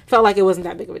sister, felt like it wasn't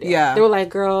that big of a deal. Yeah. They were like,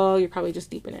 girl, you're probably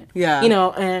just deep in it. Yeah. You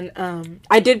know, and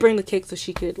I did bring the cake so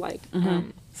she could, like,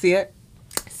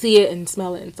 see it and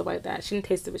smell it and stuff like that. She didn't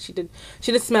taste it, but she did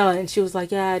smell it, and she was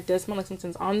like, yeah, it does smell like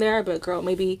something's on there, but girl,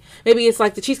 maybe it's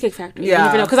like the Cheesecake Factory.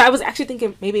 Yeah. You know, because I was actually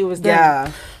thinking maybe it was them.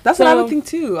 Yeah. That's what I would think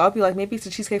too. I'll be like, maybe it's the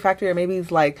Cheesecake Factory, or maybe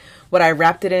it's like what I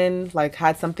wrapped it in, like,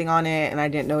 had something on it and I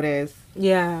didn't notice.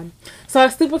 Yeah. So I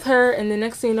sleep with her, and the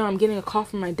next thing you know, I'm getting a call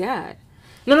from my dad.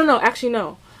 No. Actually,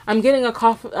 no. I'm getting a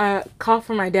call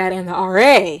from my dad and the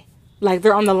RA. Like,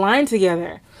 they're on the line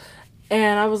together.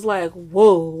 And I was like,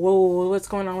 whoa, what's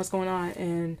going on?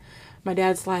 And my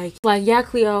dad's like, yeah,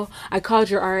 Cleo, I called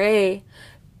your RA.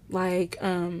 Like,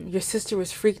 your sister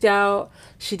was freaked out.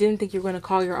 She didn't think you were going to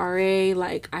call your RA.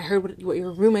 Like, I heard what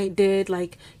your roommate did.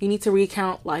 Like, you need to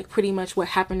recount, like, pretty much what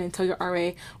happened and tell your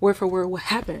RA word for word what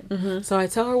happened. So I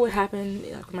tell her what happened,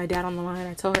 like, my dad on the line.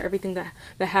 I tell her everything that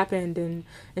happened.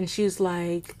 And she's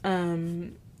like,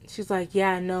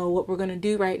 yeah, no, what we're going to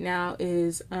do right now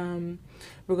is,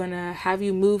 we're going to have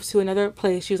you move to another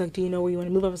place. She was like, do you know where you want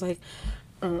to move? I was like,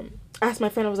 asked my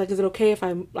friend, I was like, is it okay if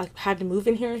I, like, had to move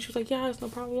in here? And she was like, yeah, it's no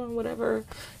problem, whatever,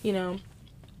 you know.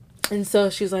 And so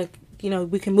she's like, you know,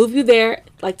 we can move you there,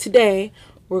 like, today.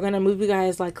 We're going to move you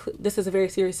guys, like, this is a very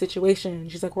serious situation.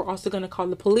 She's like, we're also going to call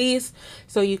the police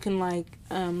so you can, like,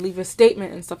 leave a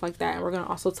statement and stuff like that. And we're going to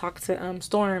also talk to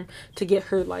Storm to get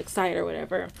her, like, side or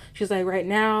whatever. She's like, right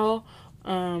now,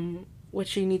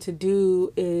 what you need to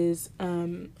do is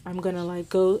I'm gonna, like,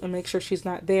 go and make sure she's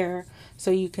not there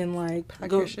so you can, like,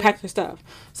 pack your stuff.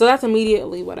 So that's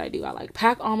immediately what I do. I, like,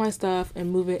 pack all my stuff and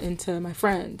move it into my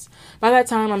friends. By that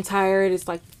time, I'm tired. It's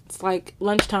like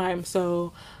lunchtime.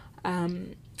 So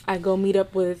I go meet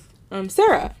up with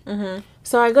Sarah.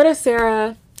 So I go to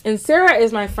Sarah, and Sarah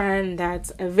is my friend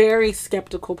that's a very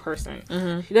skeptical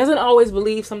person. She doesn't always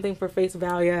believe something for face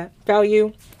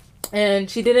value. And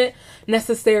she didn't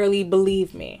necessarily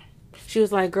believe me. She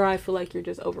was like, girl, I feel like you're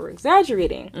just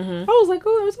over-exaggerating. I was like,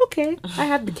 oh, it's okay. I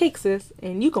have the cake, sis,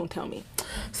 and you gonna tell me.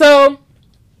 So,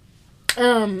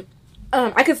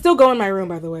 I could still go in my room,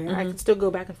 by the way. I could still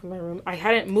go back and forth my room. I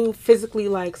hadn't moved physically,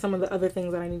 like, some of the other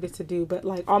things that I needed to do. But,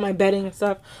 like, all my bedding and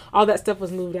stuff, all that stuff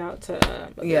was moved out to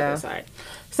the other side.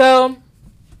 So,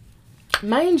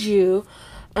 mind you,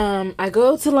 I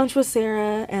go to lunch with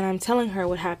Sarah, and I'm telling her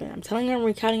what happened. I'm telling her, I'm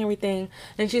recounting everything,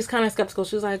 and she's kind of skeptical.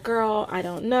 She was like, girl, I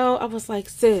don't know. I was like,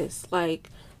 sis, like,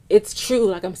 it's true.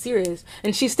 Like, I'm serious.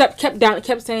 And she kept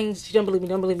saying, she don't believe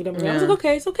me. I was like,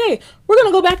 okay, it's okay. We're going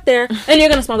to go back there, and you're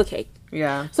going to smell the cake.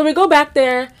 Yeah. So we go back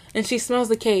there, and she smells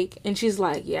the cake, and she's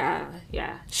like, yeah.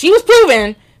 She was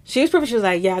proven. She was perfect. She was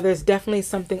like, yeah, there's definitely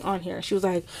something on here. She was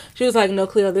like, no,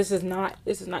 Cleo, this is not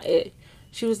it.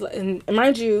 She was like, and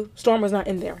mind you, Storm was not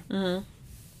in there. Mm-hmm.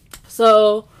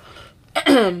 So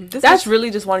this bitch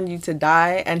really just wanted you to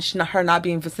die, and her not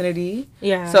being vicinity.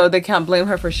 Yeah. So they can't blame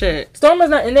her for shit. Storm was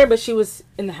not in there, but she was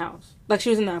in the house. Like, she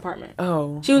was in the apartment.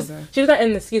 Oh. She was not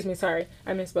in the, excuse me, sorry,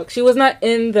 I misspoke. She was not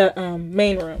in the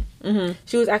main room. Mm-hmm.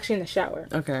 She was actually in the shower.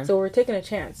 Okay. So we're taking a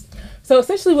chance. So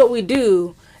essentially what we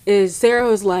do is Sarah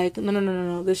was like,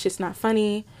 no, this shit's not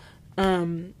funny.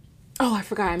 I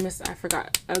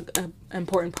forgot a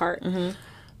important part.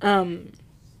 Mm-hmm.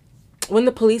 When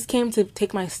the police came to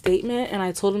take my statement and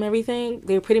I told them everything,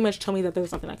 they pretty much told me that there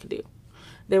was nothing I could do.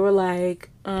 They were like,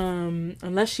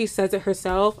 unless she says it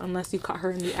herself, unless you caught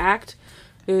her in the act,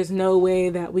 there's no way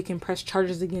that we can press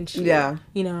charges against you. Yeah.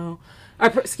 You know,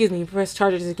 press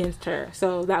charges against her.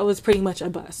 So that was pretty much a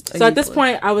bust. So at this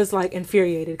point, I was like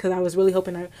infuriated because I was really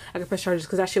hoping I could press charges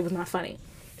because that shit was not funny.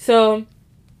 So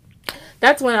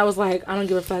that's when I was like, I don't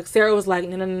give a fuck. Sarah was like,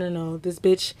 no, this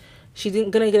bitch, she's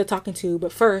gonna get a talking to,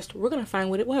 but first we're gonna find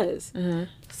what it was. Mm-hmm.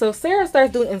 So Sarah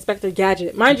starts doing Inspector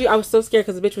Gadget. Mind you, I was so scared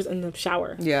because the bitch was in the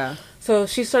shower. Yeah. So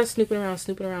she starts snooping around,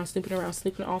 snooping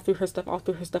all through her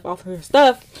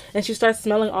stuff, and she starts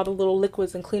smelling all the little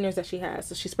liquids and cleaners that she has.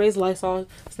 So she sprays Lysol.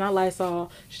 It's not Lysol.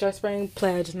 She starts spraying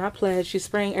Pledge. It's not Pledge. She's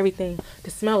spraying everything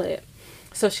to smell it.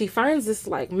 So she finds this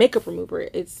like makeup remover.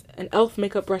 It's an e.l.f.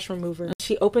 makeup brush remover.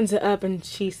 She opens it up and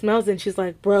she smells it and she's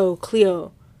like, bro,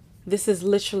 Cleo, this is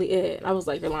literally it. I was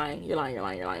like, you're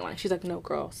lying. She's like, no,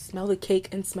 girl, smell the cake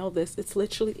and smell this. It's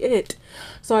literally it.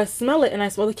 So I smell it and I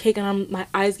smell the cake and my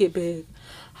eyes get big.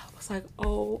 I was like,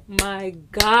 oh my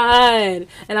God.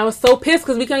 And I was so pissed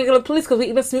because we couldn't get to the police because we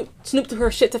even snooped through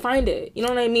her shit to find it. You know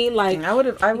what I mean? Like, I would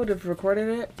have recorded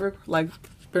it, like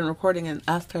been recording and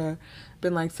asked her,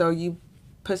 been like, so you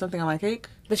put something on my cake?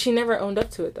 But she never owned up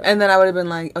to it though. And then I would have been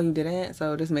like, oh, you didn't?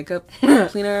 So this makeup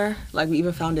cleaner, like we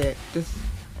even found it.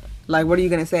 Like, what are you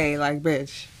going to say? Like,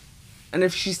 bitch. And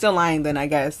if she's still lying, then I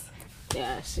guess.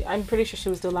 Yeah, I'm pretty sure she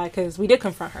was still lying because we did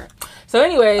confront her. So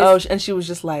anyways. Oh, and she was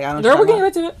just like, I don't know. Girl, we're getting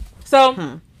into it.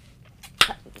 So,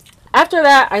 after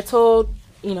that, I told,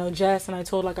 Jess and I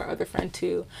told, like, our other friend,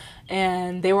 too.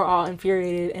 And they were all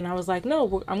infuriated. And I was like,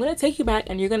 no, I'm going to take you back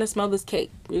and you're going to smell this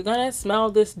cake. You're going to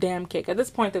smell this damn cake. At this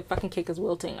point, the fucking cake is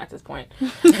wilting at this point.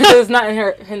 It's not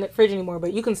in the fridge anymore.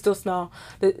 But you can still smell.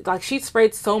 Like, she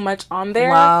sprayed so much on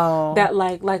there. Wow. That,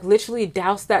 like literally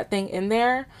doused that thing in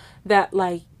there. That,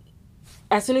 like,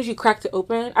 as soon as you cracked it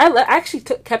open, I actually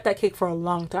kept that cake for a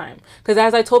long time. Because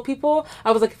as I told people,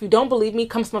 I was like, if you don't believe me,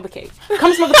 come smell the cake.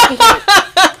 Come smell the fucking cake.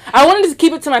 I wanted to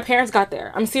keep it till my parents got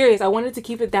there. I'm serious. I wanted to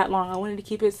keep it that long. I wanted to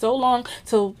keep it so long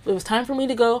till it was time for me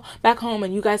to go back home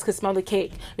and you guys could smell the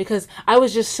cake. Because I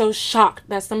was just so shocked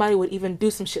that somebody would even do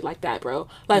some shit like that, bro.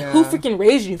 Like, who freaking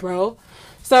raised you, bro?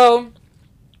 So,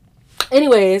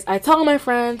 anyways, I tell my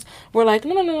friends, we're like,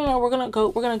 no, we're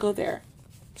gonna go there.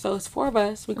 So it's 4 of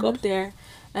us. We go up there,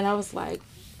 and I was like,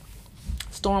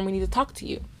 Storm, we need to talk to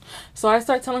you. So I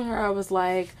start telling her, I was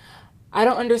like, I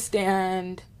don't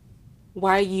understand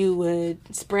why you would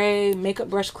spray makeup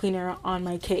brush cleaner on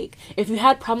my cake. If you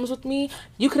had problems with me,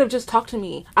 you could have just talked to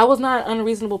me. I was not an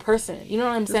unreasonable person. You know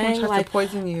what I'm saying? Like, to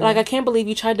poison you. Like, I can't believe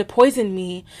you tried to poison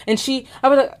me. And I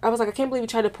was like, I can't believe you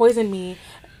tried to poison me.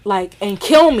 Like, and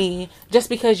kill me just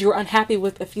because you were unhappy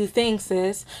with a few things,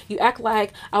 sis. You act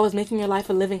like I was making your life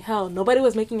a living hell. Nobody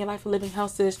was making your life a living hell,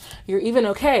 sis. You're even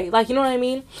okay. Like, you know what I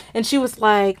mean? And she was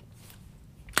like,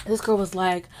 this girl was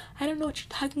like, I don't know what you're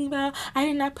talking about. I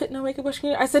did not put no makeup brush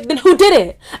cleaner. I said, then who did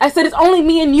it? I said, it's only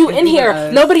me and you in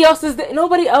here. Nobody else is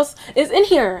in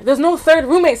here. There's no third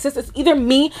roommate, sis. It's either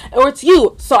me or it's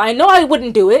you. So I know I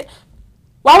wouldn't do it.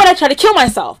 Why would I try to kill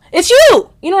myself? It's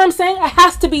you. You know what I'm saying? It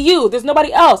has to be you. There's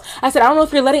nobody else. I said, I don't know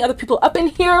if you're letting other people up in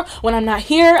here when I'm not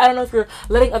here. I don't know if you're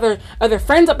letting other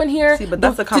friends up in here. See, but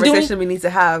that's the conversation we need to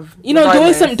have. You know,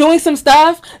 doing some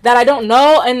stuff that I don't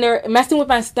know, and they're messing with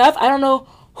my stuff. I don't know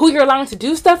who you're allowing to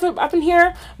do stuff up in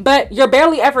here, but you're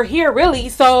barely ever here, really.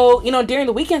 So, during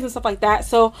the weekends and stuff like that.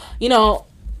 So,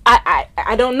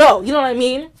 I don't know. You know what I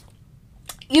mean?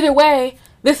 Either way,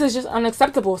 this is just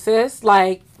unacceptable, sis.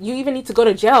 Like, you even need to go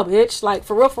to jail, bitch. Like,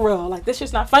 for real. Like, this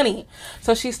shit's not funny.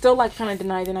 So she's still, like, kind of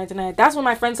denied. That's when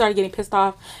my friends started getting pissed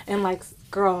off. And, like,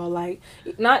 girl, like,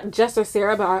 not just or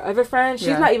Sarah, but our other friend,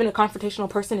 she's not even a confrontational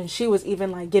person. And she was even,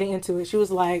 like, getting into it. She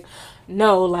was like,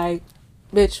 no, like,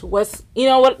 bitch, what's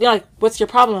your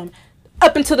problem?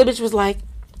 Up until the bitch was like,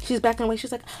 She's backing away.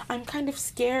 She's like, I'm kind of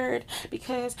scared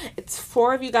because it's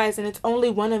 4 of you guys and it's only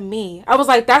 1 of me. I was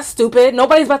like, that's stupid.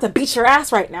 Nobody's about to beat your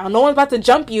ass right now. No one's about to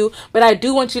jump you, but I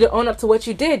do want you to own up to what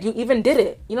you did. You even did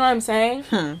it. You know what I'm saying?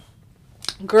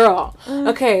 Girl.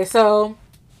 Okay, so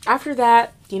after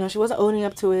that, you know, she wasn't owning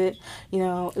up to it. You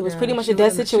know, it was pretty much a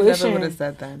dead situation. She never would have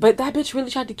said that. But that bitch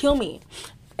really tried to kill me.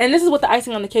 And this is what the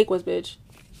icing on the cake was, bitch.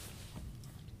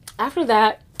 After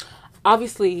that,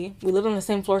 obviously, we lived on the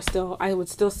same floor still. I would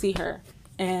still see her.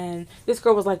 And this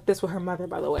girl was like this with her mother,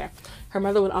 by the way. Her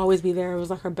mother would always be there. It was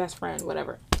like her best friend,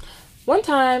 whatever. One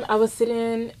time, I was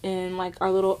sitting in, like,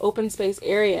 our little open space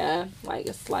area. Like,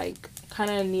 it's, like, kind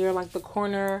of near, like, the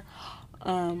corner.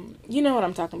 You know what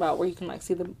I'm talking about, where you can, like,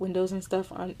 see the windows and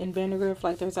stuff in Vandergrift.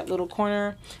 Like, there's that little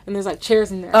corner, and there's, like,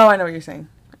 chairs in there. Oh, I know what you're saying.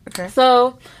 Okay.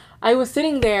 So I was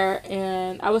sitting there,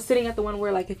 and I was sitting at the one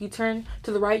where, like, if you turn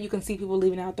to the right, you can see people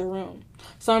leaving out their room.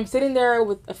 So I'm sitting there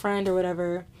with a friend or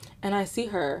whatever, and I see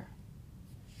her.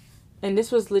 And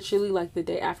this was literally, like, the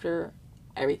day after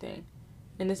everything.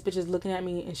 And this bitch is looking at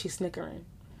me, and she's snickering.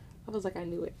 I was like, I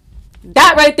knew it.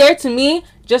 That right there, to me,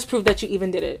 just proved that you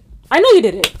even did it. I know you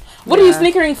did it. What are you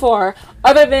snickering for,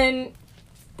 other than...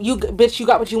 You bitch, you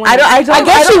got what you wanted. I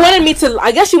guess she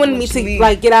wanted me to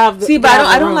like get out of the See, but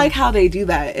I don't like how they do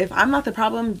that. If I'm not the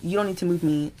problem, you don't need to move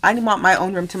me. I want my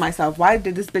own room to myself. Why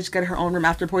did this bitch get her own room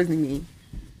after poisoning me?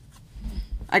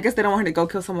 I guess they don't want her to go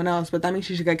kill someone else, but that means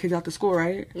she should get kicked out the school,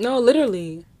 right? No,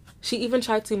 literally. She even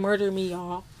tried to murder me,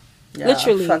 y'all. Yeah,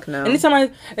 literally. Fuck no. Anytime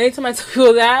I tell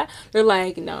people that, they're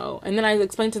like, no. And then I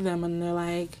explain to them, and they're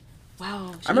like,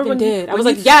 wow, she even did. I was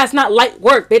like, yeah, it's not light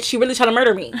work, bitch. She really tried to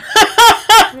murder me.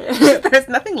 There's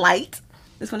nothing light.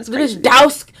 This one is crazy.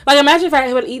 Douse. Like, imagine if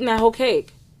I would have eaten that whole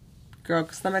cake. Girl,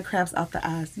 stomach cramps out the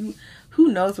ass.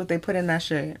 Who knows what they put in that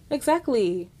shit?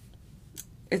 Exactly.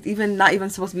 It's not even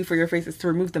supposed to be for your face. It's to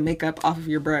remove the makeup off of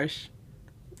your brush.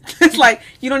 It's like,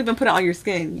 you don't even put it on your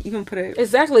skin. You even put it...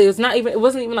 Exactly. It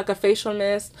wasn't even like a facial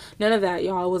mist. None of that,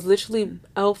 y'all. It was literally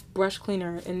e.l.f. brush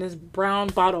cleaner in this brown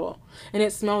bottle. And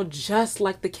it smelled just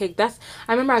like the cake. I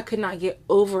remember I could not get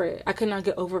over it. I could not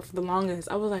get over it for the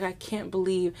longest. I was like, I can't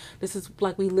believe this is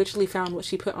like, we literally found what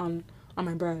she put on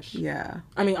my brush. Yeah.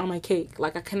 I mean, on my cake.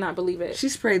 Like, I cannot believe it. She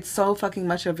sprayed so fucking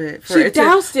much of it. She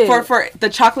doused it. For the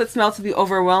chocolate smell to be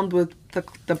overwhelmed with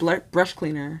the brush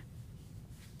cleaner.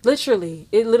 Literally.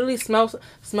 It literally smelled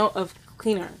of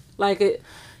cleaner. Like, it,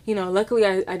 you know, luckily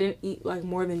I didn't eat, like,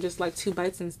 more than just, like, 2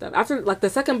 bites and stuff. After, like, the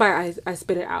second bite, I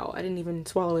spit it out. I didn't even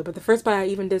swallow it. But the first bite, I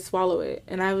even did swallow it.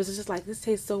 And I was just like, this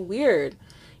tastes so weird.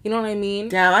 You know what I mean?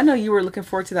 Damn, I know you were looking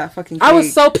forward to that fucking cake. I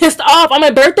was so pissed off on my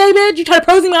birthday, bitch. You tried to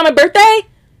pose me on my birthday?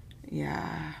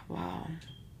 Yeah, wow.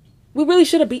 We really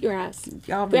should have beat your ass.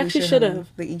 Y'all really we actually should have.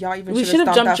 Y'all even should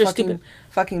have jumped that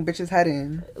fucking bitch's head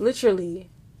in.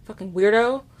 Literally. Fucking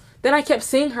weirdo. Then I kept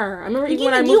seeing her. I remember even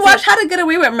when I moved. You watched How to Get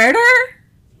Away with Murder?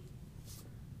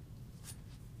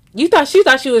 She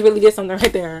thought she was really did something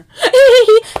right there.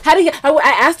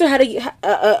 I asked her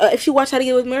if she watched How to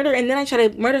Get Away with Murder, and then I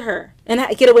tried to murder her and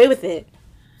get away with it.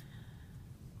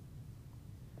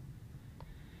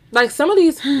 Like, some of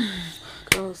these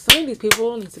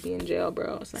people need to be in jail,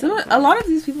 bro. A lot of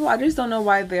these people, I just don't know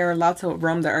why they're allowed to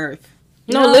roam the earth.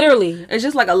 No, literally. It's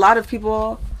just like a lot of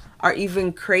people are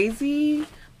even crazy,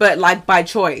 but like by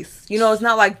choice. You know, it's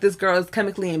not like this girl is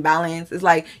chemically imbalanced. It's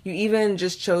like you even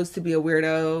just chose to be a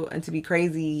weirdo and to be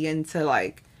crazy and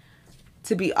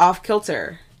to be off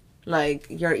kilter. Like,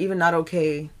 you're even not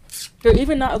okay. You're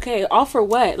even not okay. All for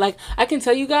what? Like, I can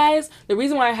tell you guys, the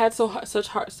reason why I had so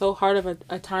hard of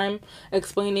a time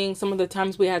explaining some of the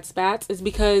times we had spats is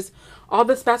because all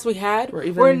the spats we had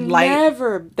were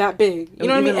never that big. You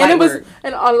know what I mean?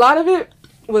 And a lot of it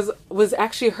was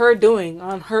actually her doing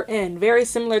on her end. Very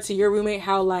similar to your roommate,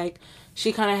 how like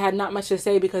she kind of had not much to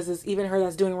say because it's even her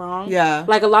that's doing wrong. Yeah.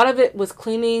 Like, a lot of it was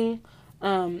cleaning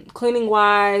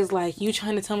wise, like you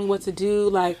trying to tell me what to do,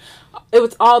 like it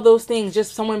was all those things,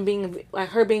 just someone being like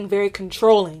her being very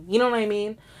controlling. You know what I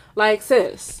mean? Like,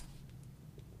 sis,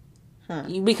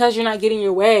 because you're not getting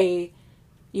your way,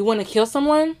 you want to kill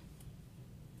someone?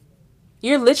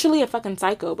 You're literally a fucking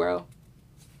psycho, bro.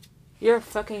 You're a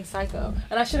fucking psycho.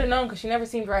 And I should have known because she never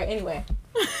seemed right anyway.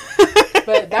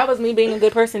 But that was me being a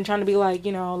good person, trying to be like,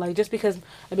 you know, like, just because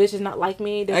a bitch is not like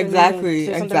me doesn't mean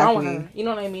there's something wrong with her. You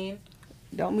know what I mean?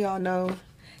 Don't we all know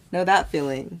that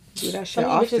feeling? Do that shit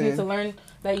Some often. bitches need to learn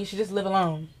that you should just live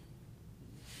alone.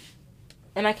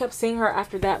 And I kept seeing her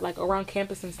after that, like, around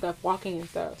campus and stuff, walking and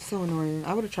stuff. So annoying.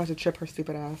 I would have tried to trip her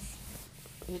stupid ass.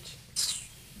 Bitch.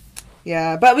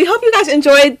 Yeah, but we hope you guys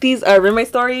enjoyed these roommate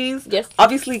stories. Yes.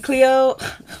 Obviously, Cleo,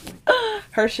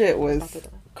 her shit was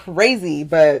crazy.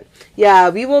 But yeah,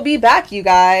 we will be back, you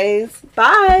guys.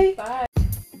 Bye. Bye.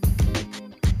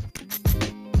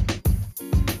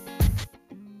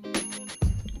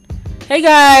 Hey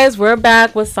guys, we're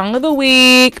back with Song of the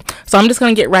Week. So I'm just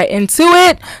going to get right into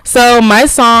it. So my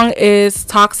song is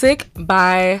Toxic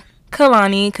by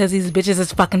Kalani, because these bitches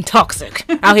is fucking toxic.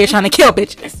 Out here trying to kill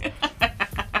bitches.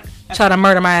 Try to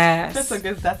murder my ass.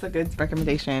 That's a good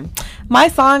recommendation. My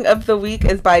song of the week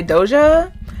is by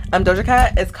Doja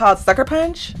Cat. It's called Sucker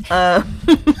Punch.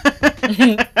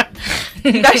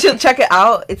 You guys should check it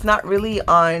out. It's not really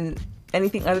on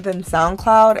anything other than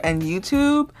SoundCloud and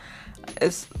YouTube.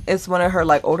 It's one of her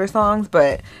like older songs,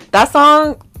 but that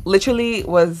song literally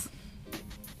was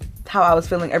how I was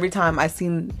feeling every time I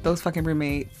seen those fucking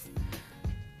roommates.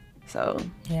 So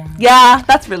yeah,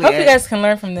 that's really Hope it. you guys can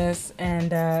learn from this,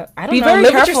 and I don't be know, very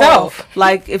live careful. with yourself.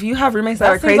 Like if you have roommates that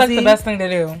are Seems crazy, like the best thing to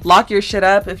do. Lock your shit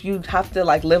up. If you have to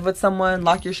like live with someone,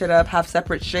 lock your shit up. Have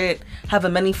separate shit. Have a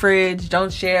mini fridge.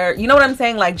 Don't share. You know what I'm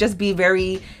saying? Like just be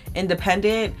very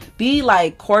independent. Be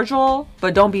like cordial,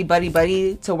 but don't be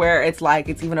buddy to where it's like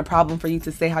it's even a problem for you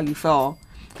to say how you feel.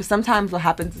 Because sometimes what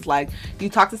happens is like you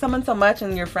talk to someone so much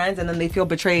and you're friends, and then they feel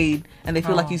betrayed and they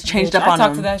feel like you've changed up on them. I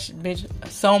talked to that bitch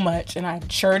so much, and I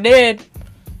sure did.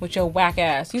 With your whack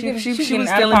ass. She was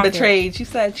feeling betrayed. She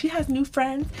said she has new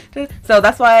friends. So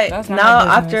that's why now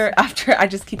after I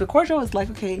just keep it cordial. It's like,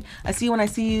 okay, I see you when I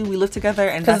see you. We live together.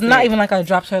 And because it's not even like I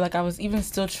dropped her. Like I was even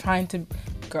still trying to.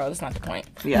 Girl, that's not the point.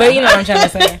 Yeah. But you know what I'm trying to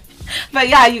say. But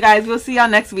yeah, you guys, we'll see y'all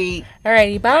next week.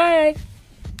 Alrighty, bye.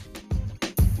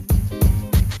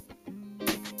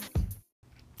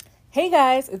 Hey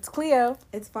guys, it's Cleo.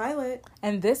 It's Violet.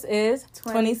 And this is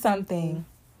 20-something.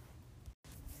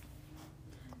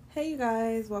 Hey you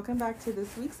guys, welcome back to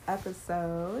this week's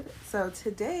episode. So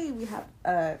today we have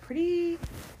a pretty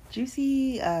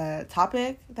juicy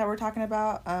topic that we're talking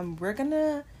about. We're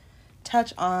gonna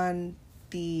touch on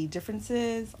the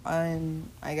differences on,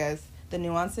 I guess, the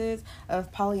nuances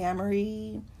of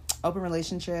polyamory, open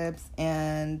relationships,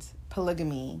 and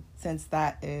polygamy, since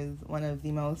that is one of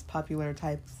the most popular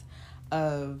types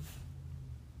of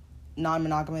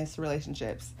non-monogamous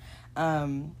relationships.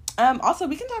 Also,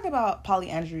 we can talk about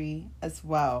polyandry as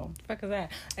well. Fuck is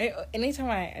that? Anytime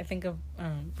I think of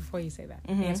before you say that,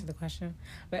 answer the question.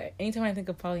 But anytime I think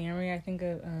of polyamory, I think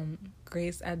of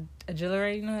Grace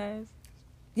Aguilera. You know who that is?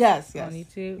 Yes. On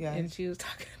YouTube, yes. And she was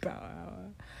talking about how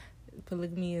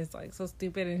polygamy is like so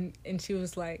stupid, and she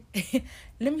was like,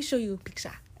 "Let me show you a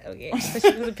picture." Okay, so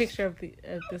she was a picture of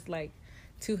this like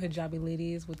two hijabi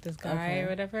ladies with this guy or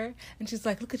whatever, and she's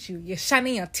like, "Look at you, you're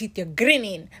shining your teeth, you're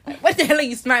grinning. Like, what the hell are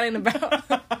you smiling about?"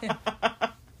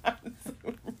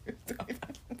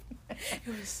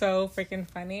 It was so freaking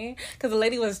funny because the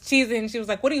lady was cheesing. She was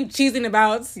like, "What are you cheesing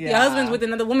about? Your husband's with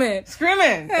another woman,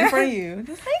 screaming in front of you."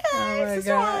 Just, hey guys,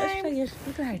 oh my gosh,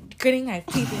 look at her grinning her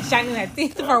teeth and shining her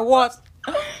teeth for what?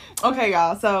 Okay,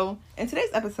 y'all. So in today's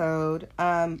episode,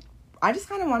 I just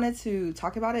kind of wanted to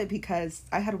talk about it because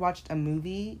I had watched a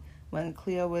movie when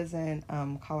Cleo was in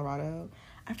Colorado.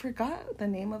 I forgot the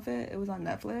name of it. It was on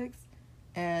Netflix,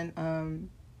 and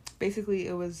basically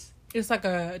it was. It's like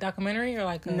a documentary or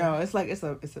like a... No, it's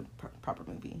a proper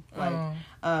movie. Like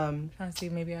trying to see,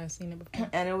 maybe I've seen it before.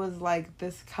 And it was like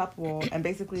this couple, and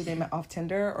basically they met off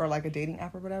Tinder or like a dating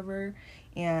app or whatever,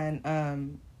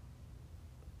 and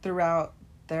throughout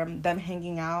them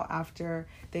hanging out after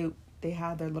they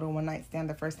had their little one night stand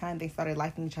the first time, they started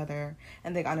liking each other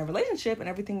and they got in a relationship and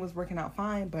everything was working out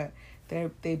fine, but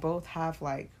they both have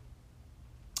like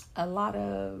a lot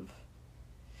of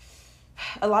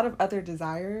other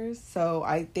desires. So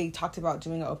they talked about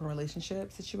doing an open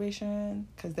relationship situation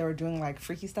because they were doing like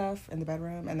freaky stuff in the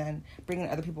bedroom and then bringing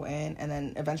other people in, and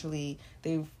then eventually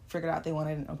they figured out they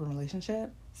wanted an open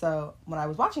relationship. So when I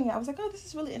was watching it, I was like, oh, this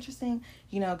is really interesting,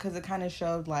 because it kind of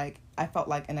showed like, I felt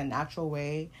like in a natural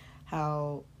way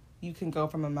how you can go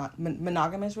from a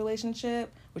monogamous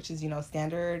relationship, which is,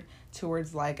 standard,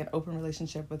 towards like an open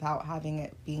relationship without having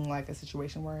it being like a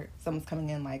situation where someone's coming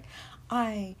in like,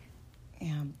 I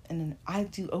am, and then I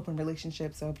do open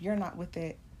relationships, so if you're not with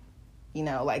it,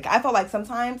 like I felt like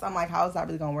sometimes I'm like, how is that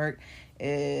really gonna work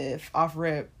if off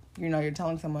rip, you're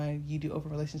telling someone you do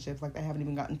open relationships, like they haven't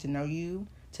even gotten to know you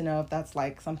to know if that's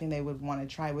like something they would want to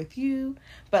try with you.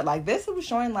 But like this, it was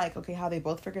showing like, okay, how they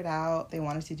both figured out they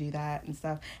wanted to do that and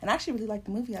stuff. And I actually really liked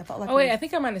the movie. I felt like I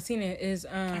think I might have seen it.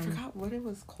 I forgot what it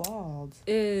was called.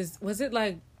 Was it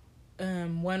like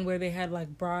one where they had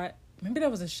like brought, maybe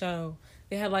that was a show,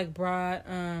 they had like brought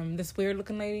this weird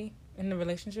looking lady in the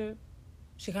relationship.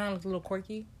 She kind of looked a little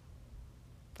quirky,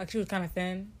 like she was kind of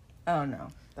thin. Oh, no.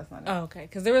 That's not it. Oh, okay.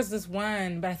 Because there was this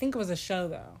one, but I think it was a show,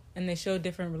 though. And they showed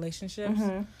different relationships.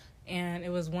 Mm-hmm. And it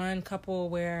was one couple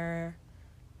where,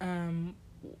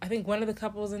 I think one of the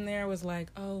couples in there was like,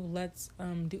 oh, let's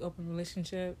do open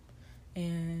relationship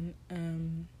and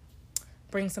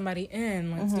bring somebody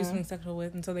in, let's do something sexual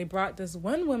with. And so they brought this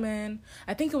one woman,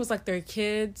 I think it was like their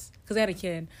kids, because they had a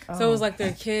kid. Oh. So it was like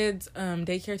their kids'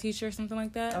 daycare teacher or something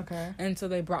like that. Okay. And so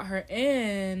they brought her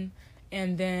in,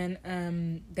 and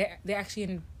then they actually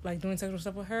ended like doing sexual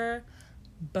stuff with her.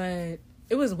 But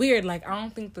it was weird. Like, I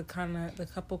don't think the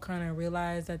couple kind of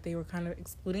realized that they were kind of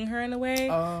excluding her in a way.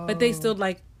 Oh. But they still,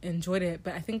 like, enjoyed it.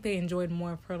 But I think they enjoyed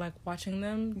more of her, like, watching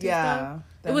them do stuff.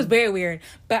 It was very weird.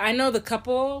 But I know the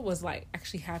couple was, like,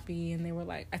 actually happy. And they were,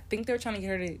 like, I think they were trying to get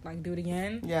her to, like, do it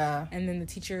again. Yeah. And then the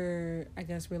teacher, I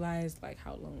guess, realized, like,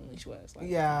 how lonely she was. Like,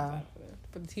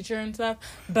 for the teacher and stuff.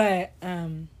 But,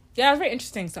 yeah, it was very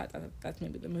interesting. So that's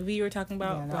maybe the movie you were talking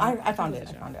about. Yeah, no, I found it.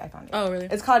 Oh, really?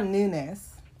 It's called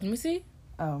Newness. Let me see.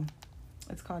 Oh,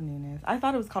 it's called Newness. I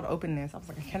thought it was called Openness. I was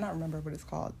like, I cannot remember what it's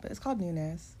called, but it's called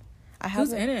Newness.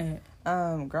 Who's in it?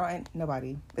 Girl, ain't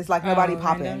nobody. It's like nobody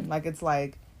popping. Random? Like, it's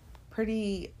like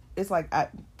pretty. It's like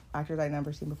actors I've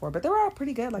never seen before, but they were all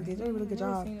pretty good. Like, they did a really good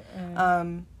job.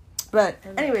 But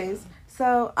anyways,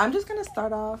 so I'm just gonna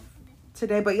start off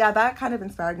today. But yeah, that kind of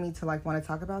inspired me to like want to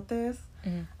talk about this.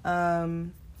 Mm-hmm.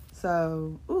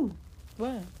 So,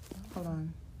 what? Hold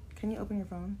on. Can you open your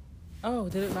phone? Oh,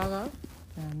 did it log off?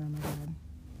 Yeah, no, my bad.